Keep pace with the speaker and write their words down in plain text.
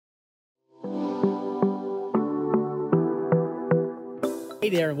Hey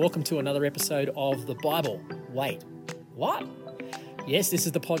there, and welcome to another episode of The Bible. Wait, what? Yes, this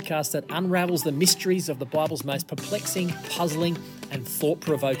is the podcast that unravels the mysteries of the Bible's most perplexing, puzzling, and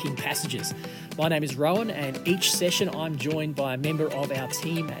thought-provoking passages. My name is Rowan, and each session I'm joined by a member of our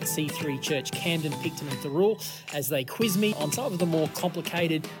team at C3 Church Camden, Picton and Thirroul as they quiz me on some of the more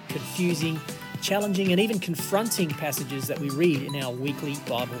complicated, confusing, challenging, and even confronting passages that we read in our weekly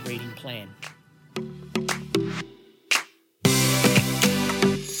Bible reading plan.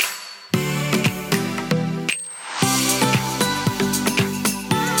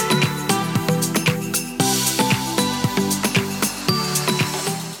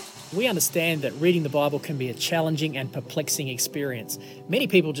 We understand that reading the Bible can be a challenging and perplexing experience. Many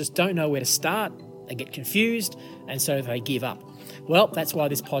people just don't know where to start, they get confused, and so they give up. Well, that's why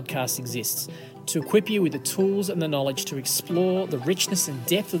this podcast exists, to equip you with the tools and the knowledge to explore the richness and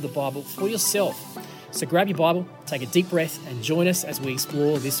depth of the Bible for yourself. So grab your Bible, take a deep breath, and join us as we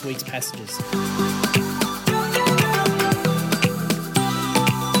explore this week's passages.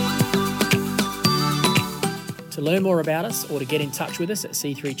 To learn more about us or to get in touch with us at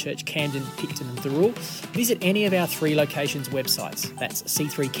C3 Church Camden, Picton and Thirroul, visit any of our 3 locations websites. That's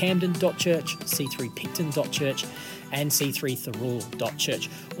c3camden.church, c3picton.church and c3thirroul.church.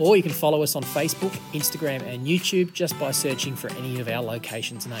 Or you can follow us on Facebook, Instagram and YouTube just by searching for any of our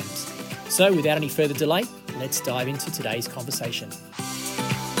locations' names. So without any further delay, let's dive into today's conversation.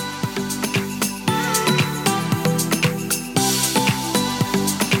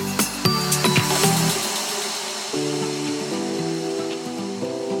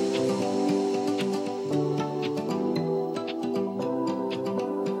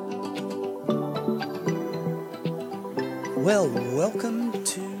 Well, welcome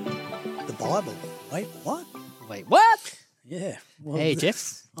to the Bible. Wait, what? Wait, what? Yeah. Well, Hey,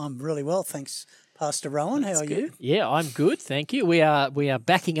 Jeff. I'm really well, thanks, Pastor Rowan. How are you? Yeah, I'm good, thank you. We are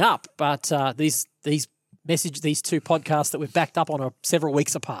backing up, but these 2 podcasts that we've backed up on are several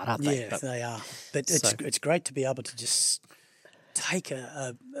weeks apart, aren't they? Yeah, they are. But it's great to be able to just take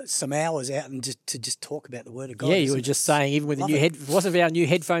some hours out and just talk about the Word of God. Yeah, you were just saying, even with the new wasn't our new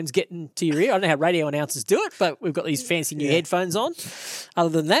headphones getting to your ear? I don't know how radio announcers do it, but we've got these fancy new headphones on. Other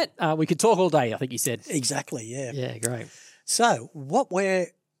than that, we could talk all day, I think you said. Exactly, yeah. Yeah, great. So what we're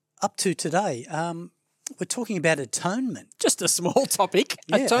up to today, we're talking about atonement. Just a small topic,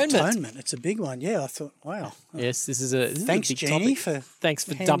 Yeah, atonement. It's a big one. Yeah, I thought, wow. Yes, this is a Thanks, big Jeannie, topic. for Thanks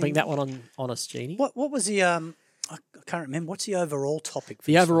for dumping that one on us, Jeannie. What was the I can't remember. What's the overall topic? For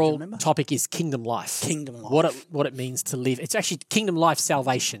The this one? Do you overall remember? topic is kingdom life. Kingdom life. What it means to live. It's actually kingdom life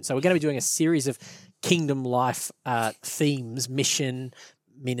salvation. So we're going to be doing a series of kingdom life themes, mission,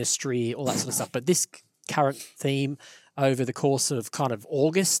 ministry, all that sort of stuff. But this current theme over the course of kind of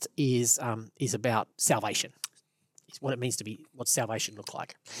August is about salvation. It's what it means to be, what salvation look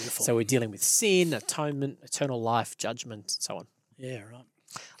like. Beautiful. So we're dealing with sin, atonement, eternal life, judgment, and so on. Yeah, right.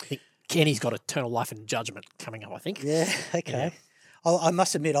 I think Kenny's got eternal life and judgment coming up, I think. Yeah, okay. Yeah. I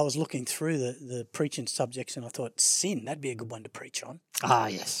must admit, I was looking through the preaching subjects and I thought sin, that'd be a good one to preach on. Ah,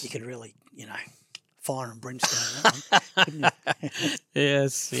 yes. You could really, fire and brimstone that one, couldn't you?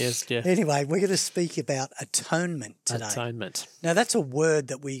 Yes, Jeff. Anyway, we're going to speak about atonement today. Atonement. Now, that's a word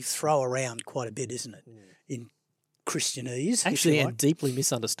that we throw around quite a bit, isn't it, in Christianese? Actually, if you and like. deeply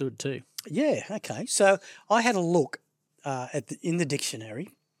misunderstood too. Yeah, okay. So I had a look in the dictionary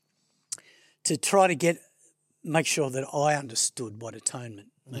to try to make sure that I understood what atonement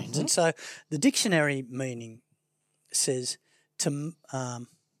means. And so the dictionary meaning says to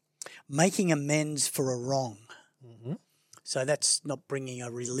making amends for a wrong. Mm-hmm. So that's not bringing a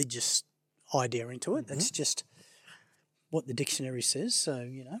religious idea into it. That's just what the dictionary says. So,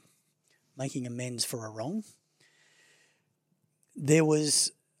 making amends for a wrong. There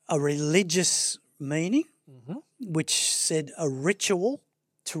was a religious meaning, which said a ritual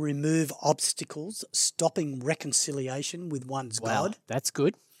to remove obstacles, stopping reconciliation with one's God. That's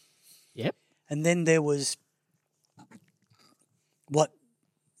good. Yep. And then there was what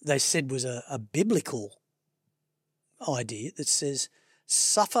they said was a biblical idea that says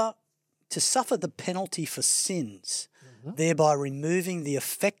to suffer the penalty for sins, thereby removing the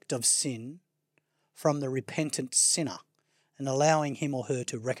effect of sin from the repentant sinner and allowing him or her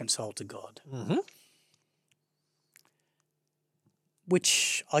to reconcile to God. Mm-hmm.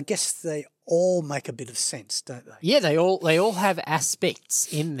 Which I guess they all make a bit of sense, don't they? Yeah, they all have aspects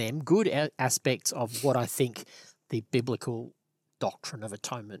in them, good aspects of what I think the biblical doctrine of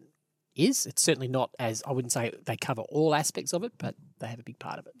atonement is. It's certainly not I wouldn't say they cover all aspects of it, but they have a big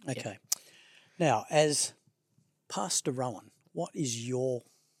part of it. Okay. Now, as Pastor Rowan, what is your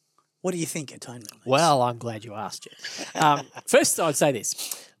What do you think atonement means? Well, I'm glad you asked it. First, I'd say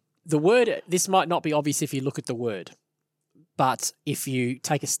this. The word, this might not be obvious if you look at the word, but if you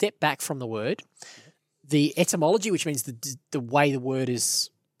take a step back from the word, the etymology, which means the way the word has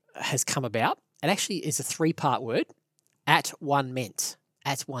come about, it actually is a 3-part word, at one meant.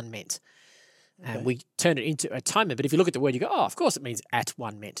 At one meant. And Okay. we turn it into atonement. But if you look at the word, you go, oh, of course it means at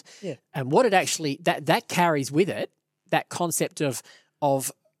one meant. Yeah. And what it actually, that carries with it that concept of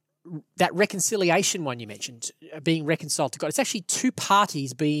that reconciliation one you mentioned, being reconciled to God. It's actually 2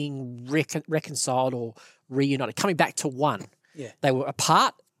 parties being reconciled or reunited, coming back to one. Yeah. They were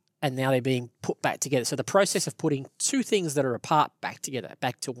apart and now they're being put back together. So the process of putting 2 things that are apart back together,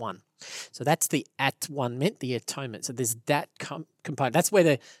 back to one. So that's the at one meant, the atonement. So there's that component. That's where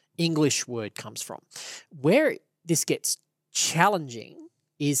the English word comes from. Where this gets challenging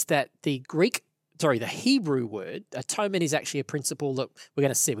is that the Hebrew word, atonement, is actually a principle that we're going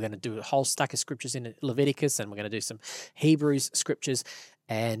to see. We're going to do a whole stack of scriptures in Leviticus, and we're going to do some Hebrews scriptures.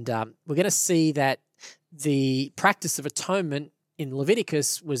 And we're going to see that the practice of atonement in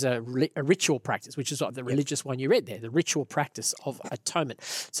Leviticus was a ritual practice, which is like the religious one you read there, the ritual practice of atonement.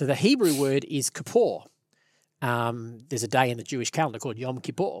 So the Hebrew word is kippur. There's a day in the Jewish calendar called Yom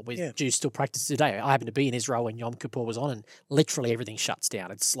Kippur, where Jews still practice today. I happened to be in Israel when Yom Kippur was on, and literally everything shuts down.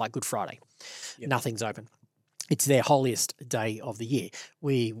 It's like Good Friday. Yep. Nothing's open. It's their holiest day of the year.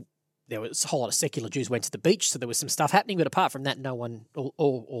 There was a whole lot of secular Jews went to the beach, so there was some stuff happening, but apart from that,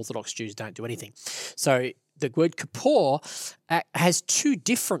 all Orthodox Jews don't do anything. So the word kippur has 2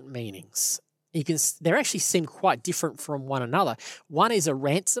 different meanings. They actually seem quite different from one another. One is a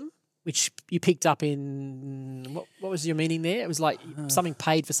ransom, which you picked up in, what was your meaning there? It was like something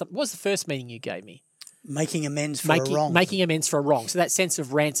paid for something. What was the first meaning you gave me? Making amends for a wrong. Making amends for a wrong. So that sense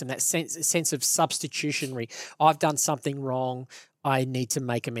of ransom, that sense of substitutionary. I've done something wrong. I need to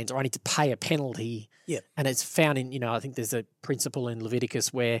make amends, or I need to pay a penalty. Yeah. And it's found in, I think there's a principle in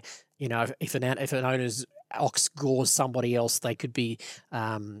Leviticus where, if an owner's ox gores somebody else, they could be,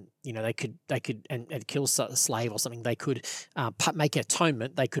 they could and kill a slave or something. They could make an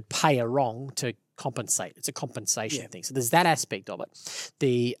atonement. They could pay a wrong to compensate. It's a compensation thing. So there's that aspect of it.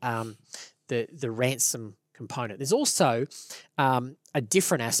 The ransom component. There's also a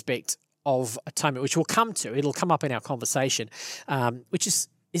different aspect of atonement, which we'll come to. It'll come up in our conversation, which is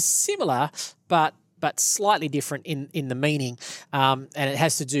similar, but slightly different in the meaning, and it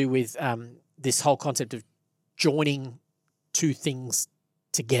has to do with this whole concept of joining 2 things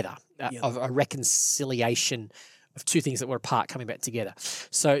together, of a reconciliation of 2 things that were apart coming back together.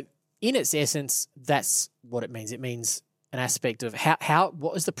 So in its essence, that's what it means. It means an aspect of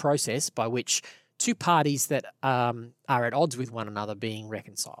what is the process by which 2 parties that are at odds with one another being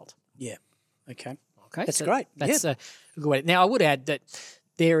reconciled. Yeah. Okay. That's great. That's a good way. Now, I would add that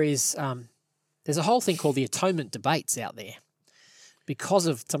there's a whole thing called the atonement debates out there. Because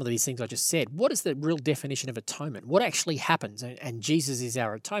of some of these things I just said, what is the real definition of atonement? What actually happens? And Jesus is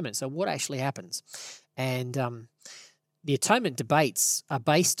our atonement. So what actually happens? And the atonement debates are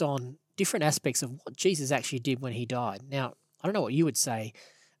based on different aspects of what Jesus actually did when he died. Now, I don't know what you would say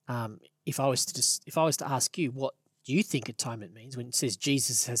if I was to ask you, what do you think atonement means when it says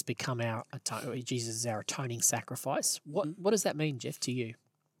Jesus has become Jesus is our atoning sacrifice? What does that mean, Jeff, to you?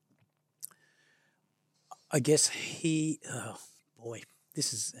 I guess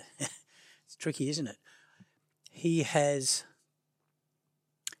this is it's tricky, isn't it? He has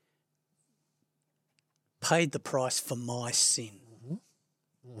paid the price for my sin,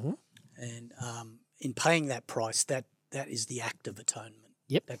 and in paying that price, that is the act of atonement.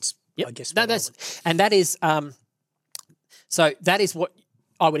 Yep, I guess so that is what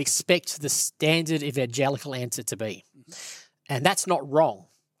I would expect the standard evangelical answer to be, and that's not wrong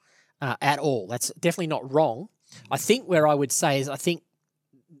at all. That's definitely not wrong. I think where I would say is,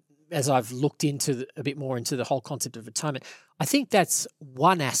 as I've looked into a bit more into the whole concept of atonement, I think that's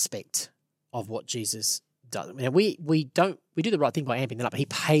one aspect of what Jesus does. We do the right thing by amping that up. He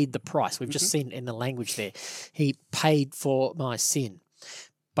paid the price. We've just seen in the language there. He paid for my sin.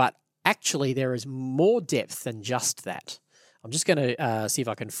 But actually, there is more depth than just that. I'm just going to see if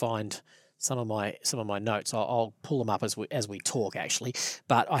I can find some of my notes. I'll pull them up as we talk, actually.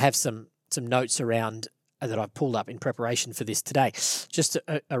 But I have some notes around that I've pulled up in preparation for this today, just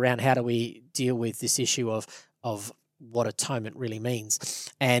around how do we deal with this issue of what atonement really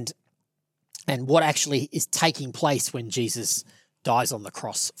means, and what actually is taking place when Jesus dies on the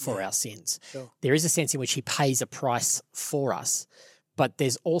cross for our sins. Sure. There is a sense in which he pays a price for us, but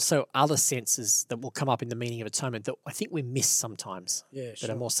there's also other senses that will come up in the meaning of atonement that I think we miss sometimes, that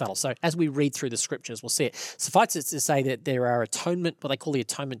are more subtle. So as we read through the scriptures, we'll see it. Suffice it to say that there are what they call the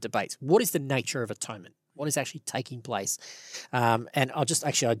atonement debates. What is the nature of atonement? What is actually taking place? And here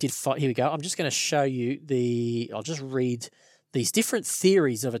we go. I'm just going to show you I'll just read these different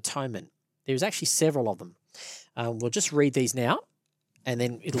theories of atonement. There's actually several of them. We'll just read these now, and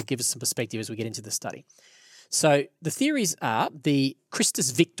then it'll give us some perspective as we get into the study. So the theories are the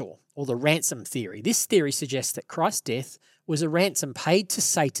Christus Victor, or the ransom theory. This theory suggests that Christ's death was a ransom paid to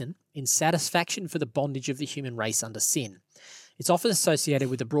Satan in satisfaction for the bondage of the human race under sin. It's often associated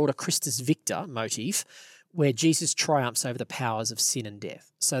with the broader Christus Victor motif, where Jesus triumphs over the powers of sin and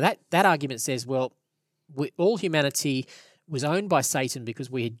death. So that argument says, well, all humanity was owned by Satan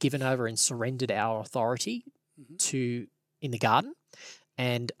because we had given over and surrendered our authority in the garden.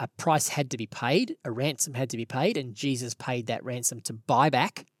 And a price had to be paid, a ransom had to be paid, and Jesus paid that ransom to buy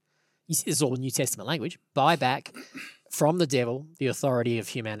back, you see this is all New Testament language, buy back from the devil the authority of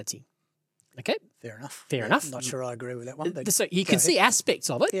humanity. Okay? Fair enough. Fair enough. I'm not sure I agree with that one. But so you can see aspects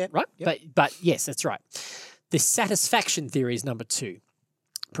of it, right? Yep. But yes, that's right. The satisfaction theory is number 2.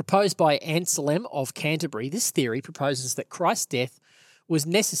 Proposed by Anselm of Canterbury, this theory proposes that Christ's death was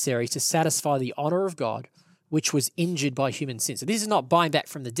necessary to satisfy the honour of God, which was injured by human sin. So this is not buying back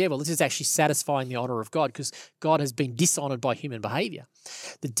from the devil. This is actually satisfying the honour of God because God has been dishonoured by human behaviour.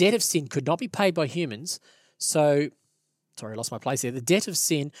 The debt of sin could not be paid by humans. Sorry, I lost my place there. The debt of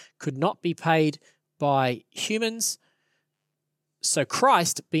sin could not be paid by humans. So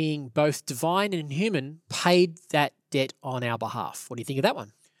Christ, being both divine and human, paid that debt on our behalf. What do you think of that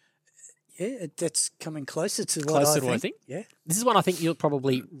one? Yeah, that's coming closer to what I think. Yeah. This is one I think you'll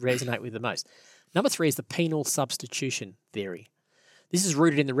probably resonate with the most. Number 3 is the penal substitution theory. This is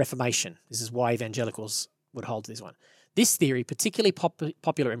rooted in the Reformation. This is why evangelicals would hold to this one. This theory, particularly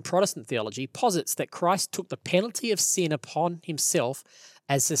popular in Protestant theology, posits that Christ took the penalty of sin upon himself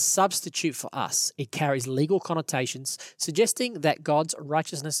as a substitute for us. It carries legal connotations, suggesting that God's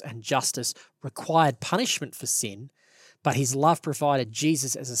righteousness and justice required punishment for sin, but his love provided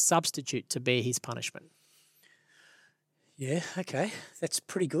Jesus as a substitute to bear his punishment. Yeah, okay. That's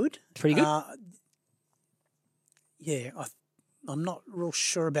pretty good. Pretty good? I'm not real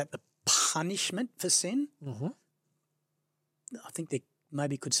sure about the punishment for sin. Mm-hmm. I think they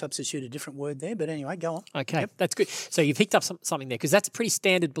maybe could substitute a different word there, but anyway, go on. Okay, That's good. So you picked up something there because that's a pretty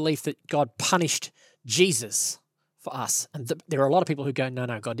standard belief that God punished Jesus for us. And there are a lot of people who go, no,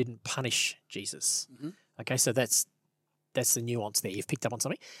 God didn't punish Jesus. Mm-hmm. Okay, so that's the nuance there. You've picked up on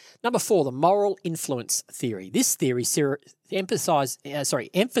something. Number 4, the moral influence theory. This theory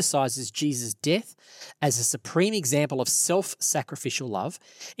emphasizes Jesus' death as a supreme example of self-sacrificial love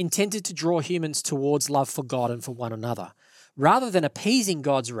intended to draw humans towards love for God and for one another. Rather than appeasing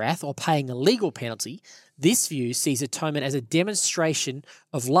God's wrath or paying a legal penalty, this view sees atonement as a demonstration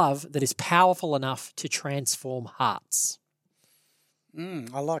of love that is powerful enough to transform hearts.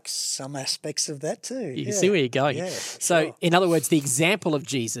 I like some aspects of that too. You can see where you're going. Yeah, so, sure. In other words, the example of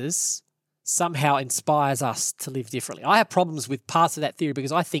Jesus somehow inspires us to live differently. I have problems with parts of that theory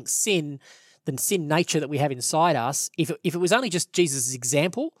because I think the sin nature that we have inside us, if it was only just Jesus'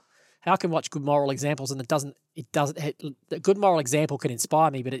 example, how can watch good moral examples and a good moral example can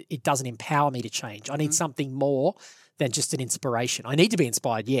inspire me, but it doesn't empower me to change. I need something more than just an inspiration. I need to be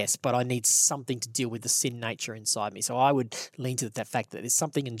inspired, yes, but I need something to deal with the sin nature inside me. So I would lean to that fact that there's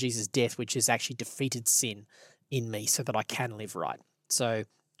something in Jesus' death which has actually defeated sin in me so that I can live right. So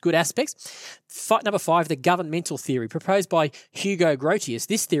good aspects. Number 5, the governmental theory proposed by Hugo Grotius.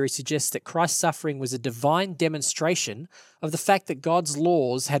 This theory suggests that Christ's suffering was a divine demonstration of the fact that God's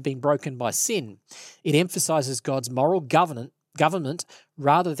laws had been broken by sin. It emphasizes God's moral government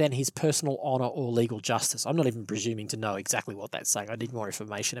rather than his personal honour or legal justice. I'm not even presuming to know exactly what that's saying. I need more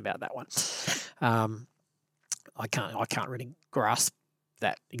information about that one. I can't really grasp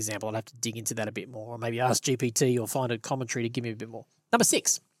that example. I'll have to dig into that a bit more, or maybe ask GPT or find a commentary to give me a bit more. Number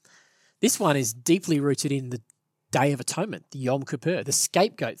 6. This one is deeply rooted in the Day of Atonement, the Yom Kippur, the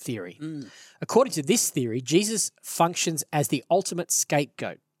scapegoat theory. According to this theory, Jesus functions as the ultimate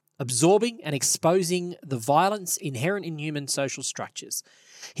scapegoat, absorbing and exposing the violence inherent in human social structures.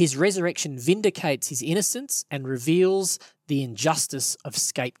 His resurrection vindicates his innocence and reveals the injustice of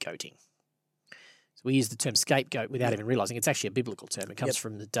scapegoating. So we use the term scapegoat without even realising it's actually a biblical term. It comes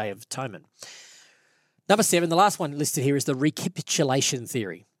from the Day of Atonement. Number 7, the last one listed here is the recapitulation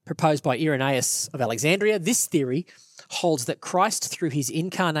theory, proposed by Irenaeus of Alexandria. This theory holds that Christ, through his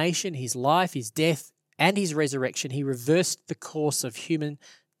incarnation, his life, his death, and his resurrection, he reversed the course of human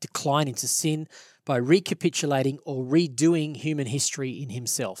decline into sin by recapitulating or redoing human history in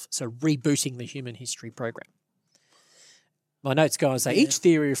himself. So rebooting the human history program. My notes go on to say, each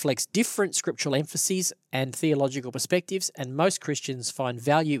theory reflects different scriptural emphases and theological perspectives, and most Christians find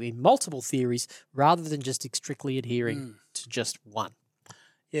value in multiple theories rather than just strictly adhering to just one.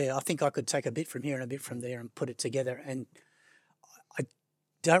 Yeah, I think I could take a bit from here and a bit from there and put it together. And I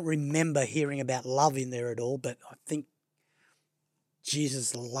don't remember hearing about love in there at all, but I think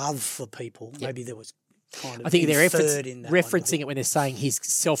Jesus' love for people, maybe there was kind of I think they're in that referencing it when they're saying his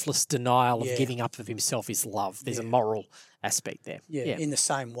selfless denial of Yeah. giving up of himself is love. There's a moral aspect there. Yeah, in the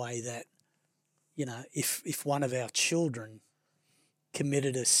same way that, you know, if one of our children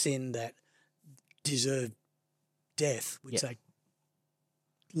committed a sin that deserved death, we'd say,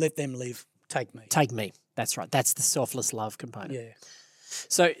 let them live, take me. Take me. That's right. That's the selfless love component. Yeah.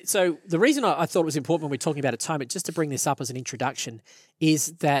 So the reason I thought it was important when we're talking about atonement, just to bring this up as an introduction,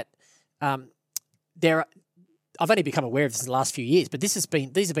 is that I've only become aware of this in the last few years, but these have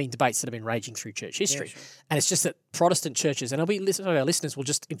been debates that have been raging through church history. Yeah, sure. And it's just that Protestant churches, and some of our listeners will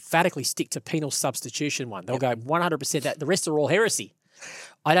just emphatically stick to penal substitution one. They'll go 100% that the rest are all heresy.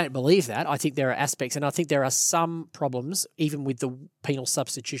 I don't believe that. I think there are aspects, and I think there are some problems, even with the penal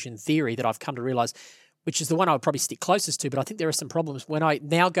substitution theory that I've come to realise, which is the one I would probably stick closest to, but I think there are some problems when I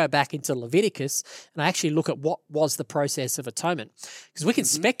now go back into Leviticus and I actually look at what was the process of atonement. Because we can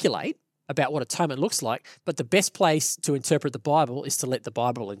speculate about what atonement looks like, but the best place to interpret the Bible is to let the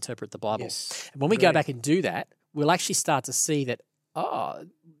Bible interpret the Bible. Yes. And when we go back and do that, we'll actually start to see that,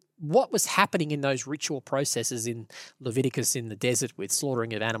 what was happening in those ritual processes in Leviticus in the desert with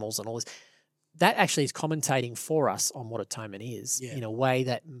slaughtering of animals and all this, that actually is commentating for us on what atonement is in a way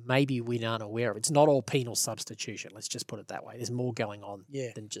that maybe we aren't aware of. It's not all penal substitution. Let's just put it that way. There's more going on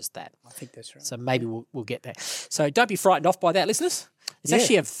than just that. I think that's right. So maybe we'll get there. So don't be frightened off by that, listeners. It's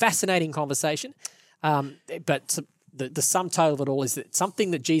actually a fascinating conversation. But the sum total of it all is that something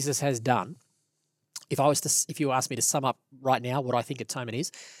that Jesus has done, if you ask me to sum up right now what I think atonement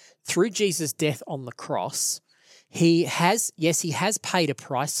is, through Jesus' death on the cross, he has paid a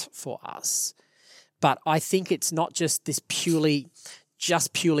price for us. But I think it's not just this purely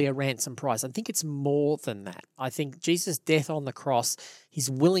a ransom price. I think it's more than that. I think Jesus' death on the cross, his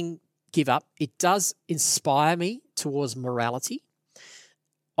willing give up, it does inspire me towards morality.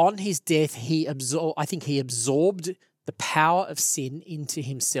 On his death, I think he absorbed the power of sin into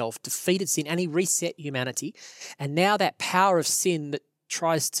himself, defeated sin, and he reset humanity. And now that power of sin that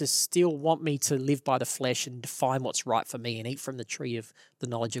tries to still want me to live by the flesh and define what's right for me and eat from the tree of the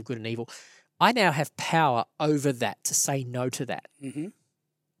knowledge of good and evil, I now have power over that to say no to that. Mm-hmm.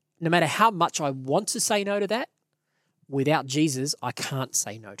 No matter how much I want to say no to that, without Jesus, I can't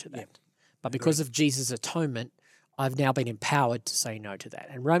say no to that. Yep. But because of Jesus' atonement, I've now been empowered to say no to that.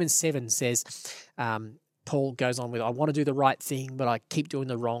 And Romans 7 says, Paul goes on with, I want to do the right thing, but I keep doing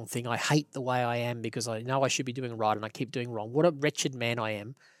the wrong thing. I hate the way I am because I know I should be doing right and I keep doing wrong. What a wretched man I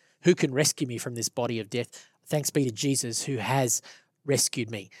am. Who can rescue me from this body of death? Thanks be to Jesus who has rescued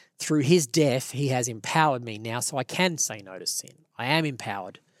me. Through his death, he has empowered me now so I can say no to sin. I am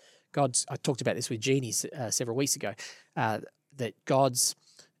empowered. I talked about this with Jeannie several weeks ago, that God's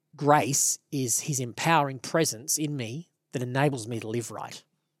grace is his empowering presence in me that enables me to live right.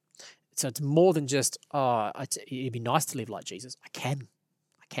 So it's more than just, it'd be nice to live like Jesus. I can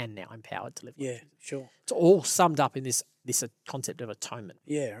now. I'm empowered to live like Jesus. Sure. It's all summed up in this concept of atonement.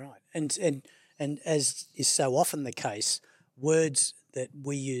 Yeah, right. And as is so often the case, words that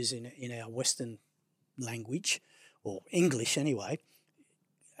we use in our Western language, or English anyway,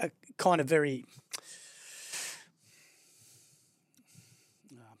 are kind of very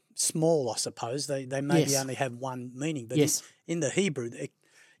small, I suppose. They maybe only have one meaning, but in the Hebrew, it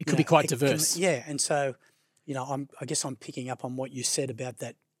could be quite diverse. And so, I guess I'm picking up on what you said about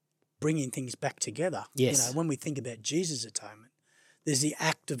that bringing things back together. Yes. When we think about Jesus' atonement, there's the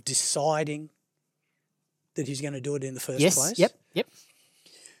act of deciding that he's going to do it in the first place. Yep.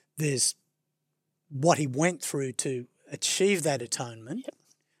 There's what he went through to achieve that atonement,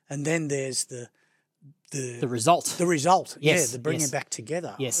 and then there's the result. The result, yes, the bringing back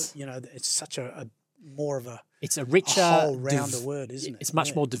together. Yes. It's such a more of a... It's a richer... whole rounder word, isn't it? It's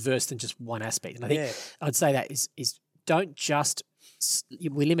much more diverse than just one aspect. And I think I'd say that is don't just...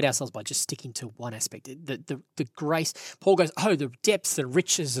 We limit ourselves by just sticking to one aspect. The grace... Paul goes, the depths and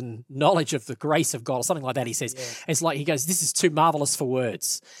riches and knowledge of the grace of God, or something like that, he says. Yeah. It's like, he goes, this is too marvellous for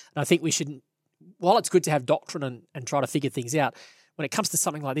words. And I think we should... While it's good to have doctrine and try to figure things out, when it comes to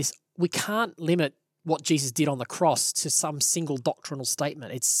something like this, we can't limit what Jesus did on the cross to some single doctrinal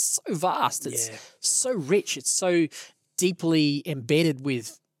statement. It's so vast. It's so rich. It's so deeply embedded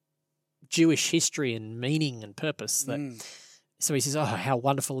with Jewish history and meaning and purpose. So he says, oh, how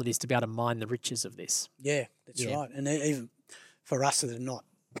wonderful it is to be able to mine the riches of this. Yeah, that's right. And even for us that are not,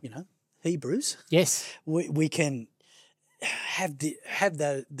 Hebrews, yes, we can have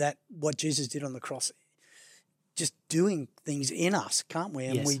that what Jesus did on the cross, just doing things in us, can't we?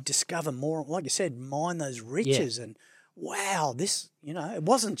 And we discover more, like you said, mine those riches. And wow, this, it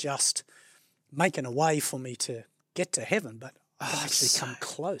wasn't just making a way for me to get to heaven, but I can actually come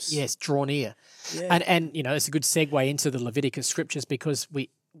close. Yes, draw near. Yeah. And it's a good segue into the Leviticus scriptures, because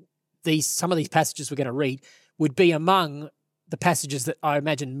some of these passages we're going to read would be among the passages that I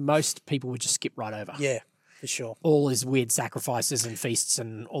imagine most people would just skip right over. Yeah, for sure. All these weird sacrifices and feasts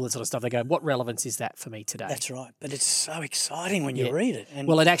and all that sort of stuff. They go, what relevance is that for me today? That's right. But it's so exciting when you read it. And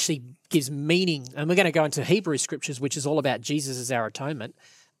well, it actually gives meaning. And we're going to go into Hebrew scriptures, which is all about Jesus as our atonement.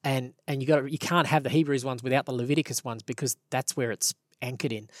 And you can't have the Hebrews ones without the Leviticus ones, because that's where it's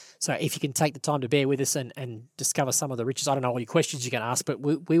anchored in. So if you can take the time to bear with us and discover some of the riches, I don't know all your questions you're going to ask, but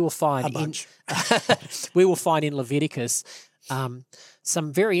we will find we will find in Leviticus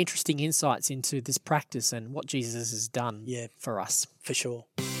some very interesting insights into this practice and what Jesus has done for us. For sure.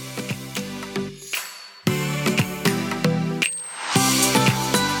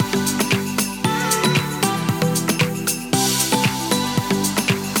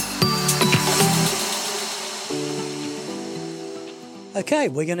 Okay,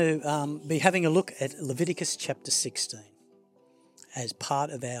 we're going to be having a look at Leviticus chapter 16 as part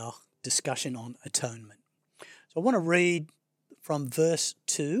of our discussion on atonement. So I want to read from verse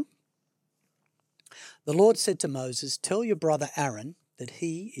 2. The Lord said to Moses, "Tell your brother Aaron that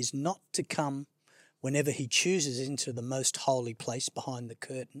he is not to come whenever he chooses into the most holy place behind the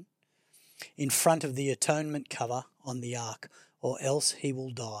curtain, in front of the atonement cover on the ark, or else he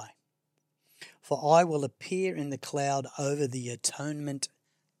will die. For I will appear in the cloud over the atonement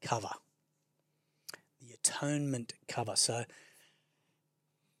cover." The atonement cover. So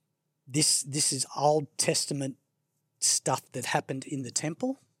this is Old Testament stuff that happened in the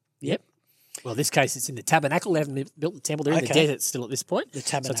temple. Yep. Well, in this case, it's in the tabernacle. They haven't built the temple. They're in the desert still at this point. The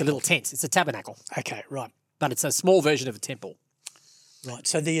tabernacle. So it's a little tent. It's a tabernacle. Okay, right. But it's a small version of a temple. Right.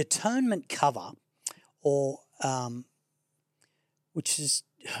 So the atonement cover, or which is,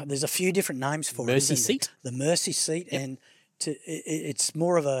 there's a few different names for it. Mercy seat. The mercy seat, and it's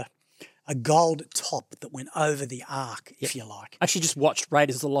more of a gold top that went over the ark, if you like. I actually just watched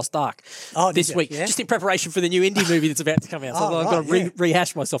Raiders of the Lost Ark this week, just in preparation for the new indie movie that's about to come out. So I've got to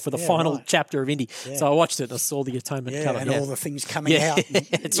rehash myself for the final chapter of Indie. Yeah. So I watched it and I saw the atonement cover. And all the things coming out.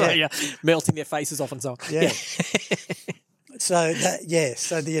 That's right, melting their faces off and so on. Yeah. So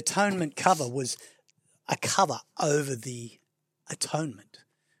the atonement cover was a cover over the atonement,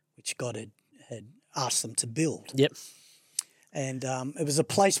 which God had asked them to build. Yep. And it was a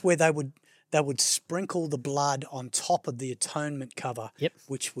place where they would sprinkle the blood on top of the atonement cover,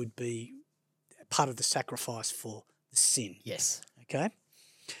 which would be part of the sacrifice for the sin. Yes. Okay.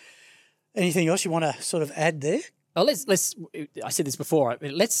 Anything else you want to sort of add there? Well, let's. I said this before.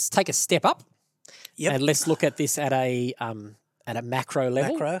 Let's take a step up. Yep. And let's look at this at a macro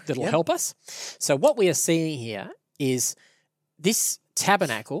level that'll help us. So what we are seeing here is this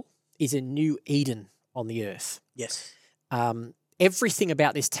tabernacle is a new Eden on the earth. Yes. Everything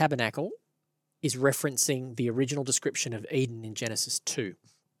about this tabernacle is referencing the original description of Eden in Genesis 2.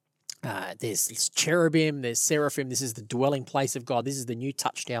 There's cherubim, there's seraphim. This is the dwelling place of God. This is the new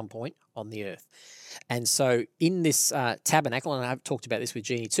touchdown point on the earth. And so in this tabernacle, and I've talked about this with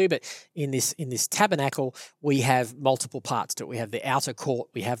Jeannie too, but in this tabernacle, we have multiple parts to it. We have the outer court,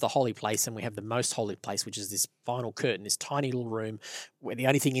 we have the holy place, and we have the most holy place, which is this final curtain, this tiny little room where the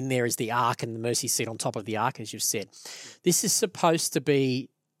only thing in there is the ark and the mercy seat on top of the ark, as you've said. This is supposed to be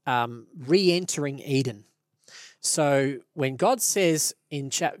re-entering Eden. So when God says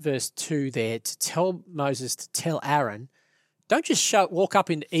in verse 2 there to tell Moses to tell Aaron, don't just walk up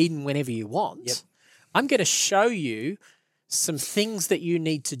into Eden whenever you want. Yep. I'm going to show you some things that you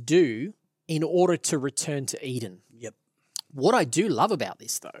need to do in order to return to Eden. Yep. What I do love about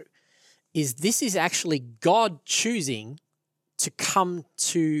this, though, is this is actually God choosing to come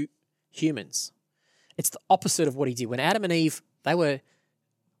to humans. It's the opposite of what he did. When Adam and Eve, they were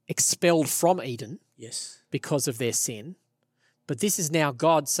expelled from Eden because of their sin. But this is now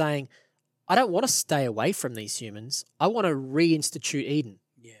God saying, I don't want to stay away from these humans. I want to reinstitute Eden.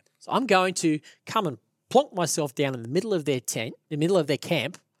 Yeah. So I'm going to come and plonk myself down in the middle of their tent, in the middle of their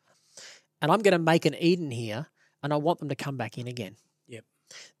camp, and I'm going to make an Eden here, and I want them to come back in again. Yep.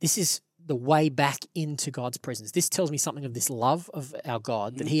 This is the way back into God's presence. This tells me something of this love of our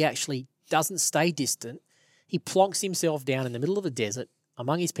God, that he actually doesn't stay distant. He plonks himself down in the middle of the desert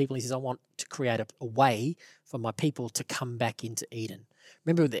among his people. He says, I want to create a way for my people to come back into Eden.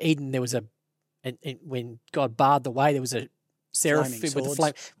 Remember with Eden, there was and when God barred the way, there was a seraphim with a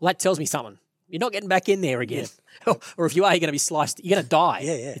flame. Well, that tells me something. You're not getting back in there again. Yeah. Or if you are, you're going to be sliced. You're going to die.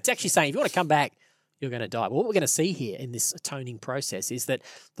 Yeah. It's actually saying if you want to come back, you're going to die. Well, what we're going to see here in this atoning process is that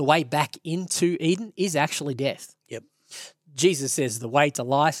the way back into Eden is actually death. Yep. Jesus says the way to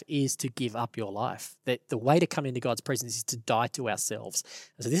life is to give up your life. That the way to come into God's presence is to die to ourselves.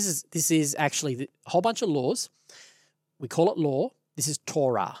 So this is actually a whole bunch of laws. We call it law. This is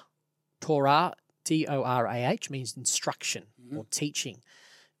Torah. Torah, Torah, means instruction or teaching.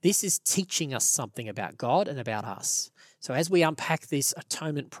 This is teaching us something about God and about us. So as we unpack these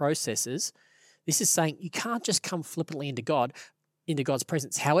atonement processes, this is saying you can't just come flippantly into God's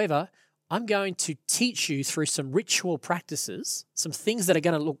presence. However, I'm going to teach you through some ritual practices, some things that are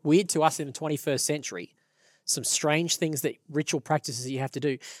going to look weird to us in the 21st century, some strange things ritual practices that you have to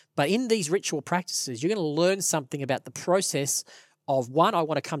do. But in these ritual practices, you're going to learn something about the process of, one, I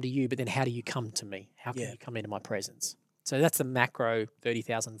want to come to you, but then how do you come to me? How can you come into my presence? So that's the macro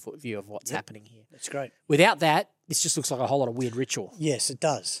 30,000-foot view of what's happening here. That's great. Without that, this just looks like a whole lot of weird ritual. Yes, it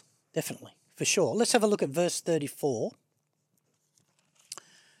does. Definitely. For sure. Let's have a look at verse 34.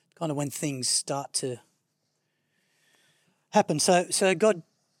 Kind of when things start to happen. So God,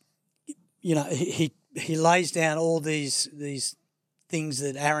 he lays down all these things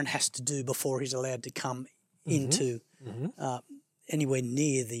that Aaron has to do before he's allowed to come into anywhere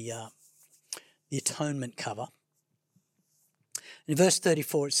near the atonement cover. In verse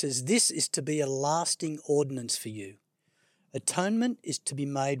 34 it says, "This is to be a lasting ordinance for you. Atonement is to be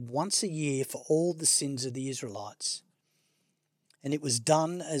made once a year for all the sins of the Israelites. And it was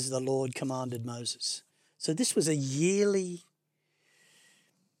done as the Lord commanded Moses." So this was a yearly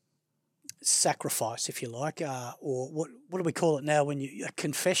sacrifice, if you like, or what do we call it now? A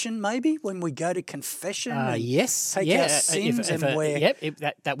confession, maybe when we go to confession. Yes, take our sins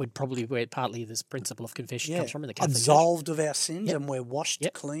that would probably where partly this principle of confession comes from in the Catholic absolved of our sins and we're washed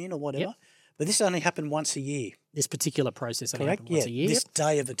clean or whatever. Yep. But this only happened once a year. This particular process only happened once a year. This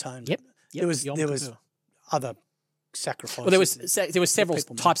Day of Atonement. Yep. There was other sacrifices. Well, there was several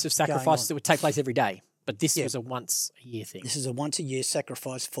types of sacrifices that would take place every day, but this was a once a year thing. This is a once a year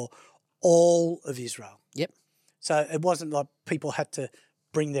sacrifice for all of Israel. Yep. So it wasn't like people had to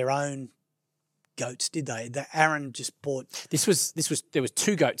bring their own goats, did they? Aaron just bought. There was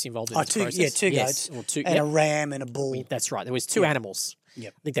 2 goats involved in this process. Yeah, two goats, or two, and a ram and a bull. That's right. There was 2 animals.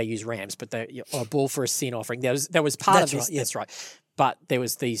 Yep. I think they used rams, but or a bull for a sin offering. There was part of this. Right, That's right. But there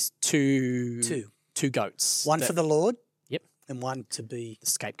was these two goats. One for the Lord. Yep. And one to be the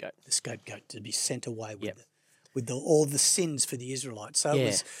scapegoat. The scapegoat to be sent away with all the sins for the Israelites. So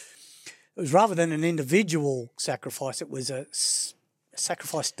it was rather than an individual sacrifice, it was a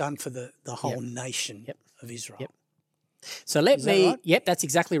sacrifice done for the whole nation of Israel. Yep. So right? That's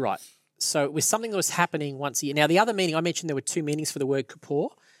exactly right. So it was something that was happening once a year. Now, the other meaning, I mentioned there were 2 meanings for the word kippur.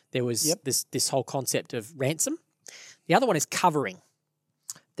 There was this whole concept of ransom. The other one is covering,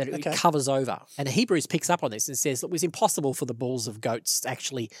 that it covers over. And Hebrews picks up on this and says, look, it was impossible for the bulls of goats to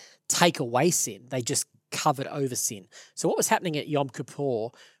actually take away sin. They just covered over sin. So what was happening at Yom Kippur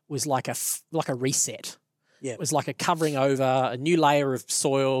was like a reset. Yeah. It was like a covering over, a new layer of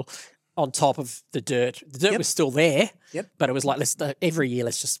soil on top of the dirt. The dirt was still there, but it was like, every year,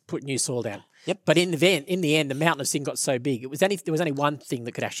 let's just put new soil down. Yep. But in the end, the mountain of sin got so big, there was only one thing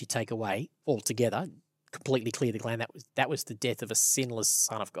that could actually take away altogether, completely clear the land. That was the death of a sinless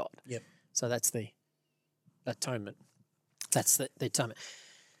Son of God. Yep. So that's the atonement. That's the atonement.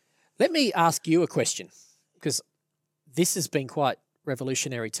 Let me ask you a question, because this has been quite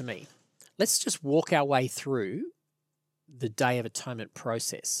revolutionary to me. Let's just walk our way through the Day of Atonement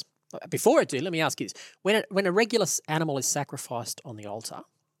process. Before I do, let me ask you this. When a regular animal is sacrificed on the altar,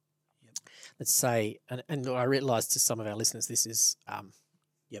 let's say, and I realise to some of our listeners this is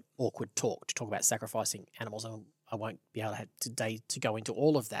awkward talk to talk about sacrificing animals, and I won't be able to have today to go into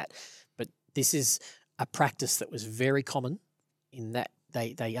all of that, but this is a practice that was very common in that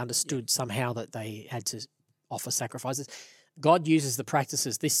they understood somehow that they had to offer sacrifices. God uses the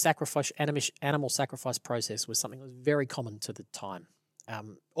practices. This animal sacrifice process was something that was very common to the time.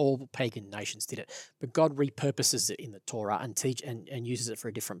 All pagan nations did it, but God repurposes it in the Torah and uses it for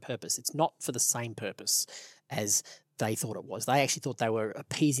a different purpose. It's not for the same purpose as they thought it was. They actually thought they were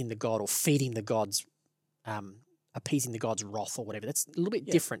appeasing the god or feeding the gods, appeasing the god's wrath or whatever. That's a little bit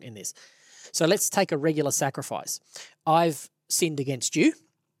different in this. So let's take a regular sacrifice. I've sinned against you.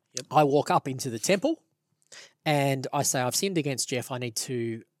 Yep. I walk up into the temple and I say, I've sinned against Jeff. I need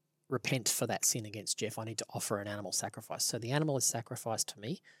to repent for that sin against Jeff, I need to offer an animal sacrifice. So the animal is sacrificed to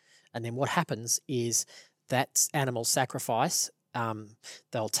me. And then what happens is that animal sacrifice,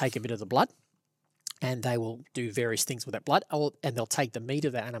 they'll take a bit of the blood and they will do various things with that blood, and they'll take the meat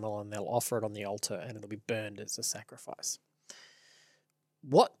of the animal and they'll offer it on the altar and it'll be burned as a sacrifice.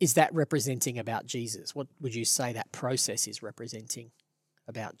 What is that representing about Jesus? What would you say that process is representing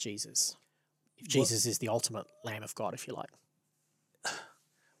about Jesus? If Jesus is the ultimate Lamb of God, if you like.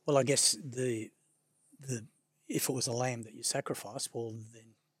 Well, I guess if it was a lamb that you sacrificed, well,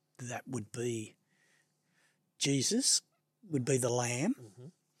 then that would be Jesus, would be the lamb.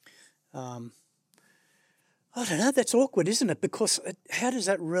 Mm-hmm. I don't know, that's awkward, isn't it? Because how does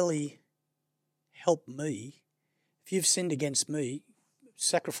that really help me? If you've sinned against me,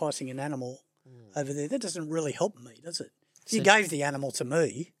 sacrificing an animal over there, that doesn't really help me, does it? If you gave the animal to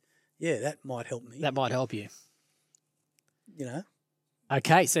me, yeah, that might help me. That might help you. You know?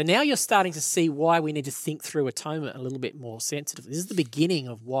 Okay, so now you're starting to see why we need to think through atonement a little bit more sensitively. This is the beginning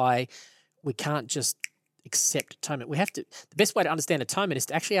of why we can't just accept atonement. We have to. The best way to understand atonement is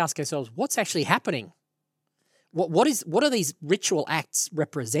to actually ask ourselves, what's actually happening? What are these ritual acts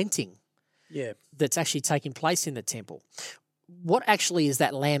representing? Yeah, that's actually taking place in the temple. What actually is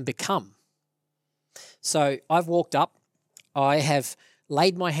that lamb become? So I've walked up, I have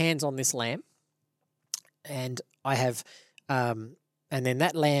laid my hands on this lamb, and I have, and then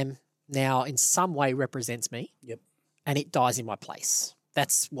that lamb now in some way represents me. Yep. And it dies in my place.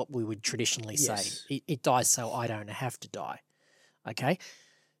 That's what we would traditionally say. Yes. It dies so I don't have to die. Okay?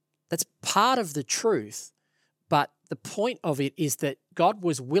 That's part of the truth, but the point of it is that God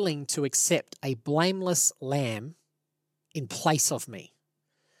was willing to accept a blameless lamb in place of me.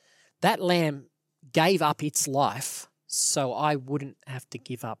 That lamb gave up its life so I wouldn't have to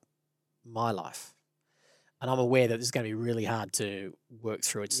give up my life. And I'm aware that this is going to be really hard to work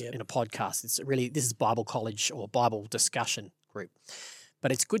through. It's in a podcast. This is Bible college or Bible discussion group.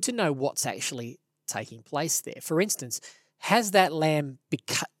 But it's good to know what's actually taking place there. For instance, has that lamb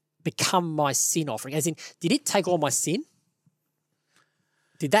become my sin offering? As in, did it take all my sin?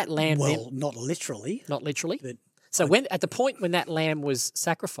 Did that lamb not literally. Not literally? But so at the point when that lamb was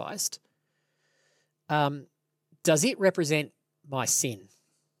sacrificed, does it represent my sin?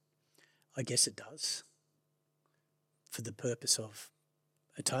 I guess it does. For the purpose of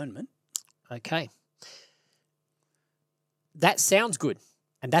atonement. Okay. That sounds good.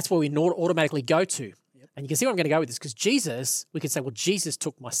 And that's where we automatically go to. Yep. And you can see where I'm going to go with this, because Jesus, we could say, well, Jesus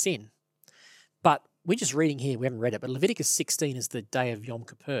took my sin. But we're just reading here, we haven't read it, but Leviticus 16 is the day of Yom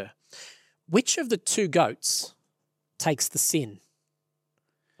Kippur. Which of the two goats takes the sin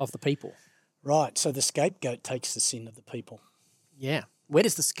of the people? Right, so the scapegoat takes the sin of the people. Yeah. Where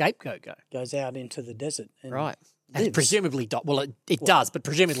does the scapegoat go? Goes out into the desert. And right. lives. And presumably, it does, but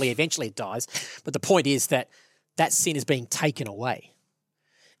presumably eventually it dies. But the point is that sin is being taken away.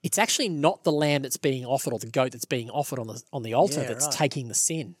 It's actually not the lamb that's being offered or the goat that's being offered on the altar that's taking the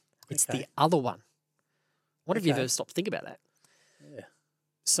sin. It's the other one. What have you ever stopped to think about that? Yeah.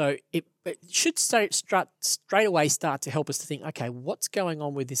 So it should straight away start to help us to think, okay, what's going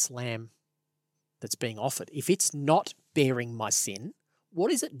on with this lamb that's being offered? If it's not bearing my sin,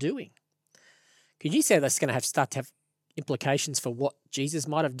 what is it doing? Could you say that's going to start to have implications for what Jesus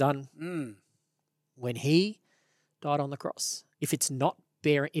might have done when he died on the cross? If it's not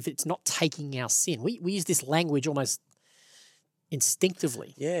taking our sin. We use this language almost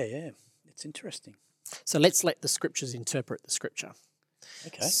instinctively. Yeah. It's interesting. So let's let the scriptures interpret the scripture.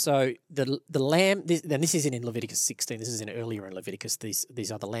 Okay. So the lamb, and this isn't in Leviticus 16, this is earlier in Leviticus,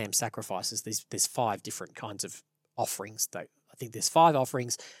 these are the lamb sacrifices. There's 5 different kinds of offerings, though. I think there's 5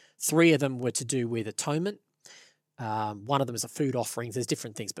 offerings. 3 of them were to do with atonement. One of them is a food offering. There's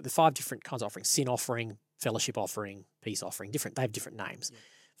different things, but the 5 different kinds of offerings: sin offering, fellowship offering, peace offering. They have different names. Yeah.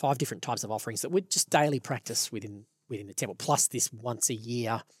 5 different types of offerings that we just daily practice within the temple. Plus this once a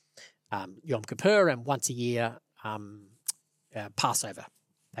year Yom Kippur and once a year Passover.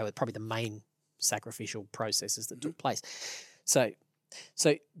 They were probably the main sacrificial processes that took place. So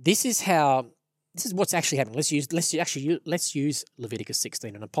this is what's actually happening. Let's use Leviticus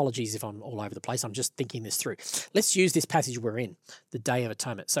 16. And apologies if I'm all over the place. I'm just thinking this through. Let's use this passage we're in, the Day of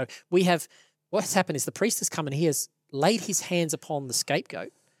Atonement. So what's happened is the priest has come and he has laid his hands upon the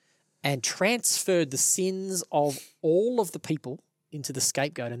scapegoat and transferred the sins of all of the people into the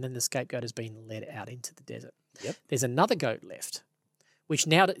scapegoat, and then the scapegoat has been led out into the desert. Yep. There's another goat left, which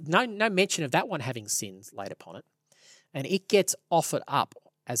now no mention of that one having sins laid upon it, and it gets offered up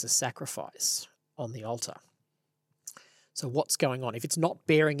as a sacrifice on the altar. So what's going on? If it's not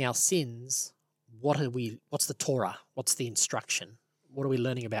bearing our sins, what's the Torah? What's the instruction? What are we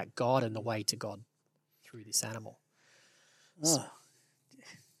learning about God and the way to God through this animal? Oh,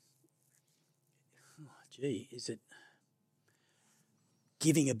 gee, is it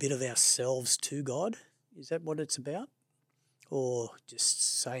giving a bit of ourselves to God? Is that what it's about? Or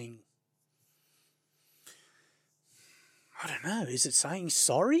just saying, I don't know, is it saying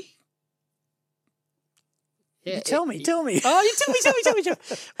sorry? Yeah, tell me. Oh, you tell me.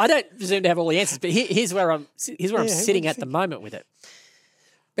 I don't presume to have all the answers, but here's where I'm sitting at the moment with it.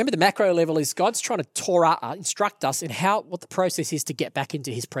 Remember, the macro level is God's trying to instruct us in what the process is to get back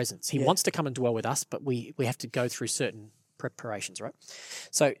into his presence. He wants to come and dwell with us, but we have to go through certain preparations, right?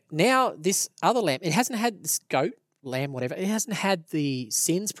 So now this other lamb, it hasn't had this goat, lamb, whatever, it hasn't had the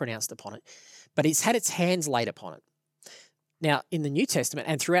sins pronounced upon it, but it's had its hands laid upon it. Now, in the New Testament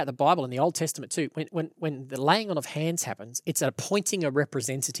and throughout the Bible, in the Old Testament too, when the laying on of hands happens, it's appointing a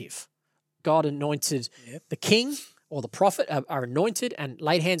representative. God anointed the king or the prophet are anointed and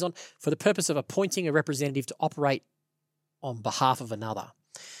laid hands on for the purpose of appointing a representative to operate on behalf of another.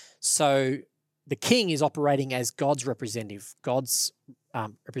 So the king is operating as God's representative, God's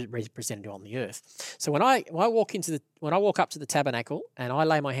representative on the earth. So when I walk up to the tabernacle and I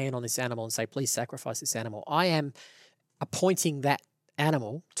lay my hand on this animal and say, please sacrifice this animal, I am appointing that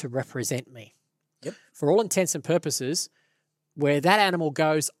animal to represent me. Yep. For all intents and purposes, where that animal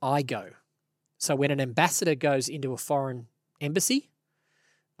goes, I go. So when an ambassador goes into a foreign embassy,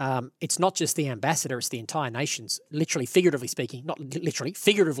 it's not just the ambassador, it's the entire nation's, literally, figuratively speaking, not literally,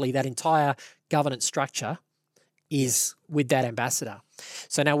 figuratively, that entire governance structure is with that ambassador.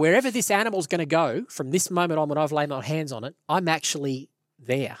 So now wherever this animal's going to go, from this moment on when I've laid my hands on it, I'm actually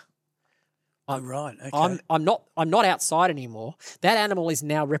there. Right. Okay. I'm not outside anymore. That animal is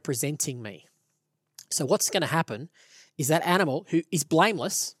now representing me. So what's going to happen is that animal, who is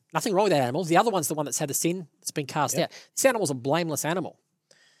blameless, nothing wrong with that animal. The other one's the one that's had the sin that's been cast out. This animal's a blameless animal.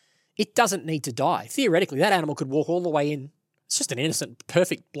 It doesn't need to die. Theoretically, that animal could walk all the way in. It's just an innocent,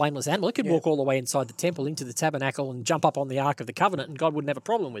 perfect, blameless animal. It could walk all the way inside the temple into the tabernacle and jump up on the Ark of the Covenant, and God wouldn't have a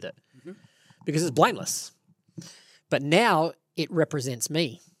problem with it because it's blameless. But now it represents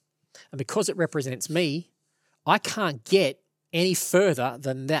me. And because it represents me, I can't get any further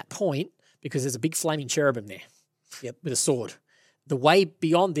than that point because there's a big flaming cherubim there with a sword. The way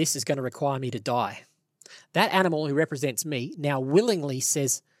beyond this is going to require me to die. That animal who represents me now willingly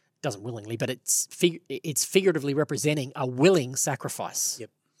says, doesn't willingly, but it's figuratively representing a willing sacrifice. Yep.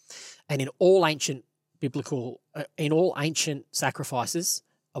 And in all ancient sacrifices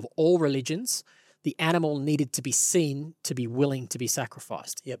of all religions, the animal needed to be seen to be willing to be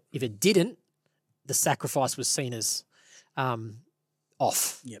sacrificed. Yep. If it didn't, the sacrifice was seen as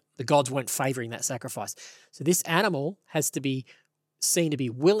off. Yep. The gods weren't favouring that sacrifice. So this animal has to be seen to be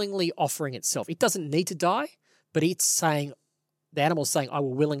willingly offering itself. It doesn't need to die, but it's saying, the animal's saying, I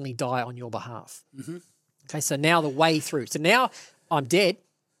will willingly die on your behalf. Mm-hmm. Okay, so now the way through. So now I'm dead.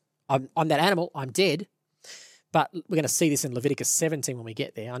 I'm that animal. I'm dead. But we're going to see this in Leviticus 17 when we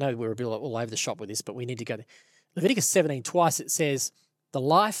get there. I know we're a bit all over the shop with this, but we need to go there. Leviticus 17, twice it says, the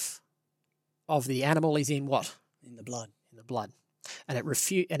life of the animal is in what? In the blood. In the blood. And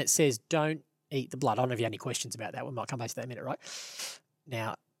it says, don't eat the blood. I don't know if you have any questions about that. We might come back to that in a minute, right?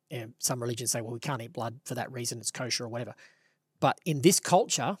 Now, some religions say, well, we can't eat blood for that reason. It's kosher or whatever. But in this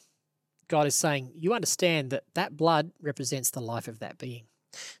culture, God is saying, you understand that blood represents the life of that being.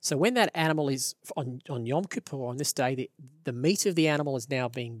 So when that animal is on Yom Kippur, on this day, the meat of the animal is now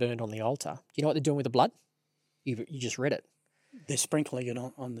being burned on the altar. Do you know what they're doing with the blood? You just read it. They're sprinkling it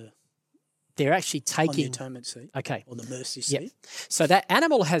on the... They're actually taking... On the atonement seat. Okay. Or the mercy seat. Yep. So that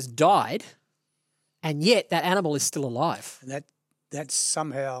animal has died, and yet that animal is still alive. And that's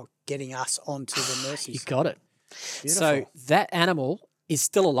somehow getting us onto the mercy You seat. got it. Beautiful. So that animal is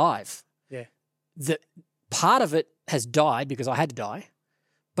still alive. Yeah. The part of it has died because I had to die,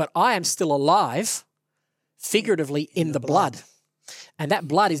 but I am still alive, figuratively, in the blood. And that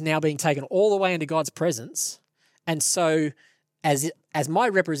blood is now being taken all the way into God's presence. And so as my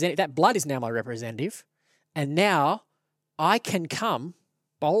representative, that blood is now my representative, and now I can come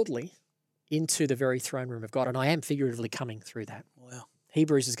boldly into the very throne room of God, and I am figuratively coming through that. Wow.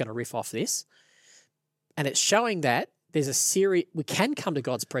 Hebrews is going to riff off this, and it's showing that there's we can come to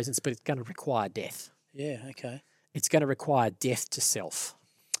God's presence, but it's going to require death. Yeah, okay. It's going to require death to self.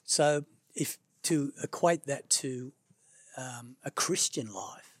 So if to equate that to a Christian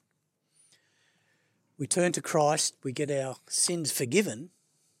life, we turn to Christ, we get our sins forgiven,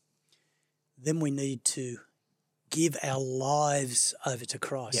 then we need to give our lives over to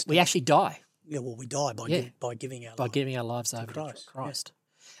Christ. Yeah, we actually die. Yeah, well, we die by giving our lives over to Christ.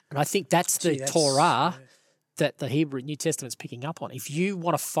 Yeah. And I think that's the Torah that the Hebrew New Testament's picking up on. If you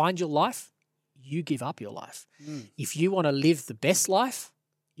want to find your life, you give up your life. If you want to live the best life,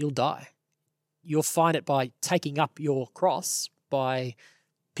 you'll die. You'll find it by taking up your cross, by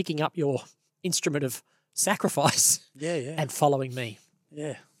picking up your instrument of sacrifice and following me.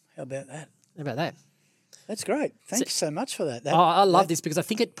 Yeah. How about that? How about that? That's great. Thanks so much for that. I love this because I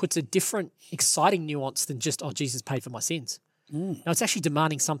think it puts a different, exciting nuance than just, Jesus paid for my sins. No, it's actually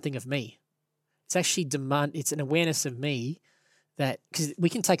demanding something of me. It's actually it's an awareness of me that, because we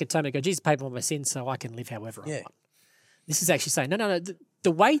can take atonement and go, Jesus paid for my sins so I can live however I want. This is actually saying, no.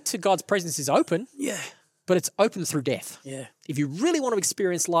 The way to God's presence is open, but it's open through death. Yeah. If you really want to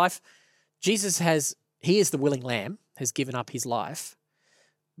experience life, Jesus he is the willing lamb, has given up his life,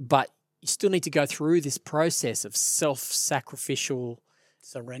 but you still need to go through this process of self-sacrificial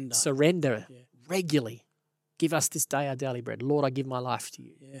surrender regularly. Give us this day our daily bread. Lord, I give my life to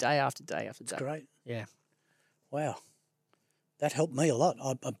you day after day after day. That's great. Yeah. Wow. That helped me a lot.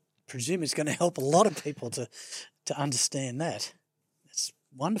 I presume it's going to help a lot of people to understand that. That's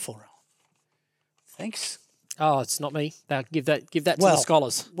wonderful, Ron. Thanks. Oh, it's not me. Give that to the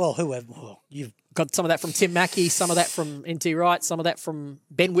scholars. Well, whoever. Well, you've got some of that from Tim Mackey, some of that from N.T. Wright, some of that from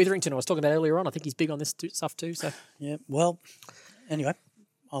Ben Witherington, I was talking about earlier on. I think he's big on this stuff too. So yeah. Well, anyway,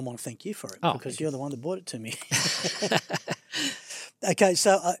 I want to thank you for it because you're the one that brought it to me. Okay,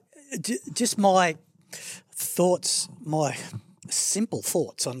 so just my thoughts, my simple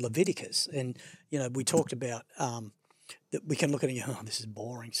thoughts on Leviticus, and we talked about that we can look at it and go, this is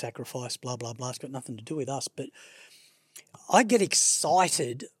boring, sacrifice, blah blah blah. It's got nothing to do with us, but I get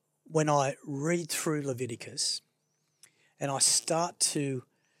excited when I read through Leviticus and I start to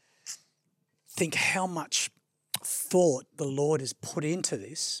think how much thought the Lord has put into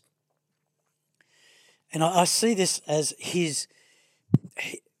this. And I see this as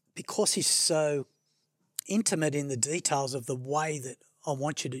because he's so intimate in the details of the way that I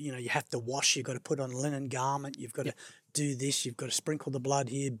want you to, you have to wash, you've got to put on a linen garment, you've got to do this, you've got to sprinkle the blood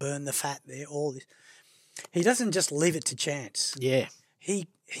here, burn the fat there, all this. He doesn't just leave it to chance. Yeah. He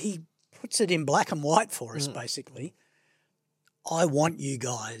puts it in black and white for us, basically. I want you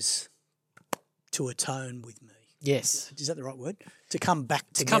guys to atone with me. Yes. Is that the right word? To come back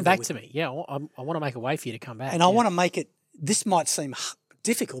together. To come back to me. Yeah, I want to make a way for you to come back. And I want to make it, this might seem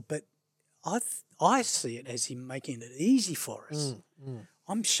difficult, but I see it as him making it easy for us.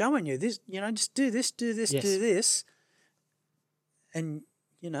 I'm showing you this, just do this, do this. And,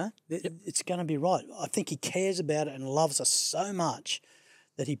 it's going to be right. I think he cares about it and loves us so much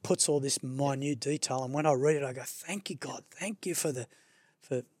that he puts all this minute detail. And when I read it, I go, thank you, God. Thank you for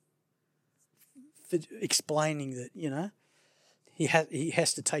explaining that, he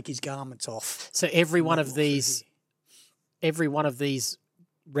has to take his garments off. So every one of these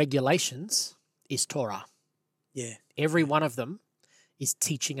regulations is Torah. Yeah. Every one of them is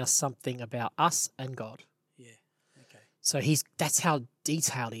teaching us something about us and God. Yeah. Okay. So that's how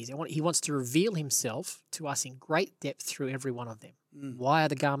detailed he is. He wants to reveal himself to us in great depth through every one of them. Why are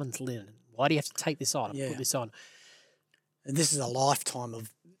the garments linen? Why do you have to take this on and put this on? And this is a lifetime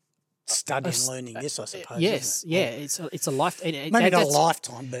of studying and learning this, I suppose. Yes, isn't it? it's a life. Maybe not a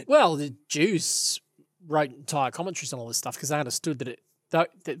lifetime, but the Jews wrote entire commentaries on all this stuff because they understood that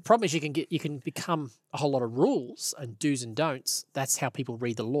the problem is you can become a whole lot of rules and do's and don'ts. That's how people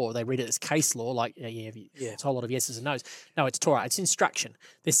read the law. They read it as case law, like it's a whole lot of yeses and nos. No, it's Torah. It's instruction.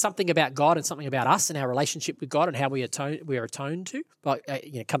 There's something about God and something about us and our relationship with God and how we are atoned to, but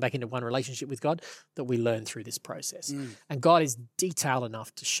come back into one relationship with God that we learn through this process. And God is detailed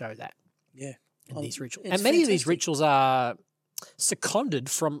enough to show that. Yeah. In these rituals, and many of these rituals are seconded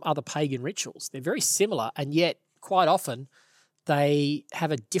from other pagan rituals. They're very similar, and yet quite often they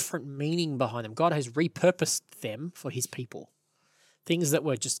have a different meaning behind them. God has repurposed them for his people. Things that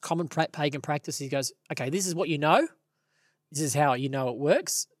were just common pagan practice, he goes, okay, this is what you know. This is how you know it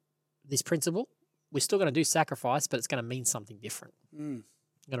works, this principle. We're still going to do sacrifice, but it's going to mean something different. I'm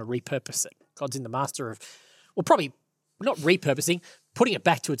going to repurpose it. God's in the master of, well, probably not repurposing, putting it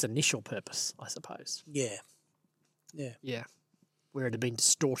back to its initial purpose, I suppose. Yeah. Yeah. Yeah. Where it had been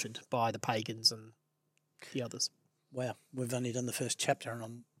distorted by the pagans and the others. Wow, we've only done the first chapter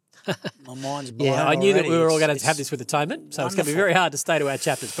and my mind's blown. Yeah, I knew that we were all going to have this with Atonement, so it's going to be very hard to stay to our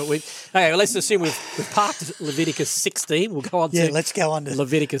chapters. But let's assume we've parked Leviticus 16. We'll go on to let's go on to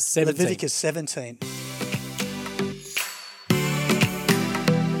Leviticus 17. Leviticus 17.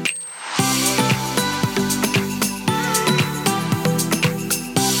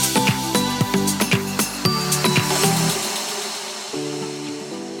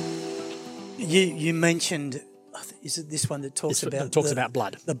 You mentioned, is it this one that talks about about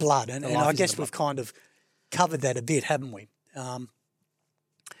blood? The blood, and I guess we've kind of covered that a bit, haven't we?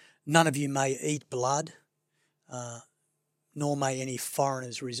 None of you may eat blood, nor may any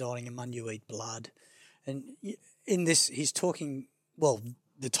foreigners residing among you eat blood. And in this, he's talking, well,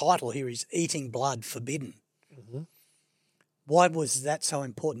 the title here is Eating Blood Forbidden. Mm-hmm. Why was that so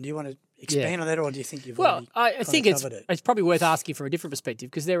important? Do you want to expand on that, or do you think you've already I think covered it? It's probably worth asking from a different perspective,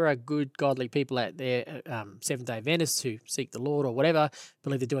 because there are good, godly people out there, Seventh-day Adventists who seek the Lord or whatever,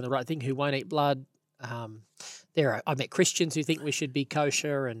 believe they're doing the right thing, who won't eat blood. I met Christians who think we should be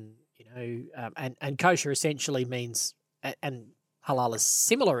kosher, and and kosher essentially means and halal is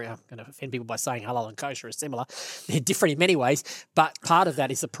similar. I'm going to offend people by saying halal and kosher are similar. They're different in many ways, but part of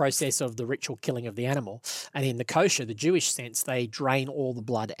that is the process of the ritual killing of the animal. And in the kosher, the Jewish sense, they drain all the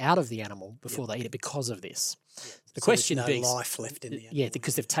blood out of the animal before they eat it because of this. Yeah. The question there's being, life left in the animal. Yeah,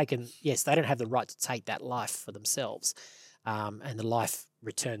 because they've taken, they don't have the right to take that life for themselves. And the life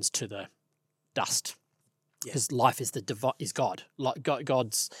returns to the dust. Because life is God.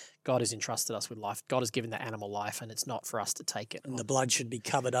 God has entrusted us with life. God has given that animal life, and it's not for us to take it. And the blood should be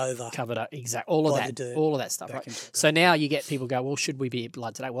covered over. Exactly. All of that stuff, right? So now you get people go, well, should we be eat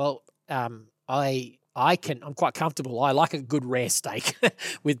blood today? Well, I'm quite comfortable. I like a good rare steak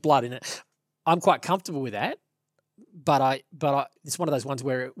with blood in it. I'm quite comfortable with that. But it's one of those ones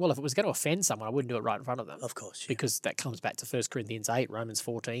where, well, if it was going to offend someone, I wouldn't do it right in front of them. Of course. Yeah. Because that comes back to 1 Corinthians 8, Romans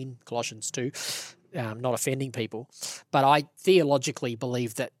 14, Colossians 2, not offending people. But I theologically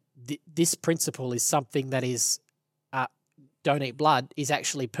believe that this principle is something that is, don't eat blood, is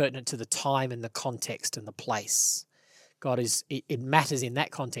actually pertinent to the time and the context and the place. It matters in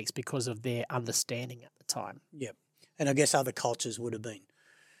that context because of their understanding at the time. Yeah. And I guess other cultures would have been,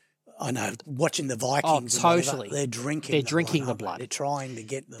 I know, watching the Vikings. Oh, totally. They're drinking the blood. They're trying to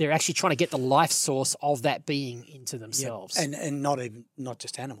get They're actually trying to get the life source of that being into themselves. Yep. And not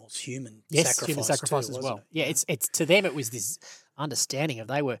just animals, human sacrifice too, as well. It? Yeah, it's to them it was this understanding of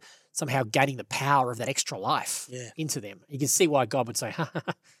they were somehow gaining the power of that extra life into them. You can see why God would say,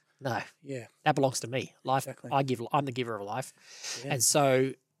 no, that belongs to me. Life, exactly. I'm the giver of life. Yeah. And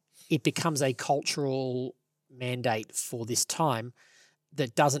so it becomes a cultural mandate for this time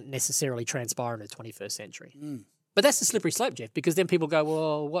that doesn't necessarily transpire in the 21st century. Mm. But that's the slippery slope, Jeff, because then people go,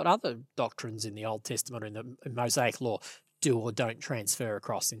 well, what other doctrines in the Old Testament or in the Mosaic law do or don't transfer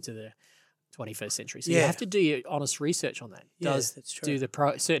across into the 21st century? So you have to do your honest research on that. That's true. Do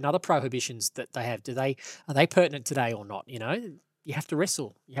certain other prohibitions that they have, are they pertinent today or not? You have to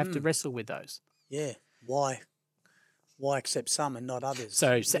wrestle. You have to wrestle with those. Yeah. Why accept some and not others?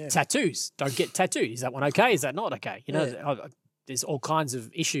 So tattoos, don't get tattooed. Is that one okay? Is that not okay? There's all kinds of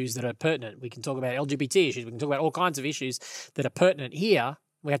issues that are pertinent. We can talk about LGBT issues. We can talk about all kinds of issues that are pertinent here.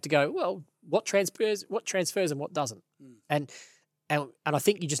 We have to go, well, what transfers and what doesn't? Mm. And I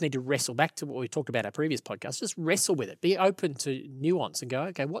think you just need to wrestle back to what we talked about in our previous podcast. Just wrestle with it. Be open to nuance and go,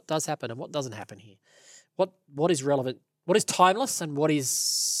 okay, what does happen and what doesn't happen here? What is relevant? What is timeless and what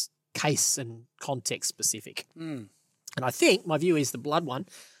is case and context specific? Mm. And I think my view is the blood one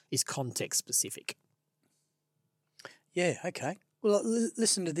is context specific. Yeah, okay. Well,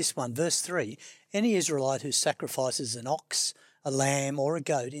 listen to this one. Verse 3, any Israelite who sacrifices an ox, a lamb or a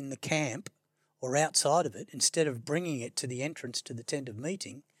goat in the camp or outside of it, instead of bringing it to the entrance to the tent of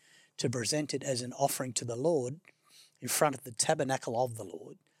meeting to present it as an offering to the Lord in front of the tabernacle of the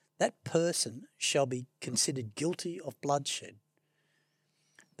Lord, that person shall be considered guilty of bloodshed.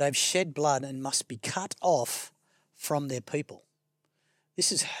 They've shed blood and must be cut off from their people.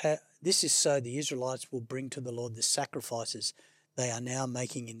 This is so the Israelites will bring to the Lord the sacrifices they are now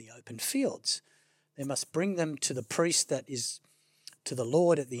making in the open fields. They must bring them to the priest that is to the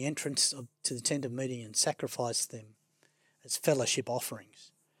Lord at the entrance to the tent of meeting and sacrifice them as fellowship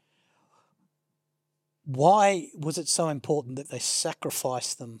offerings. Why was it so important that they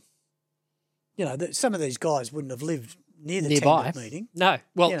sacrificed them? Some of these guys wouldn't have lived near the nearby tent of meeting. No.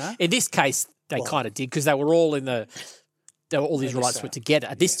 Well, in this case, they kind of did because they were all all the Israelites were together.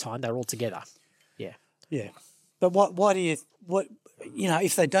 At this time, they were all together. Yeah. Yeah. But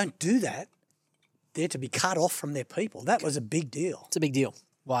if they don't do that, they're to be cut off from their people. That was a big deal. It's a big deal.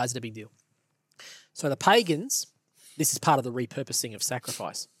 Why is it a big deal? So the pagans, this is part of the repurposing of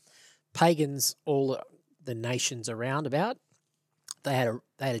sacrifice. Pagans, all the nations around about, they had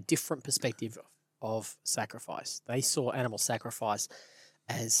a different perspective of sacrifice. They saw animal sacrifice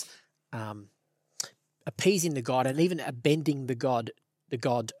as appeasing the god and even bending the god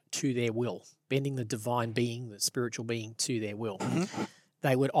to their will, bending the divine being, the spiritual being to their will. Mm-hmm.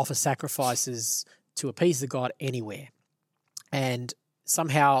 They would offer sacrifices to appease the god anywhere. And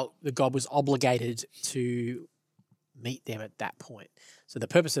somehow the god was obligated to meet them at that point. So the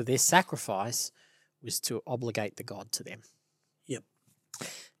purpose of their sacrifice was to obligate the god to them. Yep.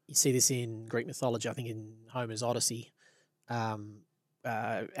 You see this in Greek mythology, I think in Homer's Odyssey.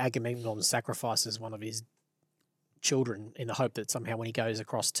 Agamemnon sacrifices one of his children in the hope that somehow when he goes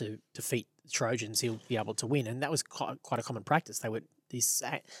across to defeat the Trojans, he'll be able to win. And that was quite a common practice. They would these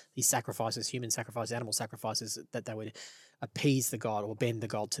sacrifices, human sacrifices, animal sacrifices, that they would appease the god or bend the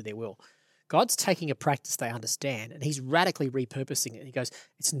god to their will. God's taking a practice they understand and he's radically repurposing it. He goes,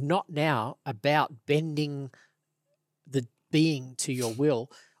 it's not now about bending the being to your will.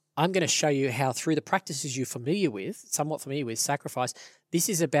 I'm going to show you how through the practices you're somewhat familiar with, sacrifice, this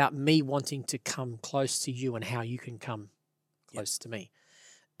is about me wanting to come close to you and how you can come close to me.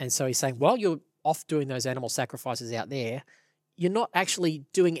 And so he's saying, while you're off doing those animal sacrifices out there, you're not actually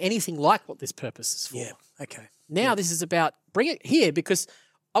doing anything like what this purpose is for. Yeah, okay. Now this is about bring it here because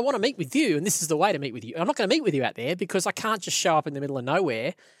I want to meet with you and this is the way to meet with you. I'm not going to meet with you out there because I can't just show up in the middle of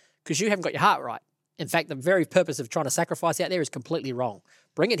nowhere because you haven't got your heart right. In fact, the very purpose of trying to sacrifice out there is completely wrong.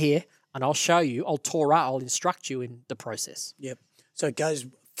 Bring it here and I'll show you, I'll instruct you in the process. Yep. So it goes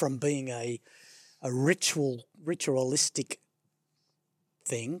from being a ritualistic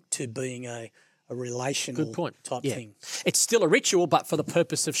thing to being a relational type thing. It's still a ritual, but for the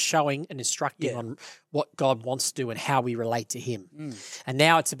purpose of showing and instructing on what God wants to do and how we relate to him. And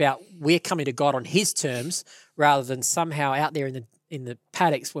now it's about we're coming to God on his terms rather than somehow out there in the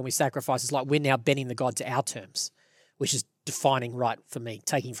paddocks when we sacrifice. It's like we're now bending the God to our terms, which is defining right for me,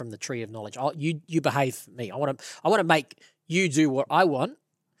 taking from the tree of knowledge. You behave for me. I want to make you do what I want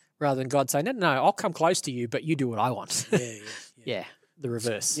rather than God saying, no, I'll come close to you, but you do what I want. Yeah, the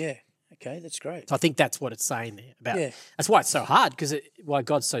reverse. Yeah. Okay, that's great. So I think that's what it's saying there about. That's why it's so hard why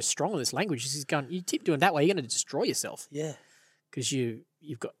God's so strong in this language is he's going, you keep doing that way, you're going to destroy yourself. Yeah. Because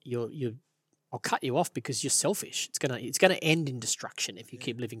I'll cut you off because you're selfish. It's gonna end in destruction if you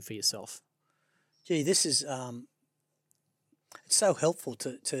keep living for yourself. Gee, this is it's so helpful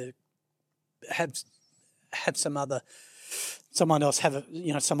to have someone else have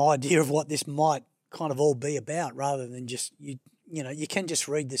some idea of what this might kind of all be about, rather than just you can just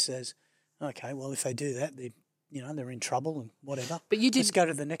read this as, okay, well if they do that, they're in trouble and whatever. But let's go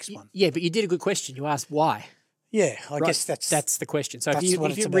to the next one. Yeah, but you did a good question. You asked why. Yeah, I guess that's the question. So if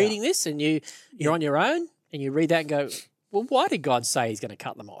you're reading this and you're on your own and you read that and go, well, why did God say he's going to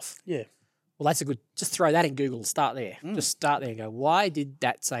cut them off? Yeah. Well, that's just throw that in Google, start there. Just start there and go, why did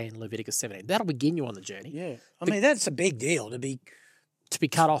that say in Leviticus 17? That'll begin you on the journey. Yeah. I mean, that's a big deal to be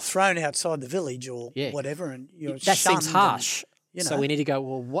cut off. Thrown outside the village or whatever. And that seems harsh. And, so we need to go,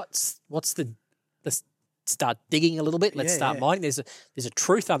 well, let's start digging a little bit. Let's start mining. There's a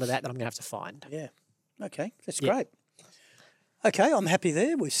truth under that I'm going to have to find. Yeah. Okay, that's great. Okay, I'm happy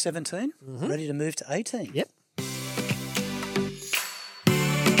there with 17. Ready to move to 18. Yep.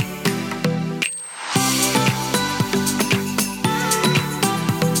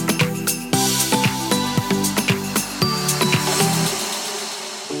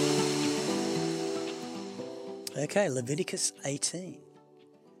 Okay, Leviticus 18.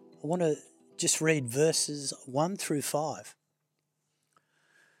 I want to just read verses 1 through 5.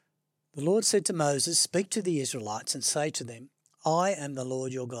 The Lord said to Moses, "Speak to the Israelites and say to them, I am the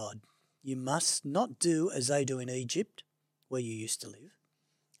Lord your God. You must not do as they do in Egypt, where you used to live,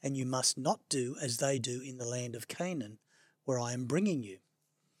 and you must not do as they do in the land of Canaan, where I am bringing you.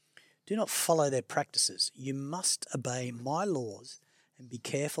 Do not follow their practices. You must obey my laws and be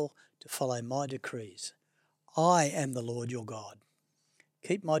careful to follow my decrees. I am the Lord your God.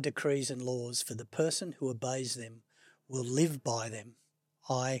 Keep my decrees and laws, for the person who obeys them will live by them.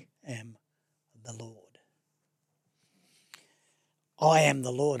 I am the Lord." I am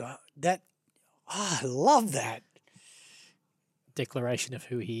the Lord. I love that. Declaration of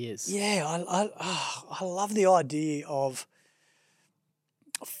who he is. Yeah, I love the idea of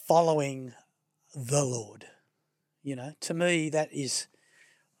following the Lord. To me, that is,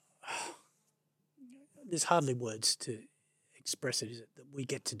 there's hardly words to express it, is it? That we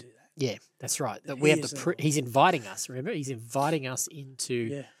get to do that. Yeah, that's right. That we have to. He's inviting us. Remember, he's inviting us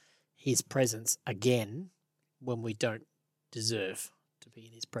into his presence again when we don't deserve to be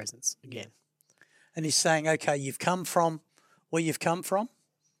in his presence again. And he's saying, okay, you've come from where you've come from.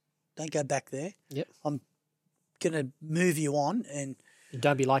 Don't go back there. Yep. I'm going to move you on. And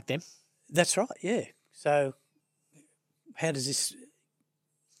don't be like them. That's right, yeah. So how does this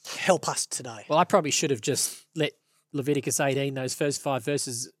help us today? Well, I probably should have just let Leviticus 18, those first 5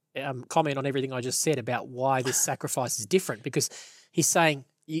 verses, comment on everything I just said about why this sacrifice is different, because he's saying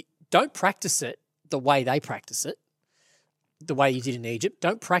you don't practice it the way they practice it, the way you did in Egypt.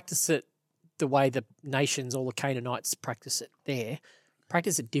 Don't practice it the way the nations, all the Canaanites practice it there.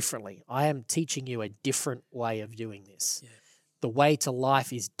 Practice it differently. I am teaching you a different way of doing this. Yeah. The way to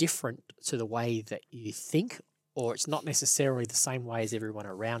life is different to the way that you think, or it's not necessarily the same way as everyone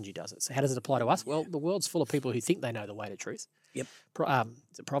around you does it. So how does it apply to us? Well, the world's full of people who think they know the way to truth. Yep.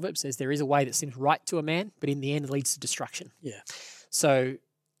 The proverb says there is a way that seems right to a man, but in the end leads to destruction. Yeah. So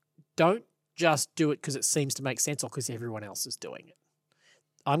don't just do it because it seems to make sense or because everyone else is doing it.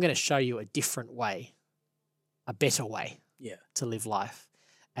 I'm going to show you a different way, a better way to live life.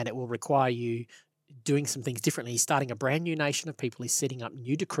 And it will require you doing some things differently. He's starting a brand new nation of people. He's setting up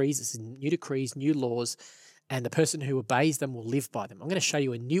new decrees. This is new decrees, new laws, and the person who obeys them will live by them. I'm going to show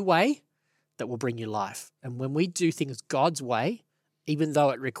you a new way that will bring you life. And when we do things God's way, even though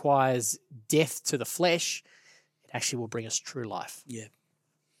it requires death to the flesh, it actually will bring us true life. Yeah.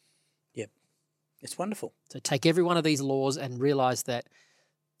 Yep. It's wonderful. So take every one of these laws and realize that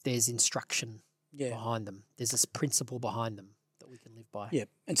there's instruction behind them. There's this principle behind them that we can live by. Yeah.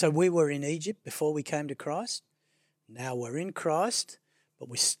 And so we were in Egypt before we came to Christ. Now we're in Christ, but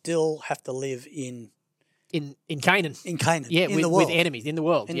we still have to live in Canaan. In Canaan. Yeah, in the world. with enemies in the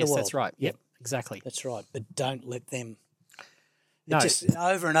world. In yes, the world. That's right. Yep, exactly. That's right. But don't let them. No. It's just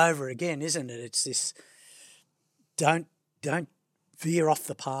over and over again, isn't it? It's this. Don't veer off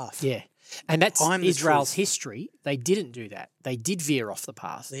the path. Yeah. And that's I'm the Israel's truth. history. They didn't do that. They did veer off the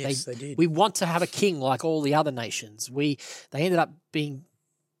path. Yes, they did. We want to have a king like all the other nations. They ended up being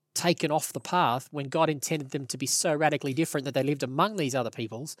taken off the path when God intended them to be so radically different that they lived among these other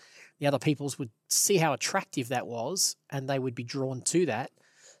peoples. The other peoples would see how attractive that was and they would be drawn to that.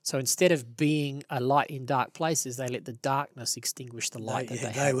 So instead of being a light in dark places, they let the darkness extinguish the light that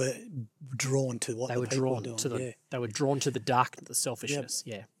they had. They were drawn to what They the were people drawn were doing. to they were drawn to the dark, the selfishness.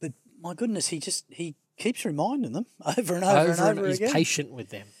 Yeah. But my goodness, he keeps reminding them over and over and over he's again. patient with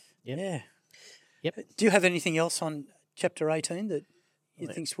them. Yep. Yeah. Yep. Do you have anything else on chapter 18 that you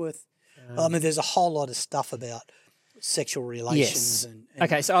think's worth? I mean, there's a whole lot of stuff about sexual relations. Yes.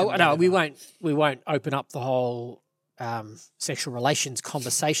 Okay, so we won't open up the whole sexual relations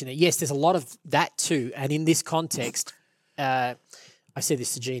conversation. Yes, there's a lot of that too. And in this context, I said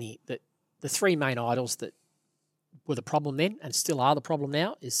this to Jeannie, that the three main idols that were the problem then and still are the problem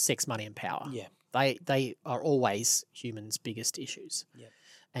now is sex, money, and power. Yeah. They are always humans' biggest issues. Yeah.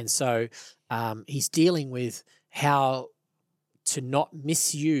 And so he's dealing with how to not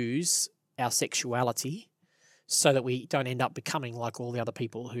misuse our sexuality so that we don't end up becoming like all the other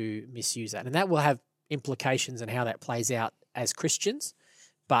people who misuse that. And that will have implications and how that plays out as Christians.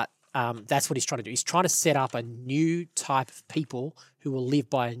 But that's what he's trying to do. He's trying to set up a new type of people who will live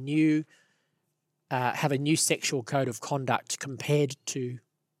by have a new sexual code of conduct compared to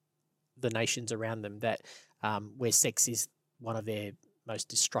the nations around them that where sex is one of their most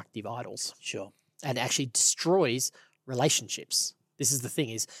destructive idols. Sure. And actually destroys relationships. This is the thing,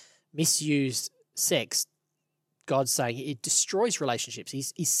 is misused sex, God's saying it destroys relationships.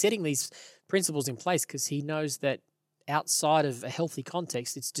 He's setting these principles in place because he knows that outside of a healthy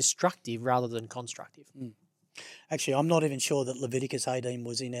context, it's destructive rather than constructive. Actually, I'm not even sure that Leviticus 18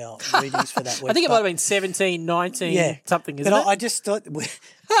 was in our readings for that week. I think it might have been 17, 19, something, isn't it? I just thought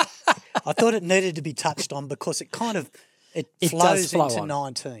I thought it needed to be touched on because it kind of it flows flow into on.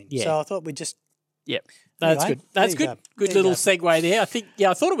 19. Yeah. So I thought we'd just Yep. That's Anyway, good. That's there you good. go. Good There you little go. segue there.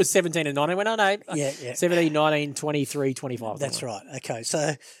 I thought it was 17 and 19. I went, oh, no. Yeah. 17, 19, 23, 25. That's right. Okay.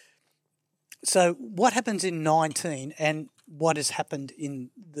 So what happens in 19 and what has happened in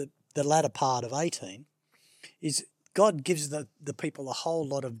the latter part of 18 is God gives the people a whole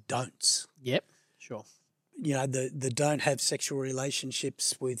lot of don'ts. Yep. Sure. You know, the don't have sexual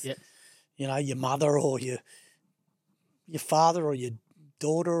relationships with, Yep. you know, your mother or your father or your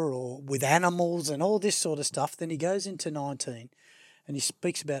daughter or with animals and all this sort of stuff. Then he goes into 19 and he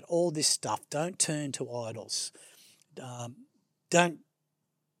speaks about all this stuff. Don't turn to idols. Don't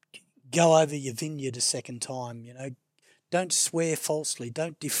go over your vineyard a second time, you know. Don't swear falsely.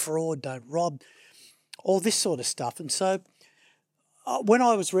 Don't defraud. Don't rob. All this sort of stuff. And so when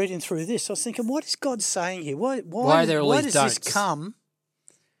I was reading through this, I was thinking, what is God saying here? Why are there all these does don'ts? this come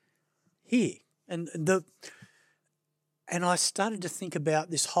here? And I started to think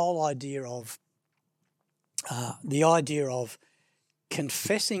about this whole idea of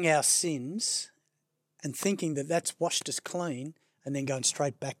confessing our sins and thinking that that's washed us clean and then going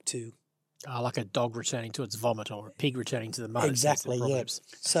straight back to Like a dog returning to its vomit or a pig returning to the mud. exactly, yeah. Proverbs.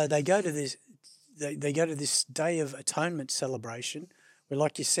 So they go to this. They go to this Day of Atonement celebration where,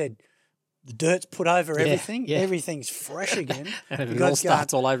 like you said, the dirt's put over everything. yeah. Everything's fresh again. And it God's all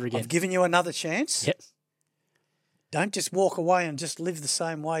starts going, all over again. I've given you another chance. Yep. Don't just walk away and just live the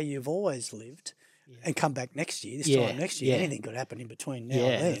same way you've always lived. and come back next year, this Yeah, time next year. yeah. Anything could happen in between now Yeah,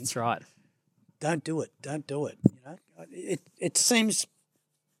 and then. that's right. Don't do it. Don't do it. You know, it seems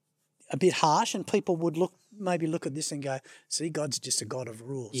a bit harsh, and people would maybe look at this and go, "See, God's just a God of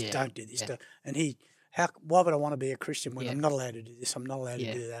rules. Yeah, Don't do this." yeah. And why would I want to be a Christian when Yeah. I'm not allowed to do this? I'm not allowed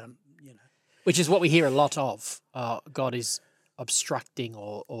Yeah. to do that. You know. Which is what we hear a lot of. God is obstructing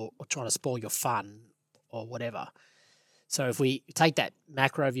or trying to spoil your fun or whatever. So if we take that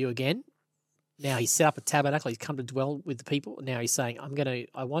macro view again, now he's set up a tabernacle, he's come to dwell with the people. Now he's saying,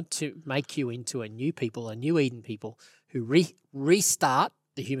 I want to make you into a new people, a new Eden people who restart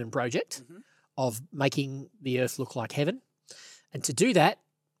the human project of making the earth look like heaven. And to do that,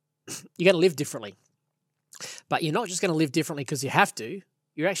 you're going to live differently. But you're not just going to live differently because you have to.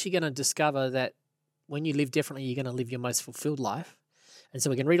 You're actually going to discover that when you live differently, you're going to live your most fulfilled life. And so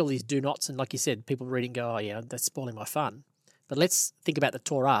we can read all these do nots, and like you said, people read and go, oh yeah, that's spoiling my fun. But let's think about the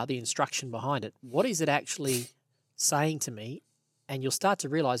Torah, the instruction behind it. What is it actually saying to me? And you'll start to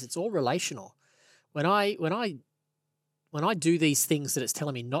realize it's all relational. When I do these things that it's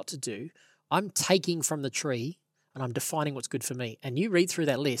telling me not to do, I'm taking from the tree and I'm defining what's good for me. And you read through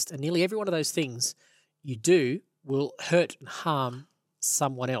that list, and nearly every one of those things you do will hurt and harm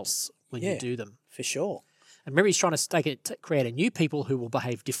someone else when you do them. For sure. And remember, he's trying to create a new people who will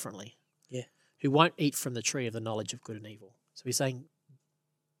behave differently. Yeah. Who won't eat from the tree of the knowledge of good and evil. So he's saying,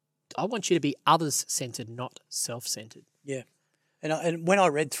 I want you to be others-centered, not self-centered. Yeah. And when I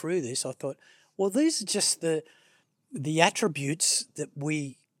read through this, I thought, well, these are just the attributes that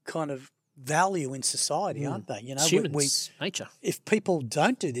we kind of value in society, aren't they? You know, it's human nature. If people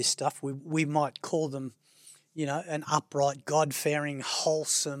don't do this stuff, we might call them, you know, an upright, God-fearing,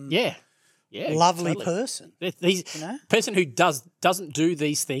 wholesome, lovely person. Person who doesn't do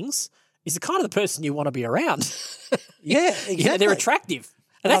these things is the kind of the person you want to be around. Yeah, exactly. You know, they're attractive.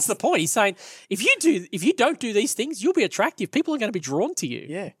 And that's the point. He's saying, if you don't do these things, you'll be attractive. People are going to be drawn to you.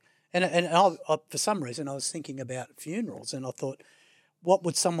 Yeah. And I, for some reason, I was thinking about funerals, and I thought, what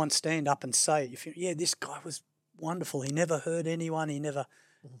would someone stand up and say? This guy was wonderful. He never hurt anyone. He never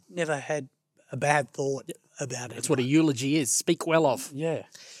had a bad thought about it. That's what a eulogy is. Speak well of. Yeah.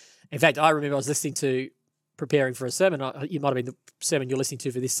 In fact, I remember I was preparing for a sermon. You might have been the sermon you're listening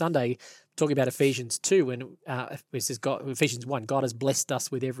to for this Sunday, talking about Ephesians 2, when it says Ephesians 1, God has blessed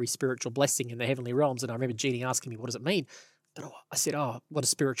us with every spiritual blessing in the heavenly realms. And I remember Jeannie asking me, what does it mean? But I said, what do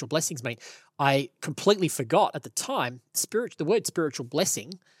spiritual blessings mean? I completely forgot at the time, the word spiritual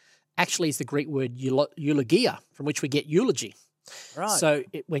blessing actually is the Greek word eulogia, from which we get eulogy. Right. So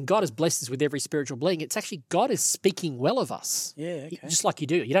when God has blessed us with every spiritual blessing, it's actually God is speaking well of us. Yeah, okay. Just like you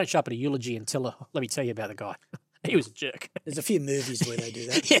do. You don't show up at a eulogy and tell let me tell you about the guy. He was a jerk. There's a few movies where they do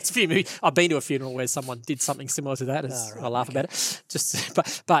that. Yeah, it's a few movies. I've been to a funeral where someone did something similar to that. I laugh about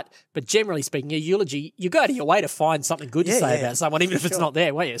it. But generally speaking, a eulogy, you go out of your way to find something good to say about someone, even if it's not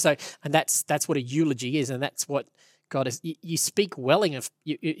there, won't you? So, and that's what a eulogy is, and that's what God is. You speak you're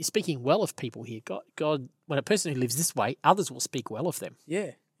speaking well of people here. God, when a person who lives this way, others will speak well of them.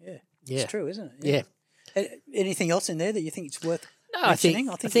 Yeah. It's true, isn't it? Yeah. Anything else in there that you think it's worth mentioning?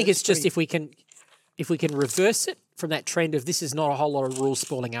 I think it's just if we can reverse it from that trend of this is not a whole lot of rules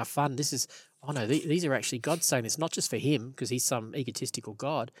spoiling our fun. This is, these are actually God saying it's not just for him because he's some egotistical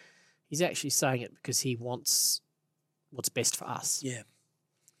God. He's actually saying it because he wants what's best for us. Yeah.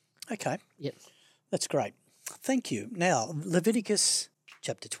 Okay. Yep. That's great. Thank you. Now, Leviticus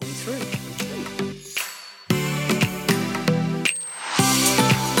chapter 23.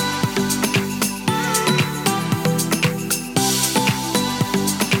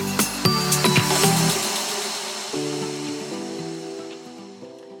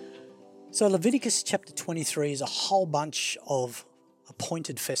 So Leviticus chapter 23 is a whole bunch of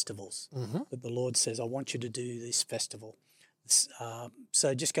appointed festivals that the Lord says, I want you to do this festival.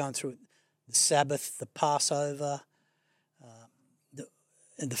 So just going through the Sabbath, the Passover,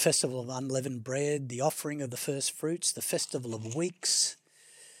 the festival of unleavened bread, the offering of the first fruits, the festival of weeks,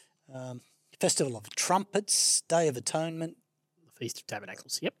 festival of trumpets, Day of Atonement. The Feast of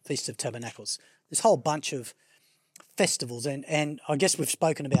Tabernacles, yep. Feast of Tabernacles. This whole bunch of festivals, and I guess we've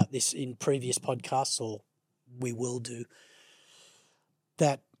spoken about this in previous podcasts, or we will do,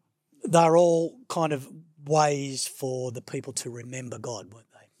 that they're all kind of ways for the people to remember God,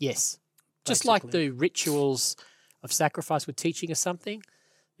 weren't they? Yes. Just like the rituals of sacrifice were teaching us something,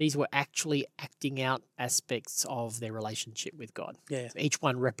 these were actually acting out aspects of their relationship with God. Yeah. So each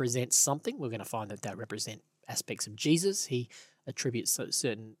one represents something. We're going to find that represent aspects of Jesus. He attributes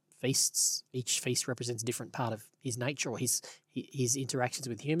certain feasts. Each feast represents a different part of his nature or his interactions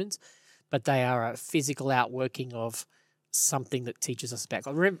with humans, but they are a physical outworking of something that teaches us about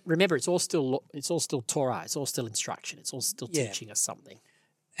God. Remember, it's all still Torah. It's all still instruction. It's all still teaching us something.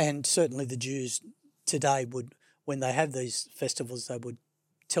 And certainly the Jews today would, when they have these festivals, they would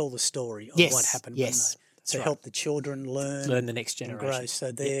tell the story of what happened, wouldn't they? To help the children learn the next generation. And grow.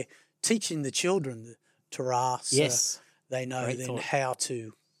 So they're teaching the children the Torah, so they know how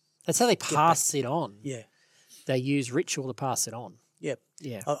to. That's how they pass it on. Yeah, they use ritual to pass it on. Yep.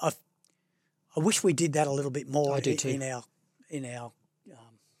 Yeah. I wish we did that a little bit more. I do too. in our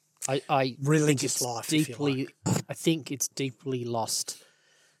I religious life. Deeply, I think it's deeply lost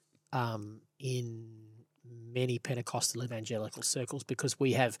in many Pentecostal evangelical circles because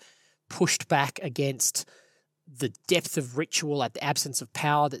we have pushed back against the depth of ritual at the absence of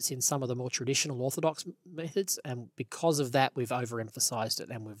power that's in some of the more traditional Orthodox methods. And because of that, we've overemphasized it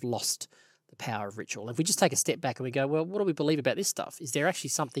and we've lost the power of ritual. And if we just take a step back and we go, well, what do we believe about this stuff? Is there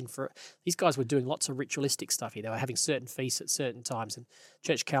actually something for these guys were doing lots of ritualistic stuff here. They were having certain feasts at certain times and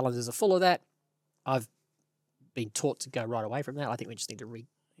church calendars are full of that. I've been taught to go right away from that. I think we just need to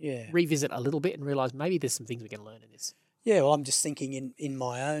revisit a little bit and realise maybe there's some things we can learn in this. Yeah, well, I'm just thinking in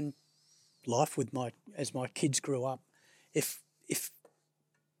my own life with as my kids grew up, if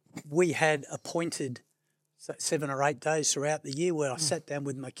we had appointed 7 or 8 days throughout the year where I sat down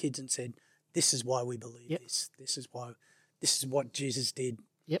with my kids and said, this is why we believe this. This is what Jesus did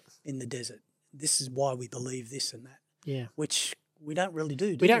in the desert. This is why we believe this and that. Yeah. Which we don't really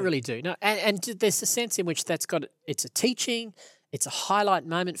do. We don't really do. No. And there's a sense in which it's a teaching, it's a highlight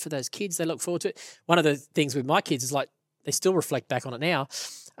moment for those kids. They look forward to it. One of the things with my kids is like they still reflect back on it now.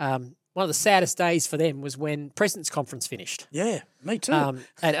 One of the saddest days for them was when President's Conference finished. Yeah, me too. And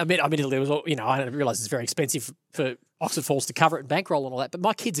admittedly, it was I realise it's very expensive for Oxford Falls to cover it and bankroll and all that. But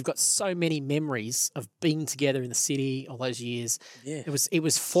my kids have got so many memories of being together in the city all those years. Yeah, it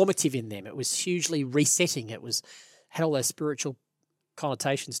was formative in them. It was hugely resetting. Had all those spiritual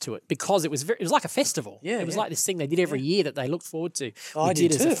connotations to it because it was like a festival. Yeah, it was like this thing they did every year that they looked forward to. I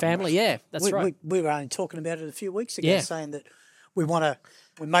did as a family. Yeah, that's right. We were only talking about it a few weeks ago, saying that we want to.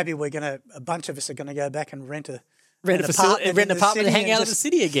 A bunch of us are going to go back and rent an apartment and hang out in the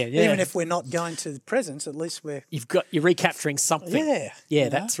city again. Yeah. Even if we're not going to the presence, at least you're recapturing something. Yeah,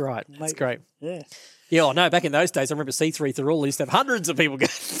 that's right. That's great. Yeah. Yeah, I know. Back in those days, I remember C3 through all used to have hundreds of people going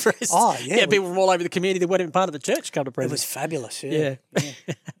to press. Oh, yeah. Yeah, people from all over the community that weren't even part of the church come to press. It was fabulous. Yeah. It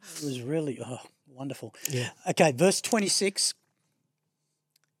was really wonderful. Yeah. Okay, verse 26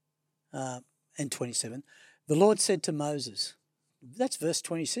 and 27. The Lord said to Moses. That's verse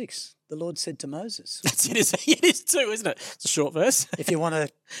 26. The Lord said to Moses. That's it. It is too, isn't it? It's a short verse. If you want to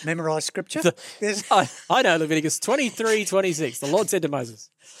memorise scripture. I know Leviticus 23:26. The Lord said to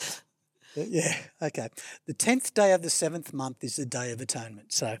Moses. Yeah, okay. The 10th day of the 7th month is the Day of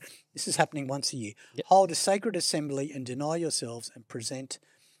Atonement. So this is happening once a year. Yep. Hold a sacred assembly and deny yourselves and present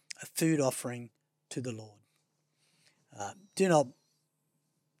a food offering to the Lord. Do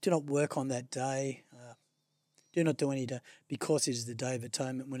not work on that day. Do not do any day, because it is the Day of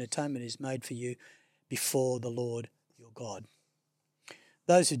Atonement, when atonement is made for you before the Lord your God.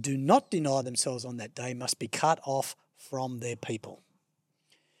 Those who do not deny themselves on that day must be cut off from their people.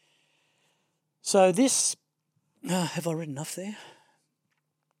 So this, have I read enough there?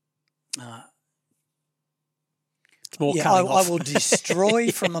 It's more I will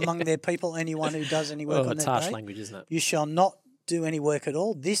destroy from among their people anyone who does any work on that day. It's harsh language, isn't it? You shall not do any work at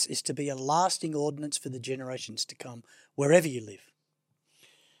all. This is to be a lasting ordinance for the generations to come, wherever you live.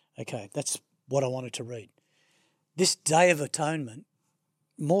 Okay, that's what I wanted to read. This Day of Atonement,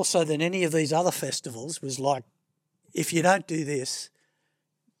 more so than any of these other festivals, was like, if you don't do this,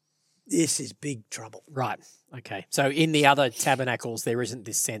 this is big trouble. Right. Okay. So in the other tabernacles, there isn't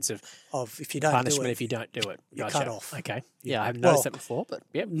this sense of if you don't punishment do it, if you don't do it. You're cut off. Okay. Yeah, I haven't noticed that before, but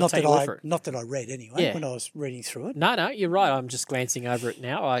not that I read anyway when I was reading through it. No, you're right. I'm just glancing over it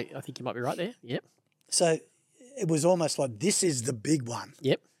now. I think you might be right there. Yep. So it was almost like this is the big one.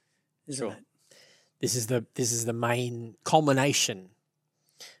 Yep. Isn't it? This is the main culmination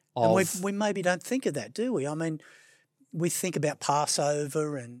of. And we maybe don't think of that, do we? I mean, we think about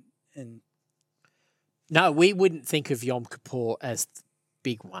Passover and. No, we wouldn't think of Yom Kippur as the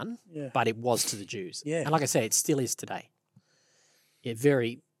big one, but it was to the Jews. Yeah. And like I say, it still is today. Yeah,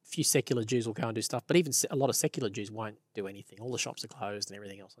 very few secular Jews will go and do stuff, but even a lot of secular Jews won't do anything. All the shops are closed and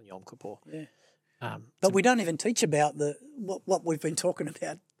everything else on Yom Kippur. Yeah. But we don't even teach about what we've been talking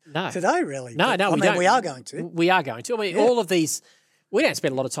about today, really. No, we don't. We are going to. We are going to. I mean, all of these, we don't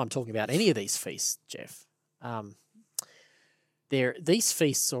spend a lot of time talking about any of these feasts, Jeff. These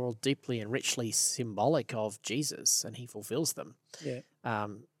feasts are all deeply and richly symbolic of Jesus, and he fulfills them. Yeah.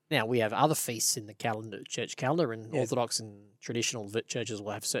 Now, we have other feasts in the calendar, church calendar, and Orthodox and traditional churches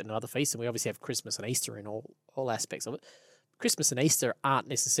will have certain other feasts, and we obviously have Christmas and Easter in all aspects of it. Christmas and Easter aren't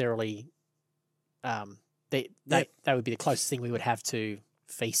necessarily they would be the closest thing we would have to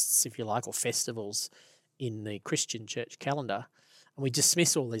feasts, if you like, or festivals in the Christian church calendar. And we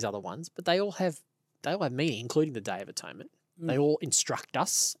dismiss all these other ones, but they all have meaning, including the Day of Atonement. They all instruct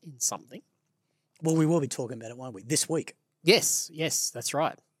us in something. Well, we will be talking about it, won't we? This week. Yes, that's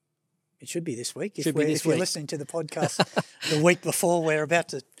right. It should be this week. If you're listening to the podcast the week before we're about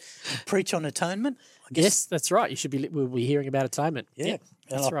to preach on atonement. I guess. Yes, that's right. We'll be hearing about atonement. Yeah,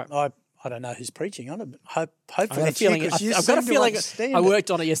 that's right. I don't know who's preaching on it, but hopefully I've got a feeling I worked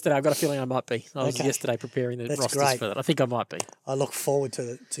on it yesterday. I've got a feeling I might be. I was yesterday preparing the rosters for that. I think I might be. I look forward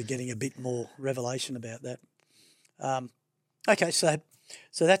to getting a bit more revelation about that. Okay, so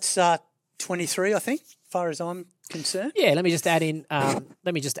that's 23, I think, as far as I'm concerned. Yeah, let me just add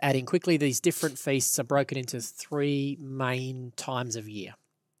in quickly. These different feasts are broken into 3 main times of year.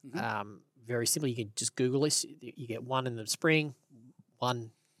 Mm-hmm. Very simple. You can just Google this. You get one in the spring,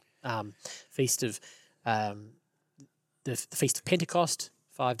 one feast of the Feast of Pentecost,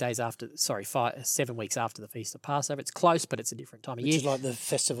 7 weeks after the Feast of Passover. It's close, but it's a different time of year. Which is like the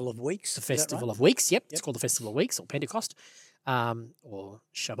Festival of Weeks. The Festival of Weeks, yep. It's called the Festival of Weeks or Pentecost or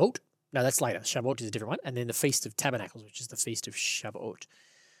Shavuot. No, that's later. Shavuot is a different one. And then the Feast of Tabernacles, which is the Feast of Shavuot.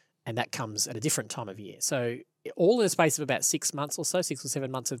 And that comes at a different time of year. So all in the space of about 6 months or so, 6 or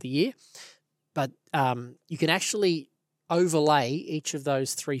 7 months of the year. But you can actually overlay each of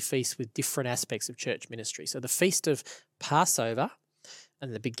those 3 feasts with different aspects of church ministry. So the Feast of Passover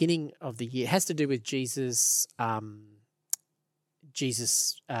and the beginning of the year has to do with Jesus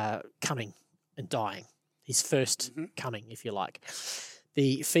coming and dying, his first coming, if you like.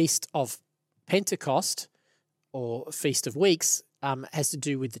 The Feast of Pentecost or Feast of Weeks has to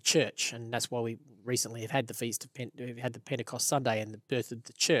do with the church, and that's why we recently have had the Feast of we've had the Pentecost Sunday and the birth of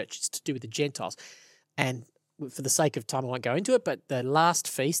the church. It's to do with the Gentiles, and for the sake of time, I won't go into it. But the last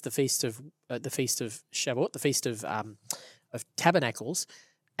feast, the feast of Shavuot, the Feast of Tabernacles,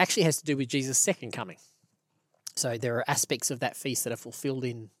 actually has to do with Jesus' second coming. So there are aspects of that feast that are fulfilled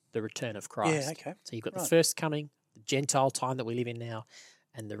in the return of Christ. Yeah, okay. So you've got the first coming, the Gentile time that we live in now,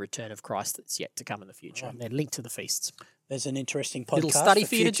 and the return of Christ that's yet to come in the future. Right. And they're linked to the feasts. There's an interesting podcast. Little study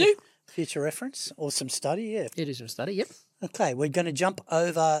for you to do. Future reference or some study, yeah. It is some study, yep. Okay, we're going to jump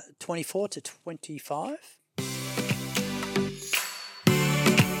over 24 to 25.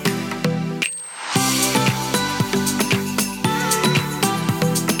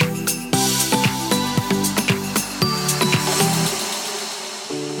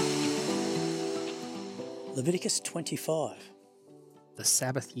 Leviticus 25. The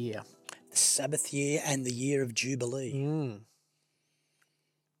Sabbath year. The Sabbath year and the year of Jubilee.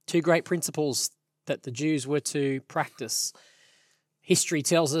 2 great principles that the Jews were to practice. History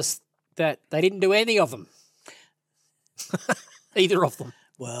tells us that they didn't do any of them. Either of them.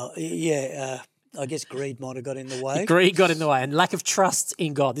 Well, yeah, I guess greed might have got in the way. Greed got in the way and lack of trust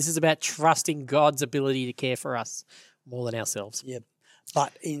in God. This is about trusting God's ability to care for us more than ourselves. Yeah.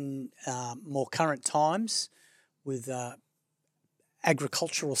 But in more current times with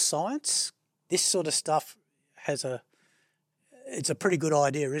agricultural science, this sort of stuff it's a pretty good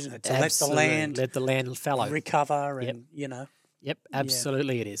idea, isn't it? To Absolutely. let the land fallow, recover and, Yep,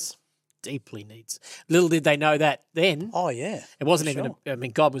 absolutely it is. Deeply needs. Little did they know that then. Oh, yeah. It wasn't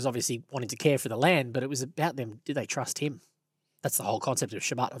even, God was obviously wanting to care for the land, but it was about them. Did they trust him? That's the whole concept of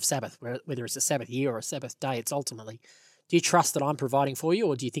Shabbat, of Sabbath, whether it's a Sabbath year or a Sabbath day, it's ultimately, do you trust that I'm providing for you,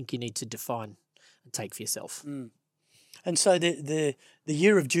 or do you think you need to define and take for yourself? And so the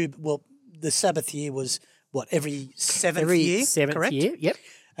year of the Sabbath year was what, every seventh year? Seventh year, yep.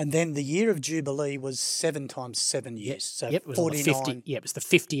 And then the year of Jubilee was 7 times 7 years. So it was 49. It was the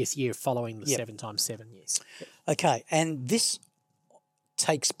 50th year following the 7 times 7 years. Yep. Okay, and this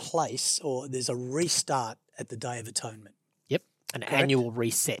takes place, or there's a restart at the Day of Atonement. Yep, an annual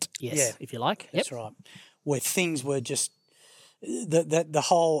reset, if you like. That's right, where things were just, the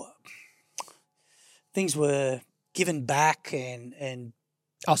whole, things were given back and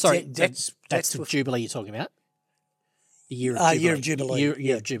oh, sorry, that's the Jubilee you're talking about? The year of Jubilee. Year of Jubilee.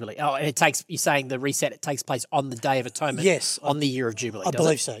 Year of Jubilee. Oh, and you're saying the reset, it takes place on the Day of Atonement? Yes. On the year of Jubilee, I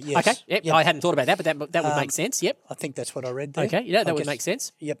believe so, yes. Okay, yep. I hadn't thought about that, but that would make sense, yep. I think that's what I read there. Okay, that would make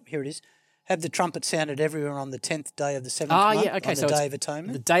sense. Yep, here it is. Have the trumpet sounded everywhere on the 10th day of the 7th month, on the Day of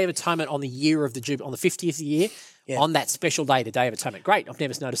Atonement. The Day of Atonement on the year of the Jubilee, on the 50th year, on that special day, the Day of Atonement. Great, I've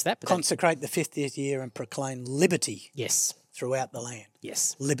never noticed that. But consecrate the 50th year and proclaim liberty. Yes. Throughout the land.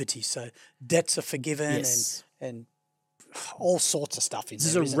 Yes. Liberty. So debts are forgiven and all sorts of stuff in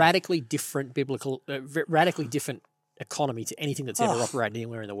This there. is a radically different radically different economy to anything that's ever operated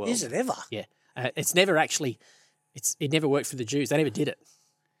anywhere in the world. Is it ever? Yeah. It's never actually, it never worked for the Jews. They never did it.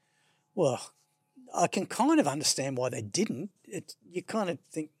 Well, I can kind of understand why they didn't. You kind of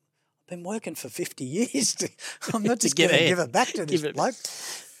think, I've been working for 50 years. I'm not just going to give it back to this bloke.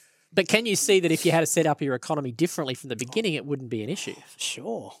 But can you see that if you had to set up your economy differently from the beginning, it wouldn't be an issue?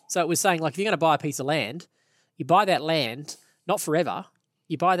 Sure. So it was saying, like, if you're going to buy a piece of land, you buy that land, not forever.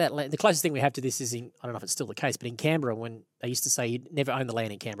 You buy that land. The closest thing we have to this is in, I don't know if it's still the case, but in Canberra, when they used to say you'd never own the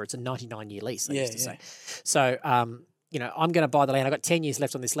land in Canberra, it's a 99-year lease, they used to say. So, I'm going to buy the land. I've got 10 years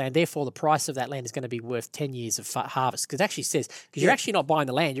left on this land. Therefore, the price of that land is going to be worth 10 years of harvest. Because it actually says, because you're actually not buying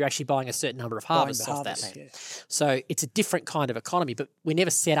the land, you're actually buying a certain number of harvests off that land. Yeah. So it's a different kind of economy, but we never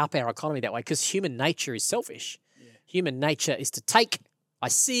set up our economy that way because human nature is selfish. Yeah. Human nature is to take. I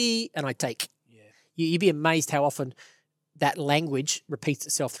see and I take. Yeah. You'd be amazed how often that language repeats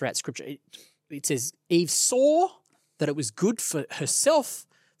itself throughout Scripture. It says, Eve saw that it was good for herself,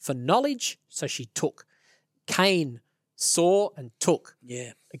 for knowledge, so she took. Cain saw and took.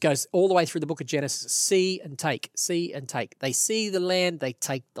 Yeah. It goes all the way through the book of Genesis. See and take, see and take. They see the land, they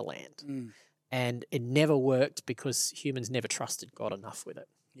take the land. And it never worked because humans never trusted God enough with it.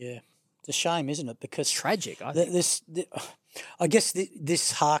 Yeah. It's a shame, isn't it? Because it's tragic. I guess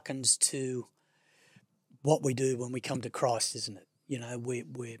this harkens to what we do when we come to Christ, isn't it?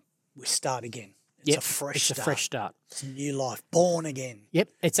 We start again. It's a fresh start. It's a new life, born again. Yep.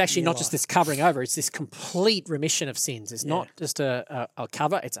 It's actually not just this covering over. It's this complete remission of sins. It's not just a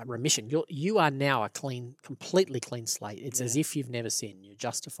cover. It's a remission. You are now a completely clean slate. It's as if you've never sinned. You're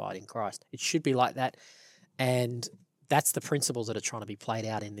justified in Christ. It should be like that. And that's the principles that are trying to be played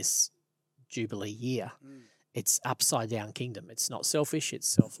out in this Jubilee year. It's upside down kingdom. It's not selfish. It's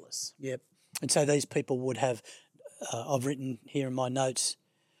selfless. Yep. And so these people would have, I've written here in my notes,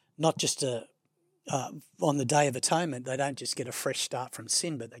 not just on the Day of Atonement, they don't just get a fresh start from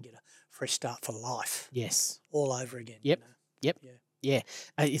sin, but they get a fresh start for life. Yes. All over again. Yep. Yep. Yeah.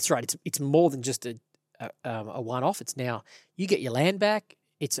 It's right. It's more than just a one-off. It's now you get your land back.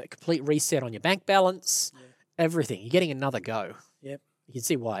 It's a complete reset on your bank balance, everything. You're getting another go. Yep. You can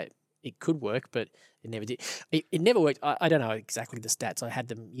see why it could work, but it never did. It never worked. I don't know exactly the stats. I had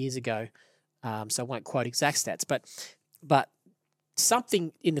them years ago, so I won't quote exact stats, but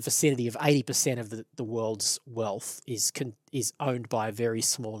something in the vicinity of 80% of the world's wealth is owned by a very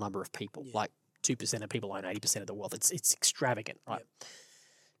small number of people. Yeah. Like 2% of people own 80% of the wealth. It's extravagant, right? Yep.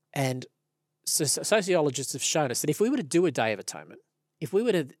 And so sociologists have shown us that if we were to do a Day of Atonement, if we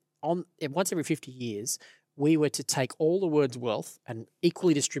were to, once every 50 years, we were to take all the world's wealth and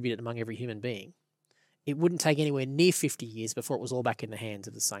equally distribute it among every human being, it wouldn't take anywhere near 50 years before it was all back in the hands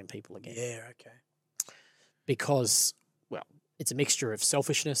of the same people again. Yeah, okay. Because, well, it's a mixture of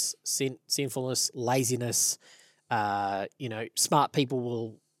selfishness, sinfulness, laziness. Smart people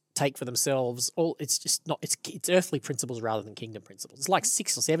will take for themselves. It's just not. It's earthly principles rather than kingdom principles. It's like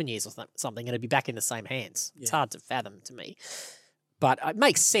 6 or 7 years or something, and it'd be back in the same hands. Yeah. It's hard to fathom to me, but it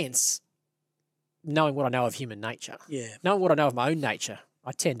makes sense knowing what I know of human nature. Yeah, knowing what I know of my own nature.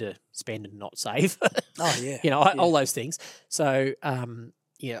 I tend to spend and not save. Oh yeah, all those things. So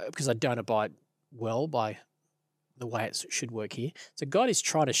because I don't abide well by the way it should work here. So God is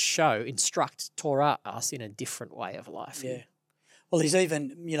trying to instruct Torah us in a different way of life. Yeah. Well, he's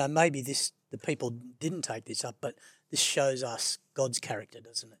even, maybe the people didn't take this up, but this shows us God's character,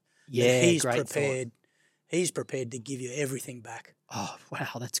 doesn't it? Yeah, that he's great prepared. Thought. He's prepared to give you everything back. Oh, wow,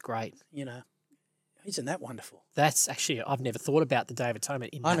 that's great. Isn't that wonderful? That's actually, I've never thought about the Day of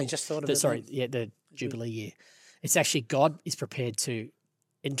Atonement. I only just thought of it. The Jubilee year. It's actually God is prepared to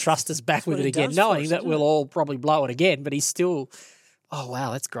entrust us back with it again, knowing that we'll all probably blow it again, but he's still, oh,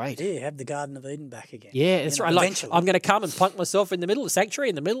 wow, that's great. Yeah, have the Garden of Eden back again. Yeah, that's right. Like, I'm going to come and plunk myself in the middle, the sanctuary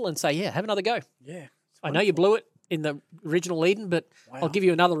in the middle, and say, have another go. Yeah. I know you blew it in the original Eden, but I'll give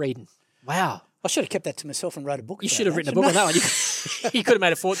you another Eden. Wow. I should have kept that to myself and wrote a book. You should have written a book on that one. You could have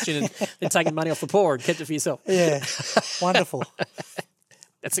made a fortune and then taken money off the poor and kept it for yourself. Yeah, wonderful.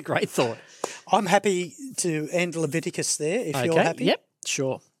 That's a great thought. I'm happy to end Leviticus there if you're happy. Yep,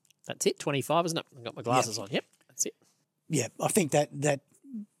 sure. That's it, 25, isn't it? I've got my glasses on. Yep, that's it. Yeah, I think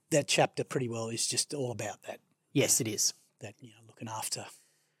that chapter pretty well is just all about that. Yes, it is. That, looking after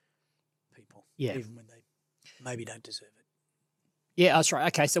people, even when they maybe don't deserve it. Yeah, that's right.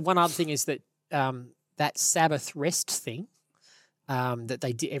 Okay, so one other thing is that that Sabbath rest thing that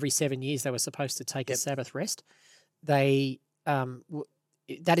they did every 7 years, they were supposed to take a Sabbath rest. They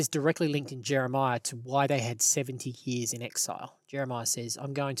that is directly linked in Jeremiah to why they had 70 years in exile. Jeremiah says,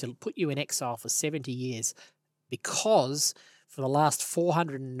 I'm going to put you in exile for 70 years because for the last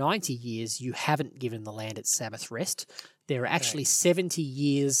 490 years you haven't given the land its Sabbath rest. There are actually 70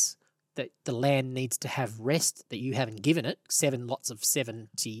 years that the land needs to have rest that you haven't given it, 7 lots of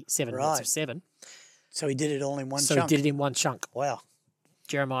 70, 7 lots of 7. So he did it all in one chunk. So he did it in one chunk. Wow.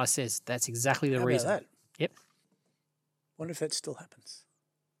 Jeremiah says that's exactly the reason. How about that? Yep. Wonder if that still happens.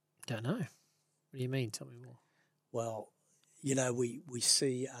 Don't know. What do you mean? Tell me more. Well, you know, we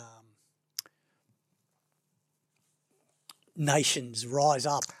see nations rise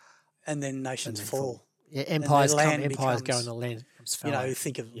up and then nations fall. Yeah, empires come, land empires go, becomes, and the land becomes You fallow. know,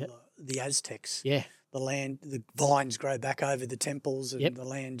 think of the Aztecs. Yeah. The vines grow back over the temples and the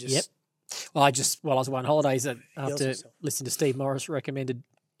land just... Yep. Well, while I was away on holidays, after himself. listening to Steve Morris recommended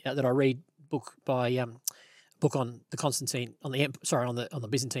that I read book on the Constantine on the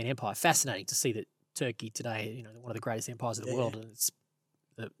Byzantine Empire. Fascinating to see that Turkey today, you know, one of the greatest empires of the world, and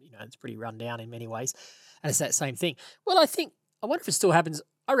it's pretty run down in many ways, and it's that same thing. Well, I wonder if it still happens.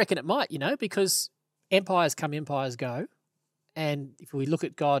 I reckon it might, you know, because empires come, empires go, and if we look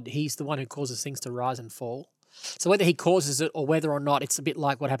at God, He's the one who causes things to rise and fall. So whether He causes it or whether or not, it's a bit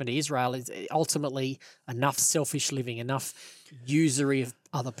like what happened to Israel. Is ultimately enough selfish living, enough usury of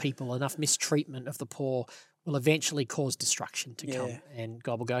other people, enough mistreatment of the poor will eventually cause destruction to come. And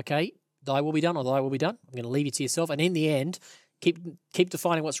God will go, okay, thy will be done or thy will be done. I'm going to leave you to yourself. And in the end, keep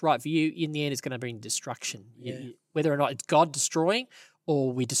defining what's right for you. In the end, it's going to bring destruction. Yeah. Whether or not it's God destroying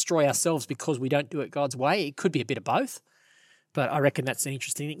or we destroy ourselves because we don't do it God's way, it could be a bit of both. But I reckon that's an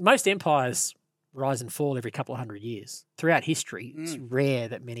interesting thing. Most empires rise and fall every couple of hundred years. Throughout history, it's rare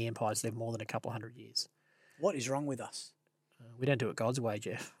that many empires live more than a couple of hundred years. What is wrong with us? We don't do it God's way,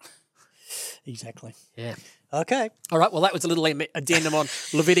 Jeff. Exactly. Yeah. Okay. All right, well, that was a little addendum on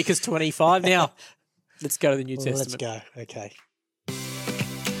Leviticus 25. Now, let's go to the New Testament. Let's go. Okay.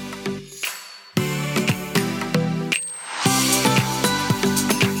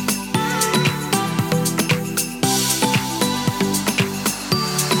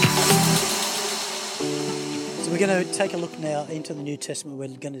 So we're going to take a look now into the New Testament. We're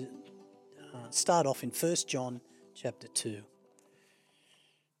going to start off in 1 John chapter 2.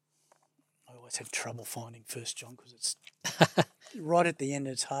 I always have trouble finding 1 John because it's right at the end.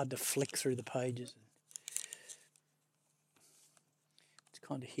 It's hard to flick through the pages. It's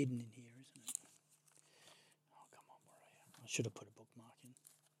kind of hidden in here, isn't it? Oh, come on, where are you? I should have put a bookmark in.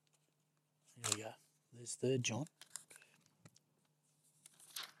 There we go. There's 3 John.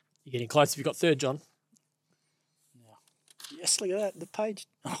 You're getting close if you've got 3 John. Yes, look at that. The page.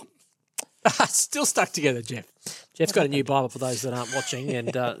 Oh. Still stuck together, Jeff. Jeff's got a new Bible for those that aren't watching,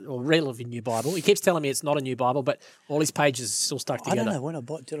 and or relatively new Bible. He keeps telling me it's not a new Bible, but all his pages are still stuck together. I don't know when I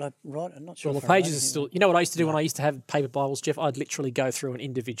bought. Did I write? I'm not sure. Well, the pages are still. You know what I used to do when I used to have paper Bibles, Jeff? I'd literally go through and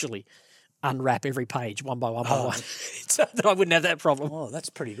individually unwrap every page one by one by one, so that I wouldn't have that problem. Oh, that's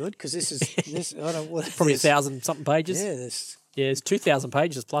pretty good because this is this. I don't, what, probably 1,000 something pages. Yeah, there's 2,000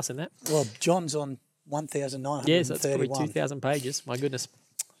 pages plus in that. Well, John's on 1,931. Yeah, so it's probably 2,000 pages. My goodness.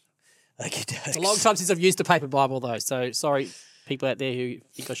 Okay, it's a long time since I've used a paper Bible, though. So sorry, people out there who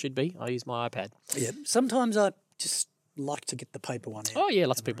think I should be. I use my iPad. Yeah, sometimes I just like to get the paper one out. Oh yeah,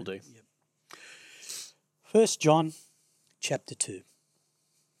 lots of people do. Yep. 1 John chapter 2,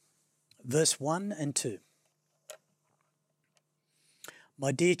 verse 1 and 2.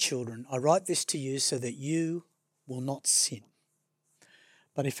 My dear children, I write this to you so that you will not sin.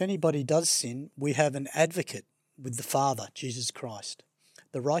 But if anybody does sin, we have an advocate with the Father, Jesus Christ,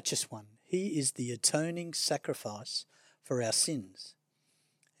 the righteous one. He is the atoning sacrifice for our sins,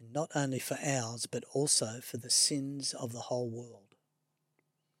 and not only for ours, but also for the sins of the whole world.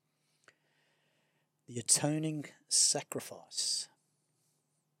 The atoning sacrifice.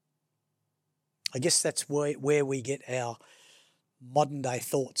 I guess that's where we get our modern day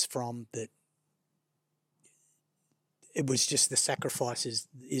thoughts from, that it was just the sacrifice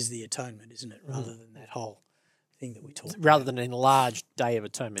is the atonement, isn't it? Rather than that whole thing that we talked about. Rather than an enlarged Day of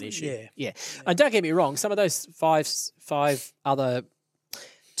Atonement issue. Yeah. And don't get me wrong, some of those five other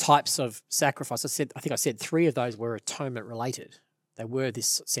types of sacrifice, I think I said 3 of those were atonement related. They were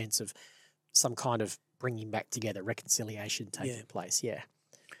this sense of some kind of bringing back together, reconciliation taking place. Yeah.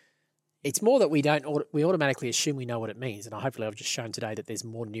 It's more that we automatically assume we know what it means, and hopefully I've just shown today that there's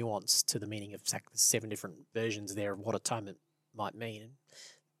more nuance to the meaning of 7 different versions there of what atonement might mean.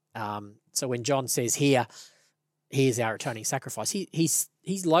 So when John says here's our atoning sacrifice,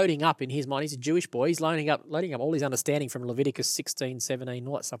 he's loading up in his mind. He's a Jewish boy. He's loading up all his understanding from Leviticus 16, 17,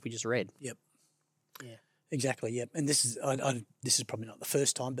 all that stuff we just read. Yep. Yeah. Exactly. Yep. And this is probably not the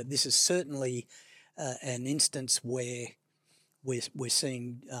first time, but this is certainly an instance where we're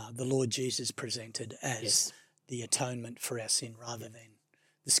seeing the Lord Jesus presented as the atonement for our sin rather than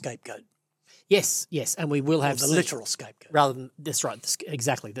the scapegoat. Yes, and we will have the literal scapegoat. rather than that's right,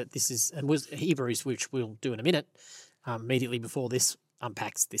 exactly. That this is and was Hebrews, which we'll do in a minute. Immediately before this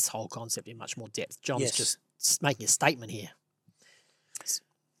unpacks this whole concept in much more depth. John's just making a statement here.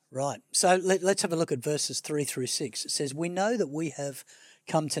 Right. So let's have a look at verses 3 through 6. It says, "We know that we have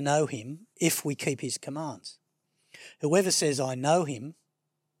come to know him if we keep his commands. Whoever says, 'I know him,'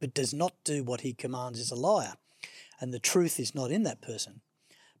 but does not do what he commands is a liar, and the truth is not in that person.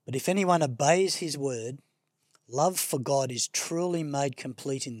 But if anyone obeys his word, love for God is truly made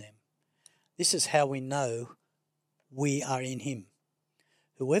complete in them. This is how we know we are in him.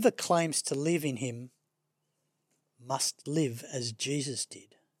 Whoever claims to live in him must live as Jesus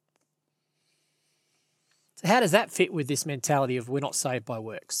did." So how does that fit with this mentality of we're not saved by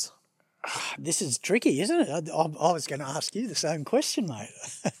works? This is tricky, isn't it? I was going to ask you the same question, mate.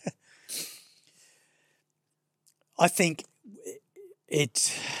 I think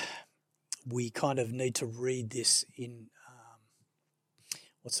we kind of need to read this in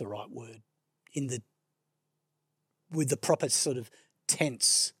what's the right word? With the proper sort of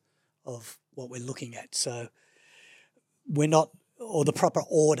tense of what we're looking at. So we're not, or the proper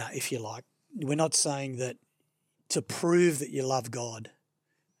order, if you like. We're not saying that to prove that you love God,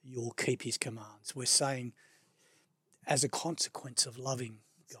 you'll keep his commands. We're saying as a consequence of loving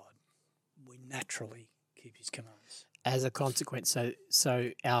God, we naturally keep his commands. As a consequence,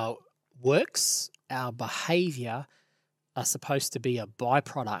 so our works, our behaviour are supposed to be a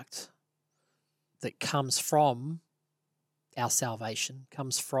byproduct that comes from our salvation,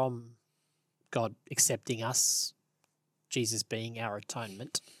 comes from God accepting us, Jesus being our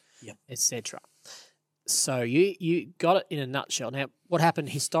atonement, etc. So you got it in a nutshell. Now, what happened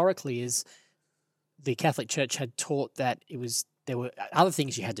historically is the Catholic Church had taught that there were other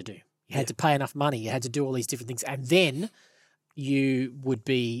things you had to do. You had to pay enough money. You had to do all these different things, and then you would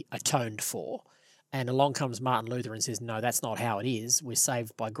be atoned for. And along comes Martin Luther and says, no, that's not how it is. We're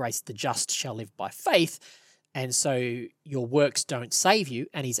saved by grace. The just shall live by faith. And so your works don't save you.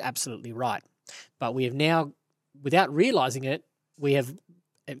 And he's absolutely right. But we have now, without realizing it, we have,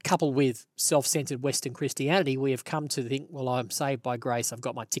 coupled with self-centered Western Christianity, we have come to think, well, I'm saved by grace. I've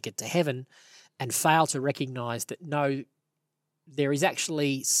got my ticket to heaven, and fail to recognize that, no, there is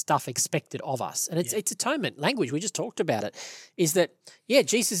actually stuff expected of us. And it's atonement language. We just talked about it, is that,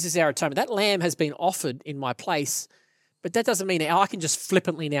 Jesus is our atonement. That lamb has been offered in my place, but that doesn't mean I can just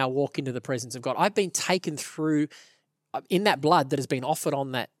flippantly now walk into the presence of God. I've been taken through, in that blood that has been offered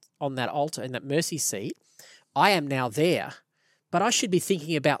on that altar, in that mercy seat. I am now there, but I should be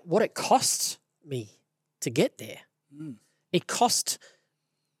thinking about what it costs me to get there. It cost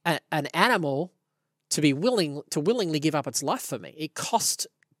an animal to willingly give up its life for me. It cost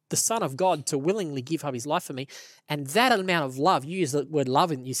the Son of God to willingly give up his life for me. And that amount of love, you used the word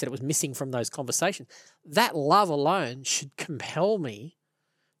love and you said it was missing from those conversations. That love alone should compel me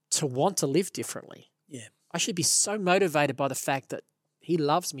to want to live differently. Yeah. I should be so motivated by the fact that he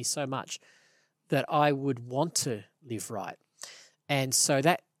loves me so much that I would want to live right. And so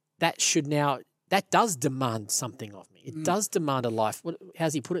that does demand something of me. It does demand a life.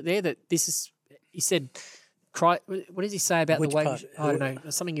 How's he put it there? That this is, he said, what does he say about Which the way? part? I don't know.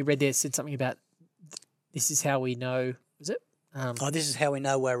 Something you read there said something about this is how we know. Was it? This is how we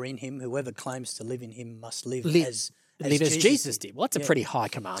know we're in him. Whoever claims to live in him must live as Jesus did. Well, that's a pretty high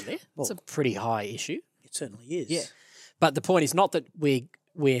command there. It's a pretty high issue. It certainly is. Yeah, but the point is not that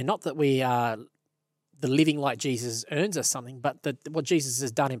we're not that we are the living like Jesus earns us something, but that what Jesus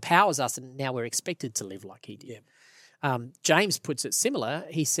has done empowers us, and now we're expected to live like he did. Yeah. James puts it similar.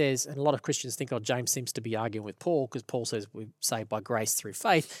 He says, and a lot of Christians think, James seems to be arguing with Paul because Paul says we're saved by grace through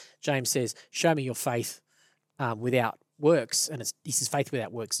faith. James says, show me your faith without works, and he says faith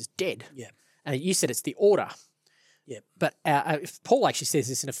without works is dead. Yeah. And you said it's the order. Yeah. But Paul actually says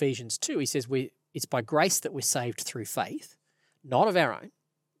this in Ephesians 2. He says it's by grace that we're saved through faith, not of our own.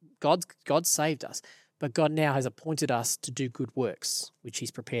 God saved us. But God now has appointed us to do good works, which he's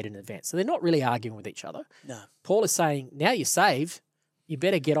prepared in advance. So they're not really arguing with each other. No. Paul is saying, now you're saved, you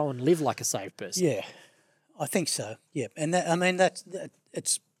better get on and live like a saved person. Yeah, I think so. Yeah. And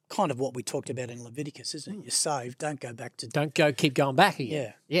it's kind of what we talked about in Leviticus, isn't it? You're saved, don't go back to... keep going back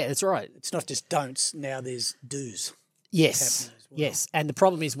again. Yeah, that's right. It's not just don'ts, now there's do's. Yes, yes. And the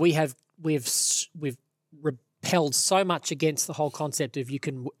problem is we've repelled so much against the whole concept of you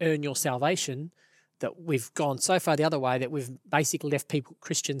can earn your salvation that we've gone so far the other way that we've basically left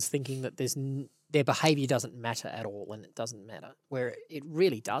Christians thinking that their behaviour doesn't matter at all, and it doesn't matter, where it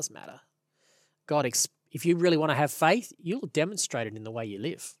really does matter. God, if you really want to have faith, you'll demonstrate it in the way you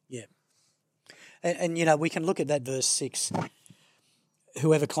live. Yeah. And you know, we can look at that verse 6.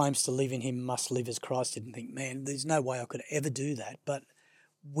 Whoever claims to live in him must live as Christ did, and think, man, there's no way I could ever do that. But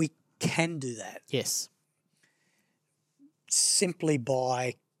we can do that. Yes. Simply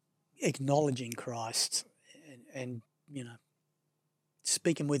by acknowledging Christ and you know,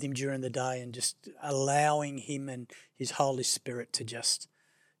 speaking with him during the day and just allowing him and his Holy Spirit to just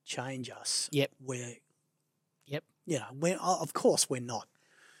change us. Yep. You know, of course we're not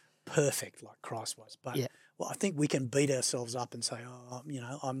perfect like Christ was, but well, I think we can beat ourselves up and say, oh, you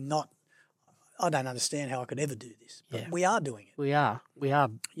know, I don't understand how I could ever do this. But we are doing it. We are.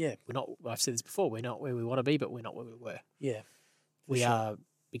 Yeah. We're not, I've said this before, we're not where we want to be, but we're not where we were. Yeah. We are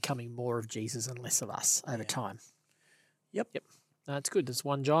becoming more of Jesus and less of us over time. Yep. No, it's good. That's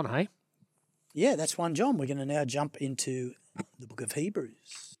 1 John, hey? Yeah, that's 1 John. We're going to now jump into the book of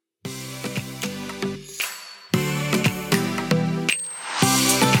Hebrews.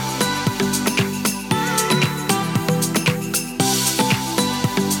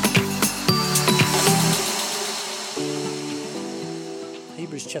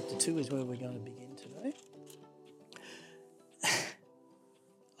 Hebrews chapter 2 is where we're going to begin today.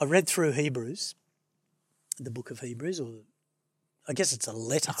 I read through Hebrews, the book of Hebrews, or I guess it's a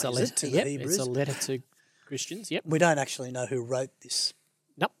letter, to the Hebrews. It's a letter to Christians, We don't actually know who wrote this.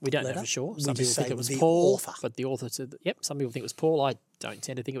 No, we don't letter. know for sure. We Some people just think say it was the Paul, author. but the author said, some people think it was Paul. I don't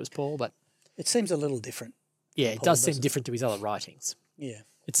tend to think it was Paul, but... It seems a little different. Yeah, it does seem different to his other writings. Yeah.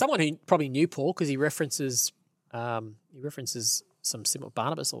 It's someone who probably knew Paul because he references some similar,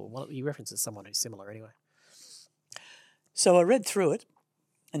 Barnabas, he references someone who's similar anyway. So I read through it,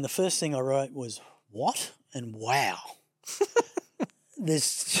 and the first thing I wrote was, what? And wow.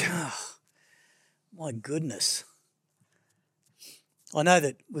 My goodness. I know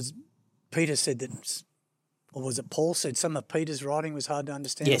that Peter said that, or was it Paul said some of Peter's writing was hard to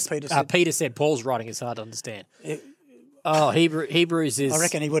understand? Yes, Peter said Paul's writing is hard to understand. Hebrews is... I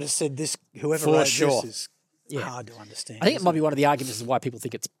reckon he would have said this, whoever wrote this is hard to understand. I think it might be one of the arguments of why people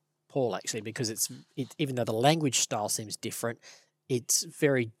think it's Paul, actually, because even though the language style seems different, it's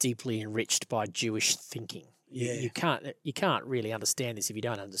very deeply enriched by Jewish thinking. Yeah. You can't really understand this if you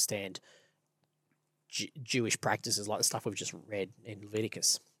don't understand Jewish practices like the stuff we've just read in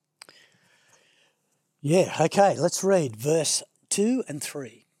Leviticus. Yeah, okay, let's read verse 2 and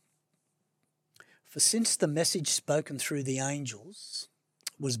 3. For since the message spoken through the angels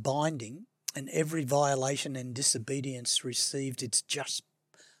was binding, and every violation and disobedience received its just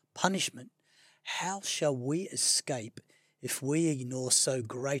punishment, how shall we escape if we ignore so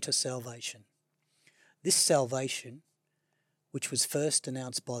great a salvation? This salvation, which was first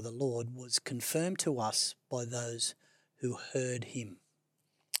announced by the Lord, was confirmed to us by those who heard him.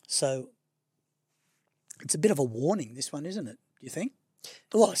 So it's a bit of a warning, this one, isn't it? Do you think?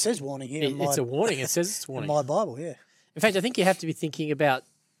 Well, it says warning here. It's a warning. It says it's warning. In my Bible, yeah. In fact, I think you have to be thinking about,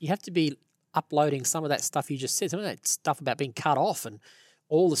 you have to be uploading some of that stuff you just said, some of that stuff about being cut off and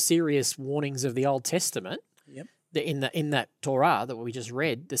all the serious warnings of the Old Testament. Yep. In that Torah that we just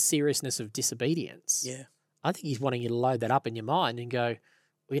read, the seriousness of disobedience. Yeah. I think he's wanting you to load that up in your mind and go,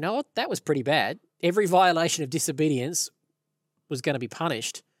 well, you know what? That was pretty bad. Every violation of disobedience was going to be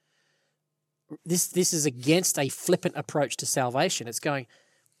punished. This is against a flippant approach to salvation. It's going,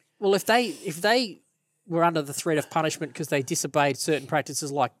 well, if they were under the threat of punishment because they disobeyed certain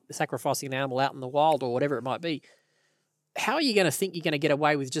practices like sacrificing an animal out in the wild or whatever it might be, how are you going to think you're going to get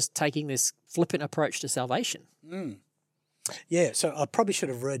away with just taking this flippant approach to salvation? Yeah, so I probably should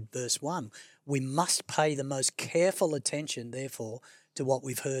have read verse 1. We must pay the most careful attention, therefore, to what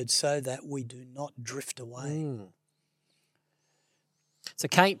we've heard so that we do not drift away. So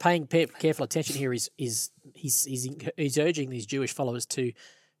paying careful attention here is he's urging these Jewish followers to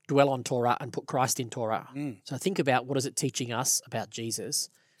dwell on Torah and put Christ in Torah. So think about, what is it teaching us about Jesus,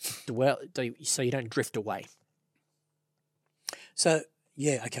 so you don't drift away. So,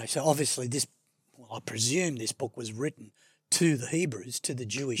 yeah, okay, so obviously I presume this book was written to the Hebrews, to the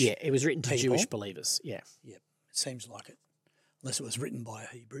Jewish Yeah, it was written to people. Jewish believers, yeah. Yeah, it seems like it, unless it was written by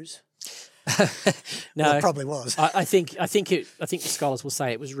Hebrews. No, well, it probably was. I think the scholars will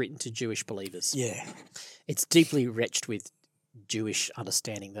say it was written to Jewish believers. Yeah. It's deeply enriched with Jewish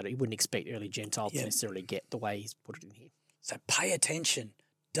understanding that you wouldn't expect early Gentiles to necessarily get the way he's put it in here. So pay attention.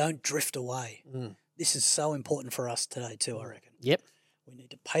 Don't drift away. This is so important for us today too, I reckon. Yep. We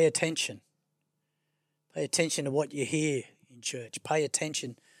need to pay attention. Pay attention to what you hear in church. Pay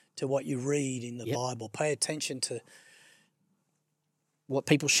attention to what you read in the Bible. Pay attention to what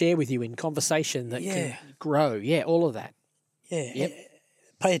people share with you in conversation that can grow. Yeah, all of that. Yeah.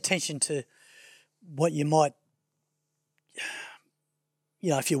 Pay attention to what you might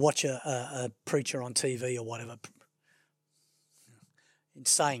if you watch a preacher on TV or whatever, in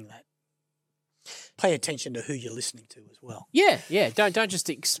saying that, pay attention to who you're listening to as well. Yeah. Don't just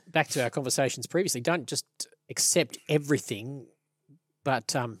back to our conversations previously. Don't just accept everything,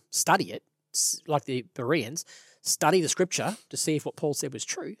 but study it, like the Bereans. Study the scripture to see if what Paul said was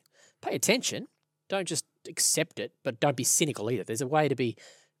true. Pay attention. Don't just accept it, but don't be cynical either. There's a way to be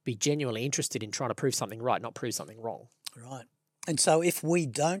genuinely interested in trying to prove something right, not prove something wrong. Right. And so if we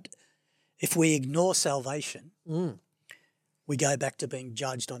ignore salvation, we go back to being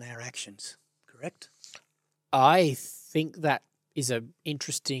judged on our actions, correct? I think that is an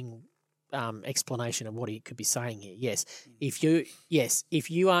interesting explanation of what he could be saying here. Yes,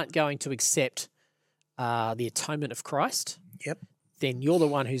 if you aren't going to accept the atonement of Christ, then you're the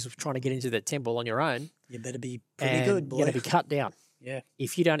one who's trying to get into the temple on your own. You better be pretty good, boy. You're going to be cut down. Yeah.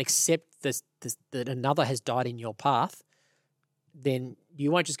 If you don't accept that another has died in your path, then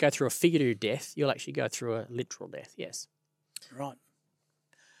you won't just go through a figurative death. You'll actually go through a literal death. Yes. Right.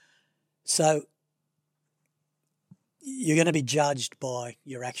 So you're going to be judged by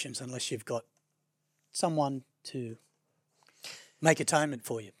your actions unless you've got someone to make atonement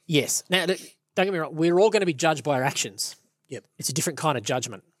for you. Yes. Now, don't get me wrong. We're all going to be judged by our actions. Yep. It's a different kind of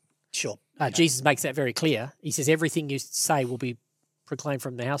judgment. Sure. Jesus makes that very clear. He says everything you say will be proclaimed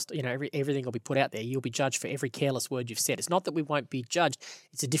from the house. Everything will be put out there. You'll be judged for every careless word you've said. It's not that we won't be judged.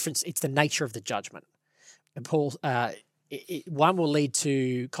 It's a difference. It's the nature of the judgment. And Paul, one will lead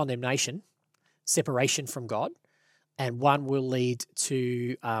to condemnation, separation from God, and one will lead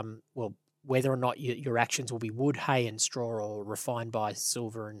to whether or not your actions will be wood, hay, and straw, or refined by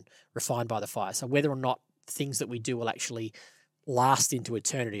silver and refined by the fire. So whether or not things that we do will actually last into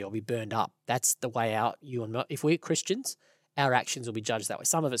eternity or be burned up. That's the way out. If we're Christians, our actions will be judged that way.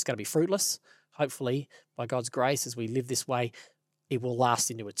 Some of it's going to be fruitless. Hopefully, by God's grace, as we live this way, it will last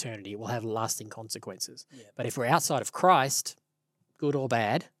into eternity. It will have lasting consequences. Yeah. But if we're outside of Christ, good or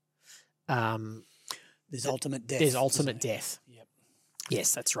bad, there's ultimate death. There's ultimate death. Yep.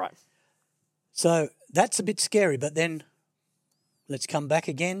 Yes, that's right. So that's a bit scary, but then let's come back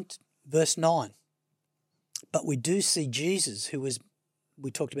again to verse 9. But we do see Jesus,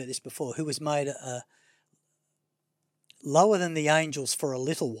 we talked about this before, who was made lower than the angels for a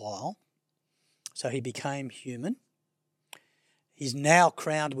little while, so he became human. He's now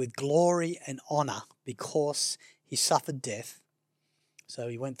crowned with glory and honour because he suffered death. So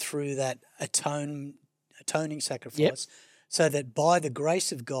he went through that atoning sacrifice, so that by the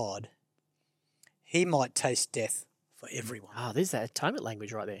grace of God, he might taste death for everyone. There's that atonement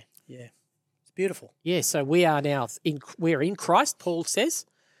language right there. Yeah. Beautiful. Yeah, so we are now we're in Christ, Paul says.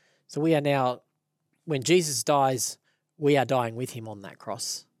 So we are now, when Jesus dies, we are dying with him on that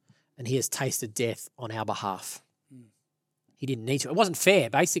cross, and he has tasted death on our behalf. He didn't need to. It wasn't fair,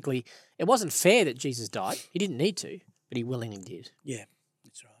 basically. It wasn't fair that Jesus died. He didn't need to, but he willingly did. Yeah,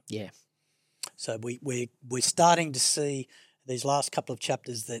 that's right. Yeah. So we're starting to see these last couple of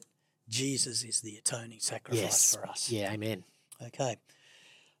chapters that Jesus is the atoning sacrifice for us. Yeah, amen. Okay.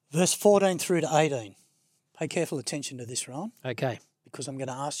 Verse 14 through to 18. Pay careful attention to this, Ron. Okay. Because I'm going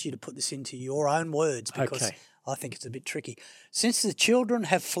to ask you to put this into your own words because I think it's a bit tricky. Since the children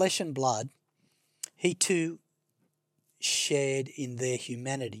have flesh and blood, he too shared in their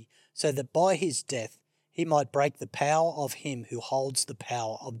humanity, so that by his death he might break the power of him who holds the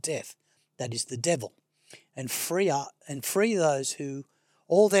power of death, that is the devil, and free those who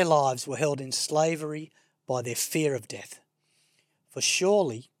all their lives were held in slavery by their fear of death. For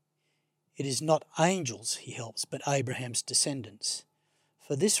surely it is not angels he helps, but Abraham's descendants.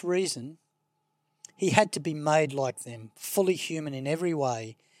 For this reason, he had to be made like them, fully human in every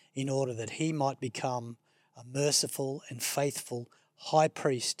way, in order that he might become a merciful and faithful high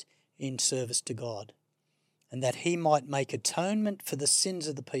priest in service to God, and that he might make atonement for the sins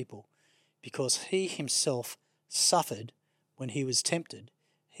of the people, because he himself suffered when he was tempted.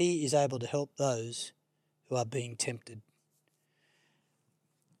 He is able to help those who are being tempted.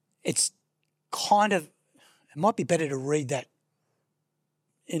 It might be better to read that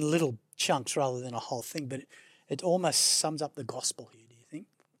in little chunks rather than a whole thing, but it almost sums up the gospel here, do you think?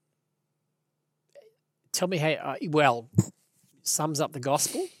 Tell me how, sums up the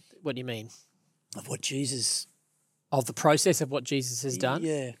gospel? What do you mean? Of what Jesus... Of the process of what Jesus has done?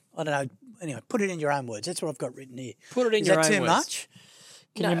 Yeah. I don't know. Anyway, put it in your own words. That's what I've got written here. Put it in your own words. Is that too much?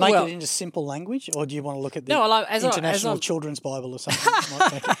 Can you make it into simple language, or do you want to look at the International Children's Bible or something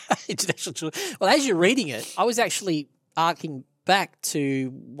like that? International Children's. Well, as you're reading it, I was actually arcing back to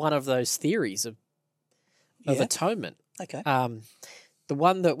one of those theories of atonement. Okay. The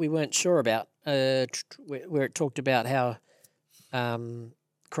one that we weren't sure about, where it talked about how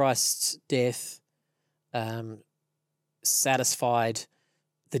Christ's death satisfied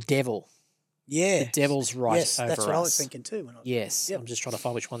the devil. Yeah. The devil's right yes, over that's what I was us. thinking too. Yes, Yep. I'm just trying to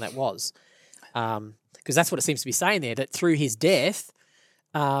find which one that was. Because that's what it seems to be saying there, that through his death,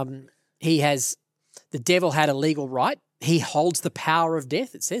 the devil had a legal right. He holds the power of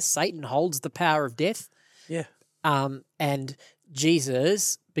death. It says Satan holds the power of death. Yeah. And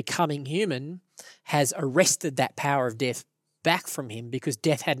Jesus, becoming human, has arrested that power of death back from him because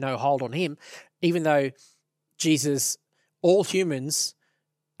death had no hold on him, even though Jesus, all humans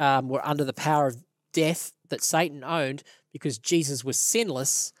were under the power of death that Satan owned, because Jesus was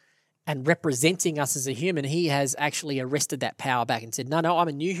sinless and representing us as a human. He has actually arrested that power back and said, no, I'm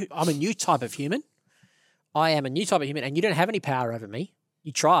a new type of human. I am a new type of human, and you don't have any power over me.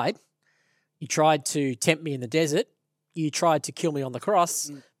 You tried. You tried to tempt me in the desert. You tried to kill me on the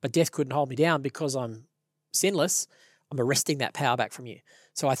cross, but death couldn't hold me down because I'm sinless. I'm arresting that power back from you.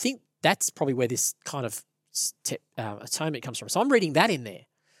 So I think that's probably where this kind of atonement comes from. So I'm reading that in there.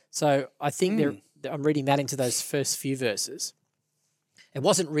 So I think I'm reading that into those first few verses. It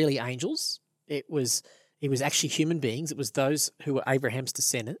wasn't really angels. It was actually human beings. It was those who were Abraham's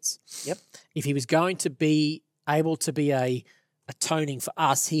descendants. Yep. If he was going to be able to be atoning for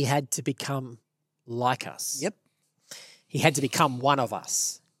us, he had to become like us. Yep. He had to become one of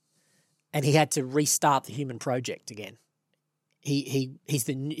us, and he had to restart the human project again. He's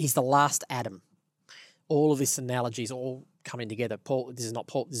the last Adam. All of this analogy is all coming together. This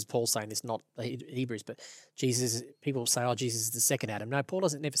is Paul saying this, not the Hebrews, but Jesus. People say, "Oh, Jesus is the second Adam." No, Paul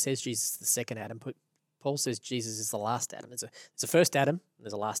never says Jesus is the second Adam. Paul says Jesus is the last Adam. There's a first Adam and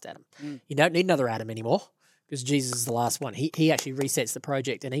there's a last Adam. You don't need another Adam anymore because Jesus is the last one. He actually resets the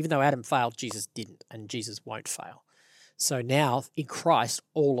project, and even though Adam failed, Jesus didn't, and Jesus won't fail. So now in Christ,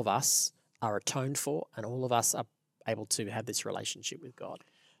 all of us are atoned for, and all of us are able to have this relationship with God.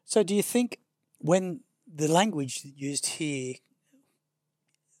 So do you think when the language used here,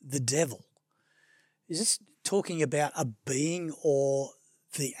 the devil, is this talking about a being or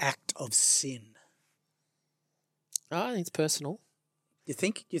the act of sin? I think it's personal. You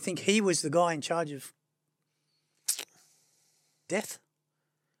think he was the guy in charge of death?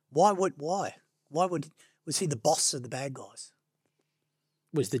 Why was he the boss of the bad guys?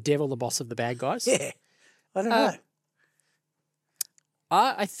 Was the devil the boss of the bad guys? Yeah, I don't know.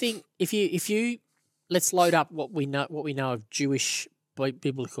 I think if you let's load up what we know of Jewish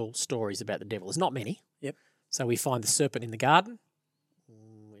biblical stories about the devil. There's not many. Yep. So we find the serpent in the garden.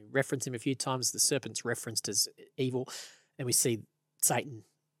 We reference him a few times. The serpent's referenced as evil, and we see Satan,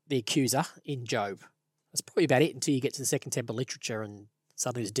 the accuser, in Job. That's probably about it until you get to the Second Temple literature, and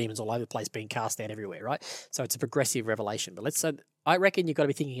suddenly there's demons all over the place being cast out everywhere, right? So it's a progressive revelation. But I reckon you've got to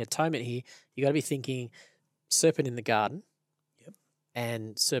be thinking atonement here. You've got to be thinking serpent in the garden. Yep.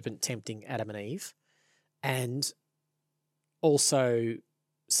 And serpent tempting Adam and Eve, and also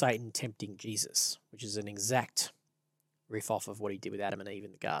Satan tempting Jesus, which is an exact riff off of what he did with Adam and Eve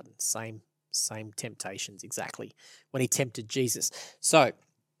in the garden. Same temptations exactly when he tempted Jesus. So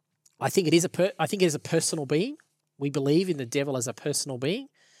I think it is a personal being. We believe in the devil as a personal being.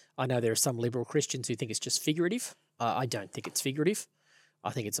 I know there are some liberal Christians who think it's just figurative. I don't think it's figurative.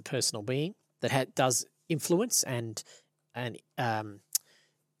 I think it's a personal being that does influence and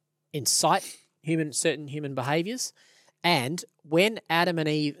incite certain human behaviours. And when Adam and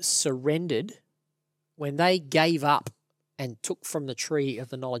Eve surrendered, when they gave up and took from the tree of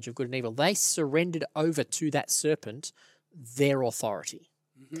the knowledge of good and evil, they surrendered over to that serpent their authority.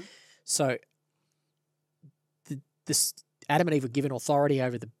 Mm-hmm. So Adam and Eve were given authority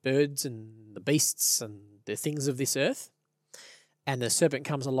over the birds and the beasts and the things of this earth. And the serpent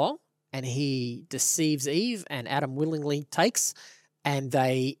comes along and he deceives Eve, and Adam willingly takes, and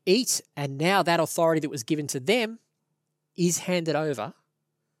they eat. And now that authority that was given to them is handed over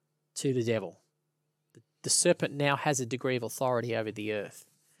to the devil. The serpent now has a degree of authority over the earth.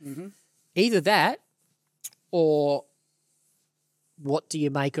 Mm-hmm. Either that, or what do you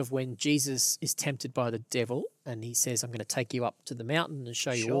make of when Jesus is tempted by the devil and he says, I'm going to take you up to the mountain and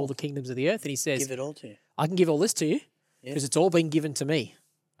show you all the kingdoms of the earth. And he says, give it all to you. I can give all this to you because it's all been given to me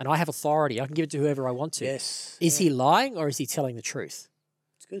and I have authority. I can give it to whoever I want to. Yes. Is he lying or is he telling the truth?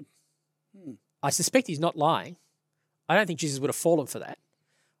 It's good. I suspect he's not lying. I don't think Jesus would have fallen for that.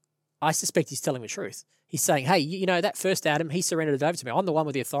 I suspect he's telling the truth. He's saying, hey, you know, that first Adam, he surrendered it over to me. I'm the one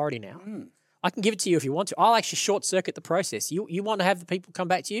with the authority now. I can give it to you if you want to. I'll actually short circuit the process. You want to have the people come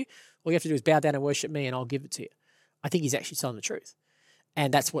back to you? All you have to do is bow down and worship me and I'll give it to you. I think he's actually telling the truth.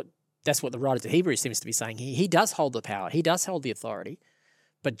 And that's what the writer to Hebrews seems to be saying. He does hold the power. He does hold the authority.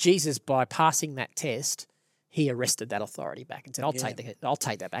 But Jesus, by passing that test, he arrested that authority back and said, I'll Yeah.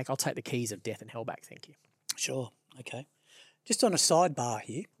 take that back. I'll take the keys of death and hell back. Thank you. Sure. Okay. Just on a sidebar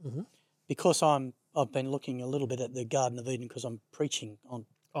here, because I've been looking a little bit at the Garden of Eden because I'm preaching on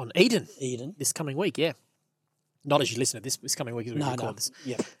Eden. Eden. This coming week, yeah. Not as you listen to this coming week as we record this.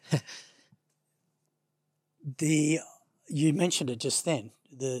 Yeah. You mentioned it just then,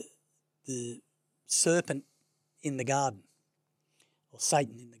 the serpent in the garden, or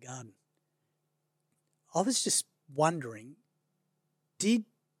Satan in the garden. I was just wondering, did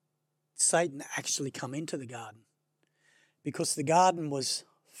Satan actually come into the garden? Because the garden was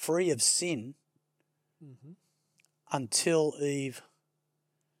free of sin until Eve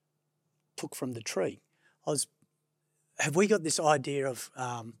took from the tree. Have we got this idea of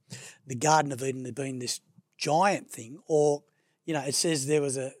the Garden of Eden being this giant thing, or, it says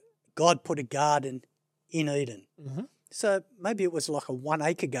God put a garden in Eden. So maybe it was like a 1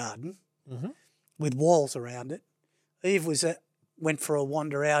 acre garden with walls around it. Eve went for a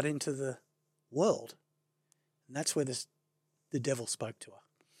wander out into the world, and that's where the devil spoke to her.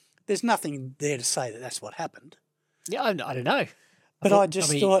 There's nothing there to say that that's what happened. Yeah, I don't know. But I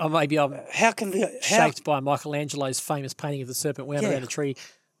just thought, maybe I'm shaped by Michelangelo's famous painting of the serpent wound around a tree.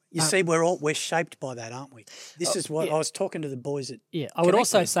 You see, we're shaped by that, aren't we? This is what I was talking to the boys at. Yeah, I would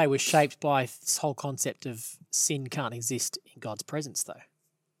also say we're shaped by this whole concept of sin can't exist in God's presence, though.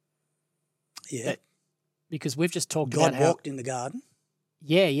 Yeah. Because we've just talked about God walked in the garden.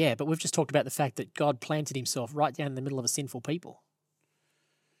 Yeah, but we've just talked about the fact that God planted himself right down in the middle of a sinful people.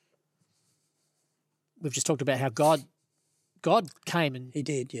 We've just talked about how God came and He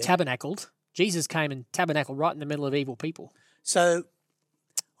did, yeah. tabernacled. Jesus came and tabernacled right in the middle of evil people. So,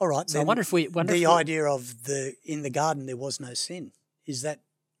 all right. So I wonder if the idea of in the garden there was no sin, is that?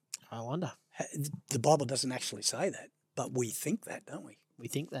 I wonder. The Bible doesn't actually say that, but we think that, don't we? We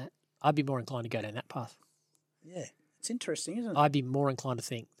think that. I'd be more inclined to go down that path. Yeah, it's interesting, isn't it? I'd be more inclined to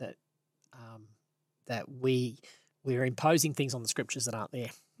think that that we're imposing things on the scriptures that aren't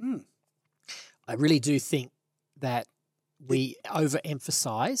there. I really do think that we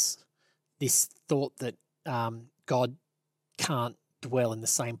overemphasize this thought that God can't dwell in the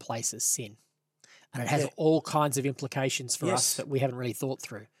same place as sin. And it has all kinds of implications for us that we haven't really thought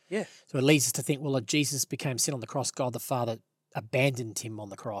through. Yeah. So it leads us to think, well, if Jesus became sin on the cross, God the Father abandoned him on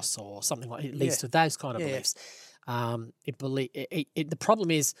the cross or something like it. It leads to those kind of beliefs. The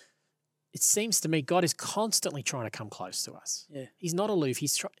problem is, it seems to me God is constantly trying to come close to us. Yeah. He's not aloof.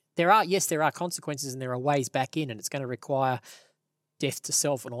 There are consequences and there are ways back in, and it's going to require death to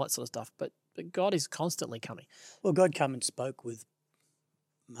self and all that sort of stuff. But God is constantly coming. Well, God came and spoke with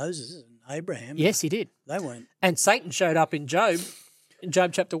Moses and Abraham. Yes, he did. They weren't. And Satan showed up in Job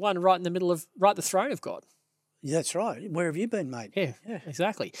chapter 1, right in the middle of, right at the throne of God. Yeah, that's right. Where have you been, mate? Yeah,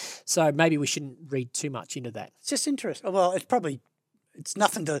 exactly. So maybe we shouldn't read too much into that. It's just interesting. Well, it's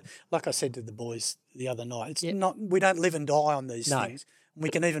nothing to, like I said to the boys the other night, it's not, we don't live and die on these things. We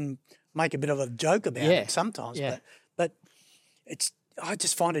can even make a bit of a joke about it sometimes. Yeah. But I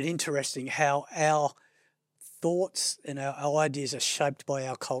just find it interesting how our thoughts and our ideas are shaped by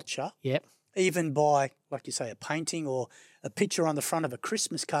our culture. Yep. Even by, like you say, a painting or a picture on the front of a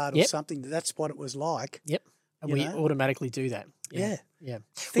Christmas card or something. That's what it was like. Yep. And we automatically do that. Yeah.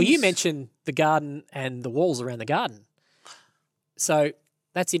 Well, you mentioned the garden and the walls around the garden. So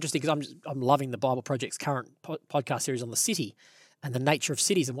that's interesting because I'm loving the Bible Project's current podcast series on the city and the nature of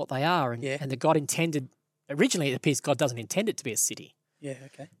cities and what they are. And that God intended, originally it appears God doesn't intend it to be a city. Yeah,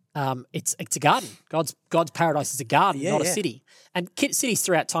 okay. It's a garden. God's paradise is a garden, not a city. And cities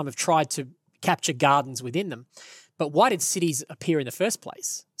throughout time have tried to capture gardens within them. But why did cities appear in the first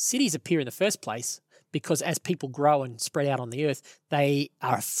place? Cities appear in the first place because as people grow and spread out on the earth, they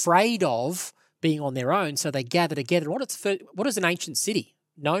are afraid of being on their own, so they gather together. What is an ancient city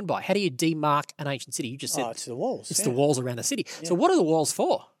known by? How do you demark an ancient city? You just said it's the walls. It's the walls around the city. Yeah. So what are the walls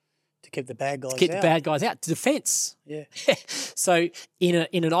for? To keep the bad guys out. To keep the bad guys out. To defence. Yeah. So in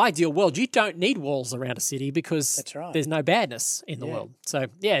an ideal world, you don't need walls around a city because there's no badness in the world. So,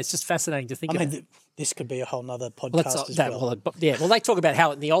 it's just fascinating to think about. This could be a whole nother podcast as well. Well, they talk about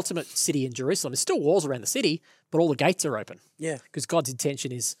how in the ultimate city in Jerusalem, there's still walls around the city, but all the gates are open. Yeah. Because God's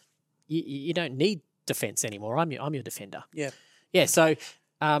intention is you don't need defence anymore. I'm your defender. Yeah. Yeah, so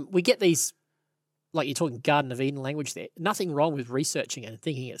we get these, like you're talking Garden of Eden language there. Nothing wrong with researching it and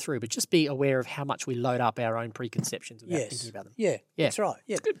thinking it through, but just be aware of how much we load up our own preconceptions without thinking about them. Yeah, that's right.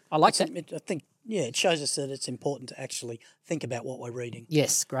 Yeah. It's good. I like that. I think, it shows us that it's important to actually think about what we're reading.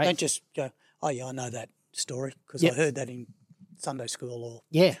 Yes, great. Don't just go, oh, yeah, I know that story because I heard that in Sunday school or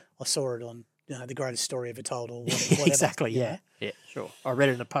I saw it on the greatest story ever told or whatever. Exactly, yeah, sure. I read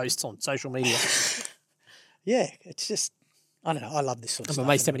it in a post on social media. yeah, it's just, I don't know. I love this sort of I'm stuff.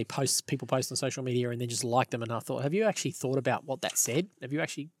 amazed how many posts people post on social media and then just like them. And I thought, have you actually thought about what that said? Have you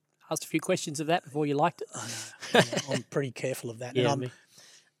actually asked a few questions of that before you liked it? I know. I'm pretty careful of that. Yeah, And me.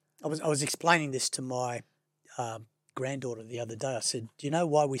 I was explaining this to my granddaughter the other day. I said, do you know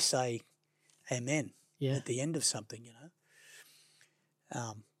why we say amen at the end of something,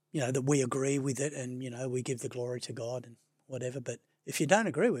 that we agree with it and, we give the glory to God and whatever. But if you don't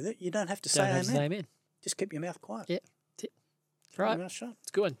agree with it, you don't have to say amen. Say amen. Just keep your mouth quiet. Yeah, that's it. Right. Your mouth shut.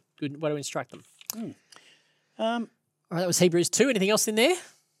 It's good. Good way to instruct them. All right, that was Hebrews 2. Anything else in there?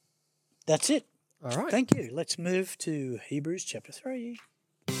 That's it. All right. Thank you. Let's move to Hebrews chapter 3.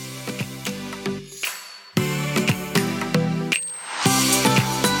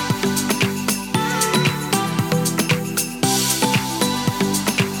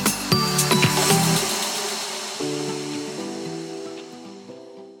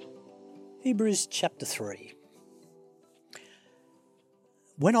 Hebrews chapter 3.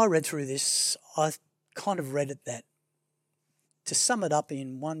 When I read through this, I kind of read it that, to sum it up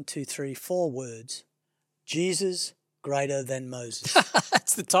in 4 words, Jesus greater than Moses.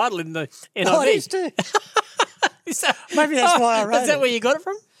 That's the title in the NIV. Oh, it is too. Maybe that's why I wrote it. Is that where you got it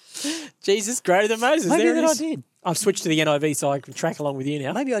from? Jesus greater than Moses. Maybe there that I did. I've switched to the NIV so I can track along with you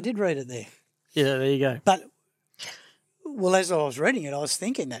now. Maybe I did read it there. Yeah, there you go. But, well, as I was reading it, I was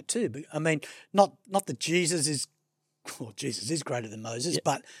thinking that too. But, I mean, not that Jesus is greater than Moses,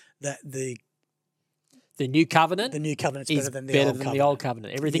 but that the new covenant. The new covenant's is better than the old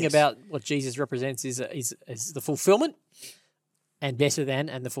covenant. Everything about what Jesus represents is the fulfillment and better than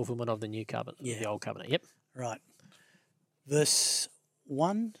and the fulfillment of the new covenant, the old covenant. Yep. Right. Verse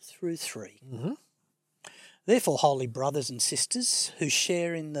 1 through 3. Mm-hmm. Therefore, holy brothers and sisters who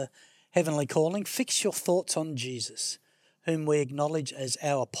share in the heavenly calling, fix your thoughts on Jesus, whom we acknowledge as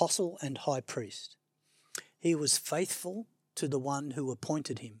our apostle and high priest. He was faithful to the one who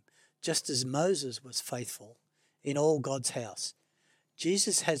appointed him, just as Moses was faithful in all God's house.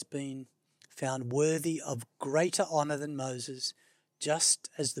 Jesus has been found worthy of greater honour than Moses, just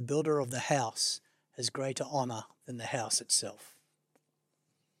as the builder of the house has greater honour than the house itself.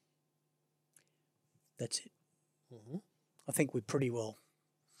 That's it. Mm-hmm. I think we're pretty well.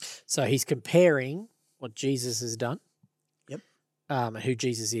 So he's comparing what Jesus has done, who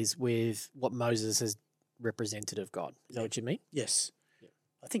Jesus is, with what Moses has represented of God. Is that what you mean? Yes. Yep.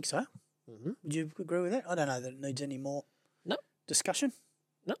 I think so. Mm-hmm. Would you agree with that? I don't know that it needs any more discussion.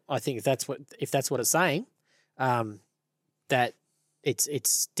 No, I think if that's what it's saying, that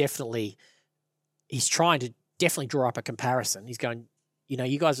it's definitely, he's trying to definitely draw up a comparison. He's going,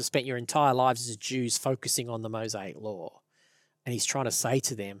 you guys have spent your entire lives as Jews focusing on the Mosaic law. And he's trying to say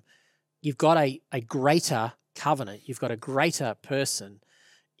to them, you've got a greater covenant, you've got a greater person,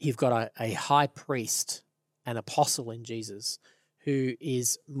 you've got a high priest, an apostle in Jesus, who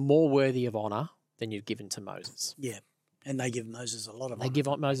is more worthy of honour than you've given to Moses. Yeah, and they give Moses a lot of honour. They give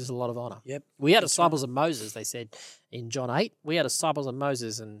Moses a lot of honour. Yep. We are disciples of Moses, they said in John 8. We are disciples of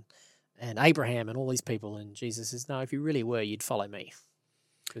Moses and Abraham and all these people. And Jesus says, no, if you really were, you'd follow me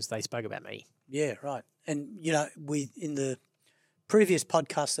because they spoke about me. Yeah, right. And, we in the previous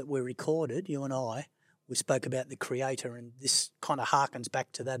podcast that we recorded, you and I, we spoke about the Creator, and this kind of harkens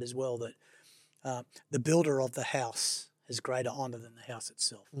back to that as well, that the builder of the house has greater honour than the house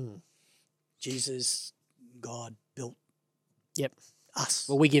itself. Mm. Jesus, God, built us.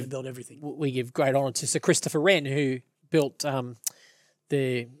 Well, built everything. We give great honour to Sir Christopher Wren, who built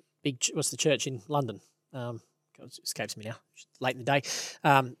the church in London. It escapes me now. Late in the day.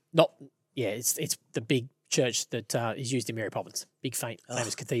 It's the big church that is used in Mary Poppins. Big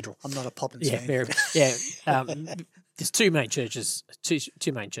famous cathedral. I'm not a Poppins fan. There's two main churches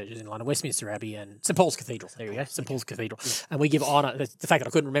in London: Westminster Abbey and St Paul's Cathedral. There we go, St Paul's Cathedral. Yeah. And we give honour. The fact that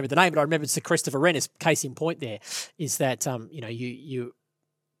I couldn't remember the name, but I remembered Sir Christopher Wren as case in point. There is that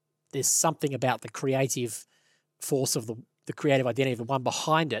there's something about the creative force of the creative identity of the one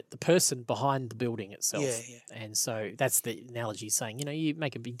behind it, the person behind the building itself. Yeah. And so that's the analogy, saying you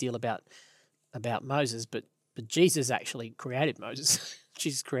make a big deal about Moses, but Jesus actually created Moses.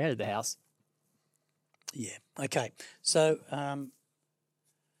 Jesus created the house. Yeah. Okay. So,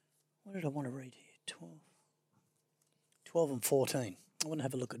 what did I want to read here? 12 and 14. I want to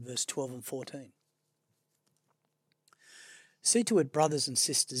have a look at verse 12 and 14. See to it, brothers and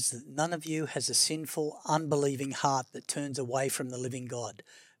sisters, that none of you has a sinful, unbelieving heart that turns away from the living God,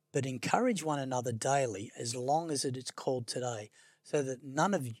 but encourage one another daily as long as it is called today, so that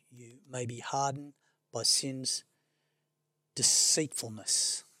none of you may be hardened by sin's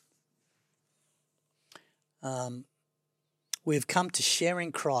deceitfulness. We have come to share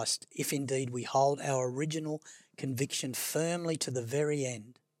in Christ if indeed we hold our original conviction firmly to the very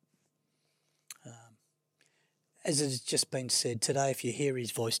end. As it has just been said, today if you hear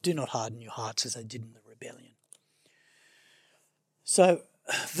his voice, do not harden your hearts as they did in the rebellion. So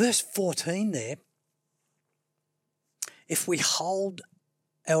verse 14 there, if we hold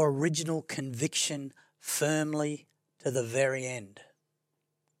our original conviction firmly to the very end.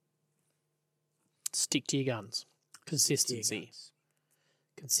 Stick to your guns. Consistency.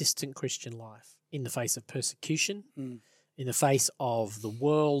 Consistent Christian life in the face of persecution, in the face of the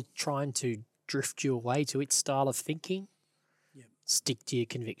world trying to drift you away to its style of thinking. Yep. Stick to your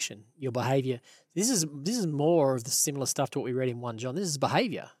conviction, your behaviour. This is more of the similar stuff to what we read in 1 John. This is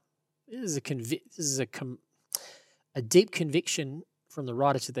behaviour. This is a deep conviction from the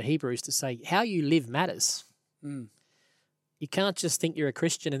writer to the Hebrews to say how you live matters. You can't just think you're a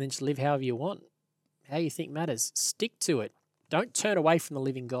Christian and then just live however you want. How you think matters. Stick to it. Don't turn away from the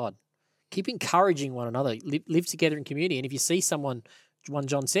living God. Keep encouraging one another. Live together in community. And if you see someone, 1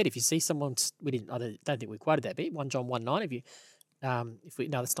 John said, if you see someone, I don't think we quoted that bit, 1 John 1:9. No,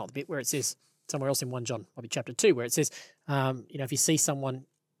 that's not the bit where it says somewhere else in 1 John, maybe chapter 2, where it says, if you see someone,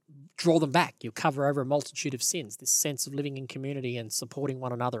 draw them back. You'll cover over a multitude of sins. This sense of living in community and supporting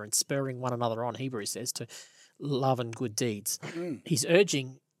one another and spurring one another on, Hebrews says, to love and good deeds. He's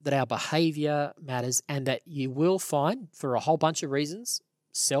urging that our behaviour matters and that you will find, for a whole bunch of reasons,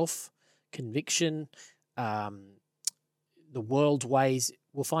 self-conviction, the world's ways,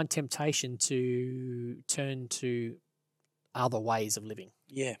 will find temptation to turn to other ways of living.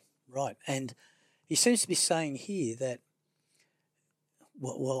 Yeah, right. And he seems to be saying here that,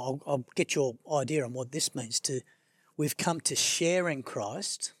 I'll get your idea on what this means. We've come to share in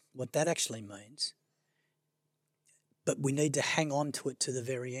Christ, what that actually means, but we need to hang on to it to the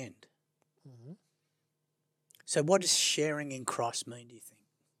very end. Mm-hmm. So what does sharing in Christ mean, do you think?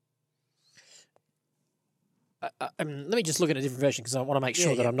 Let me just look at a different version because I want to make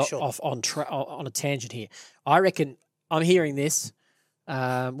sure that I'm not off on a tangent here. I reckon I'm hearing this.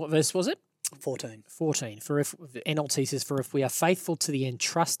 What verse was it? 14. For if NLT says, for if we are faithful to the end,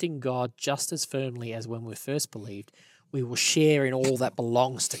 trusting God just as firmly as when we first believed, we will share in all that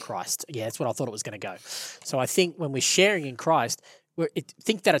belongs to Christ. Yeah, that's what I thought it was going to go. So I think when we're sharing in Christ,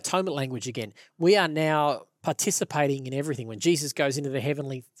 think that atonement language again. We are now participating in everything. When Jesus goes into the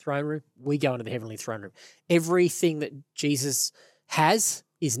heavenly throne room, we go into the heavenly throne room. Everything that Jesus has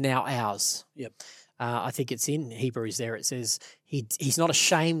is now ours. Yep. I think it's in Hebrews there. It says he's not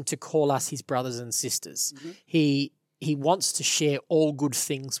ashamed to call us his brothers and sisters. Mm-hmm. He wants to share all good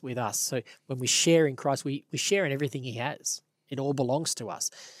things with us. So when we share in Christ, we share in everything he has. It all belongs to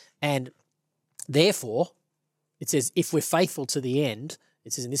us. And therefore, it says if we're faithful to the end,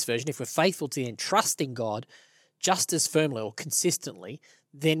 it says in this version, if we're faithful to the end, trusting God just as firmly or consistently,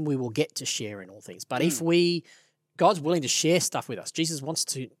 then we will get to share in all things. But if God's willing to share stuff with us. Jesus wants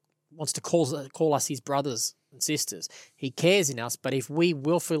to call us his brothers and sisters. He cares in us, but if we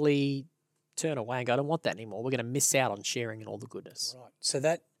willfully turn away and go, I don't want that anymore, we're going to miss out on sharing in all the goodness. Right.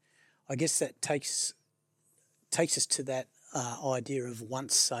 So I guess that takes us to that idea of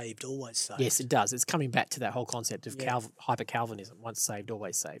once saved, always saved. Yes, it does. It's coming back to that whole concept of hyper-Calvinism, once saved,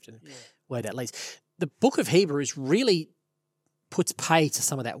 always saved, and where that leads. The book of Hebrews really puts pay to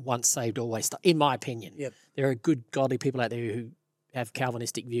some of that once saved, always stuff, in my opinion. Yep. There are good, godly people out there who have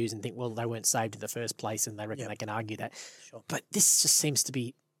Calvinistic views and think, well, they weren't saved in the first place and they reckon they can argue that. Sure. But this just seems to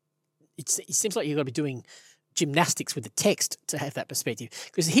be, it seems like you've got to be doing gymnastics with the text to have that perspective.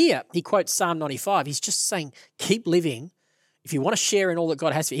 Because here he quotes Psalm 95. He's just saying, keep living. If you want to share in all that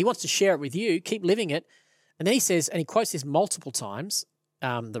God has for you, he wants to share it with you, keep living it. And then he says, and he quotes this multiple times,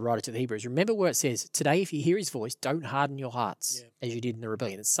 the writer to the Hebrews, remember where it says, today if you hear his voice, don't harden your hearts as you did in the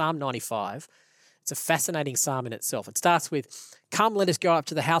rebellion. It's Psalm 95. It's a fascinating psalm in itself. It starts with, come, let us go up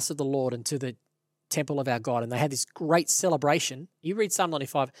to the house of the Lord and to the temple of our God. And they had this great celebration. You read Psalm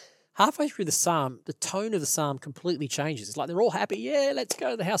 95, halfway through the psalm, the tone of the psalm completely changes. It's like they're all happy. Yeah, let's go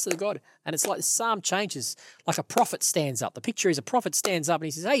to the house of the God. And it's like the psalm changes, like a prophet stands up. The picture is a prophet stands up and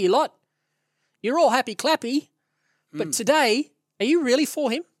he says, hey, you lot, you're all happy clappy, but today, are you really for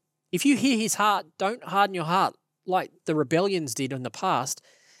him? If you hear his heart, don't harden your heart like the rebellions did in the past.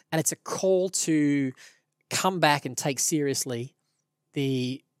 And it's a call to come back and take seriously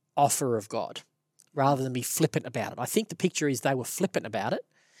the offer of God rather than be flippant about it. I think the picture is they were flippant about it.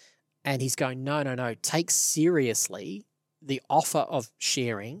 And he's going, no, take seriously the offer of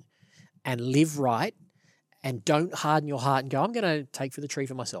sharing and live right and don't harden your heart and go, I'm going to take for the tree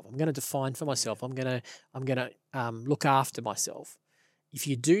for myself. I'm going to define for myself. I'm going to look after myself. If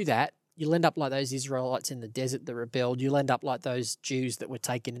you do that, You'll end up like those Israelites in the desert that rebelled. You'll end up like those Jews that were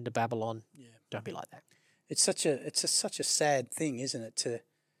taken into Babylon. Yeah. Don't be like that. It's such a sad thing, isn't it?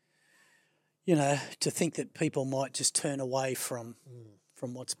 To think that people might just turn away from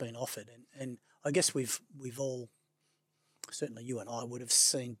what's been offered, and I guess we've all, certainly you and I, would have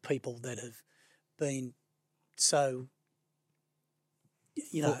seen people that have been so,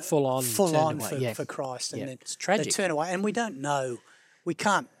 full on for Christ, and then it's tragic. they turn away, and we don't know, we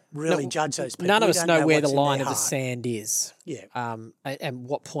can't really judge those people. None of We us don't know where the what's in line their of the heart. sand is. Yeah, And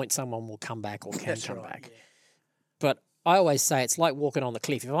what point someone will come back or can that's come right. back. Yeah. But I always say it's like walking on the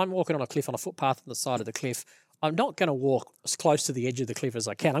cliff. If I'm walking on a cliff on a footpath on the side of the cliff, I'm not going to walk as close to the edge of the cliff as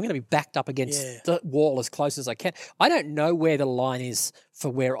I can. I'm going to be backed up against the wall as close as I can. I don't know where the line is for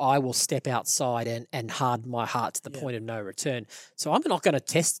where I will step outside and harden my heart to the point of no return. So I'm not going to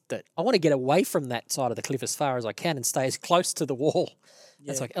test it. I want to get away from that side of the cliff as far as I can and stay as close to the wall.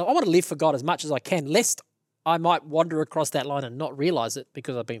 Yeah. I want to live for God as much as I can, lest I might wander across that line and not realise it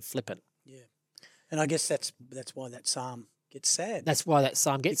because I've been flippant. Yeah. And I guess that's why that psalm gets sad. That's why that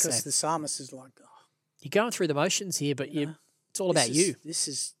psalm gets sad. Because the psalmist is like, you're going through the motions here, but it's all about you. This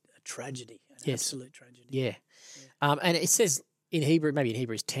is a tragedy, an absolute tragedy. Yeah. And it says in Hebrew, maybe in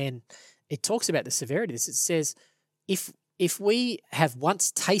Hebrews 10, it talks about the severity of this. It says, if we have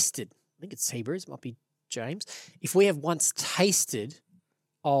once tasted, I think it's Hebrews, it might be James, if we have once tasted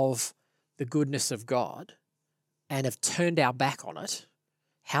of the goodness of God and have turned our back on it,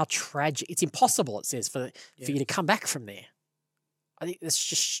 how tragic. It's impossible, it says, for you to come back from there. I think that's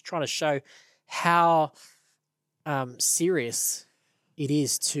just trying to show how serious it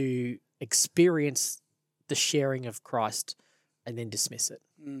is to experience the sharing of Christ and then dismiss it.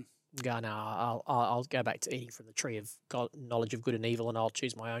 Go, no, I'll go back to eating from the tree of God, knowledge of good and evil, and I'll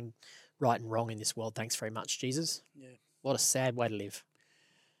choose my own right and wrong in this world. Thanks very much, Jesus. Yeah. What a sad way to live.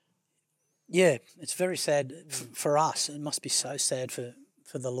 Yeah, it's very sad for us. It must be so sad for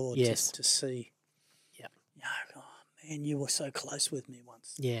the Lord to see. Yeah. Oh, man, you were so close with me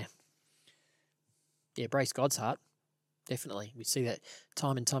once. Yeah. Yeah, breaks God's heart. Definitely. We see that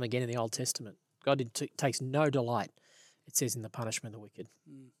time and time again in the Old Testament. God takes no delight, it says, in the punishment of the wicked.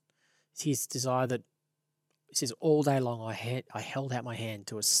 It's his desire that, it says, all day long I held out my hand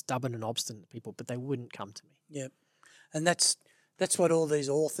to a stubborn and obstinate people, but they wouldn't come to me. Yeah. And that's what all these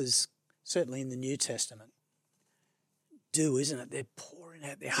authors, certainly in the New Testament, do, isn't it? They're pouring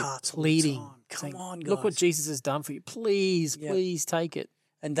out their hearts, pleading. All the time. Come on, guys. Look what Jesus has done for you. Please, please take it.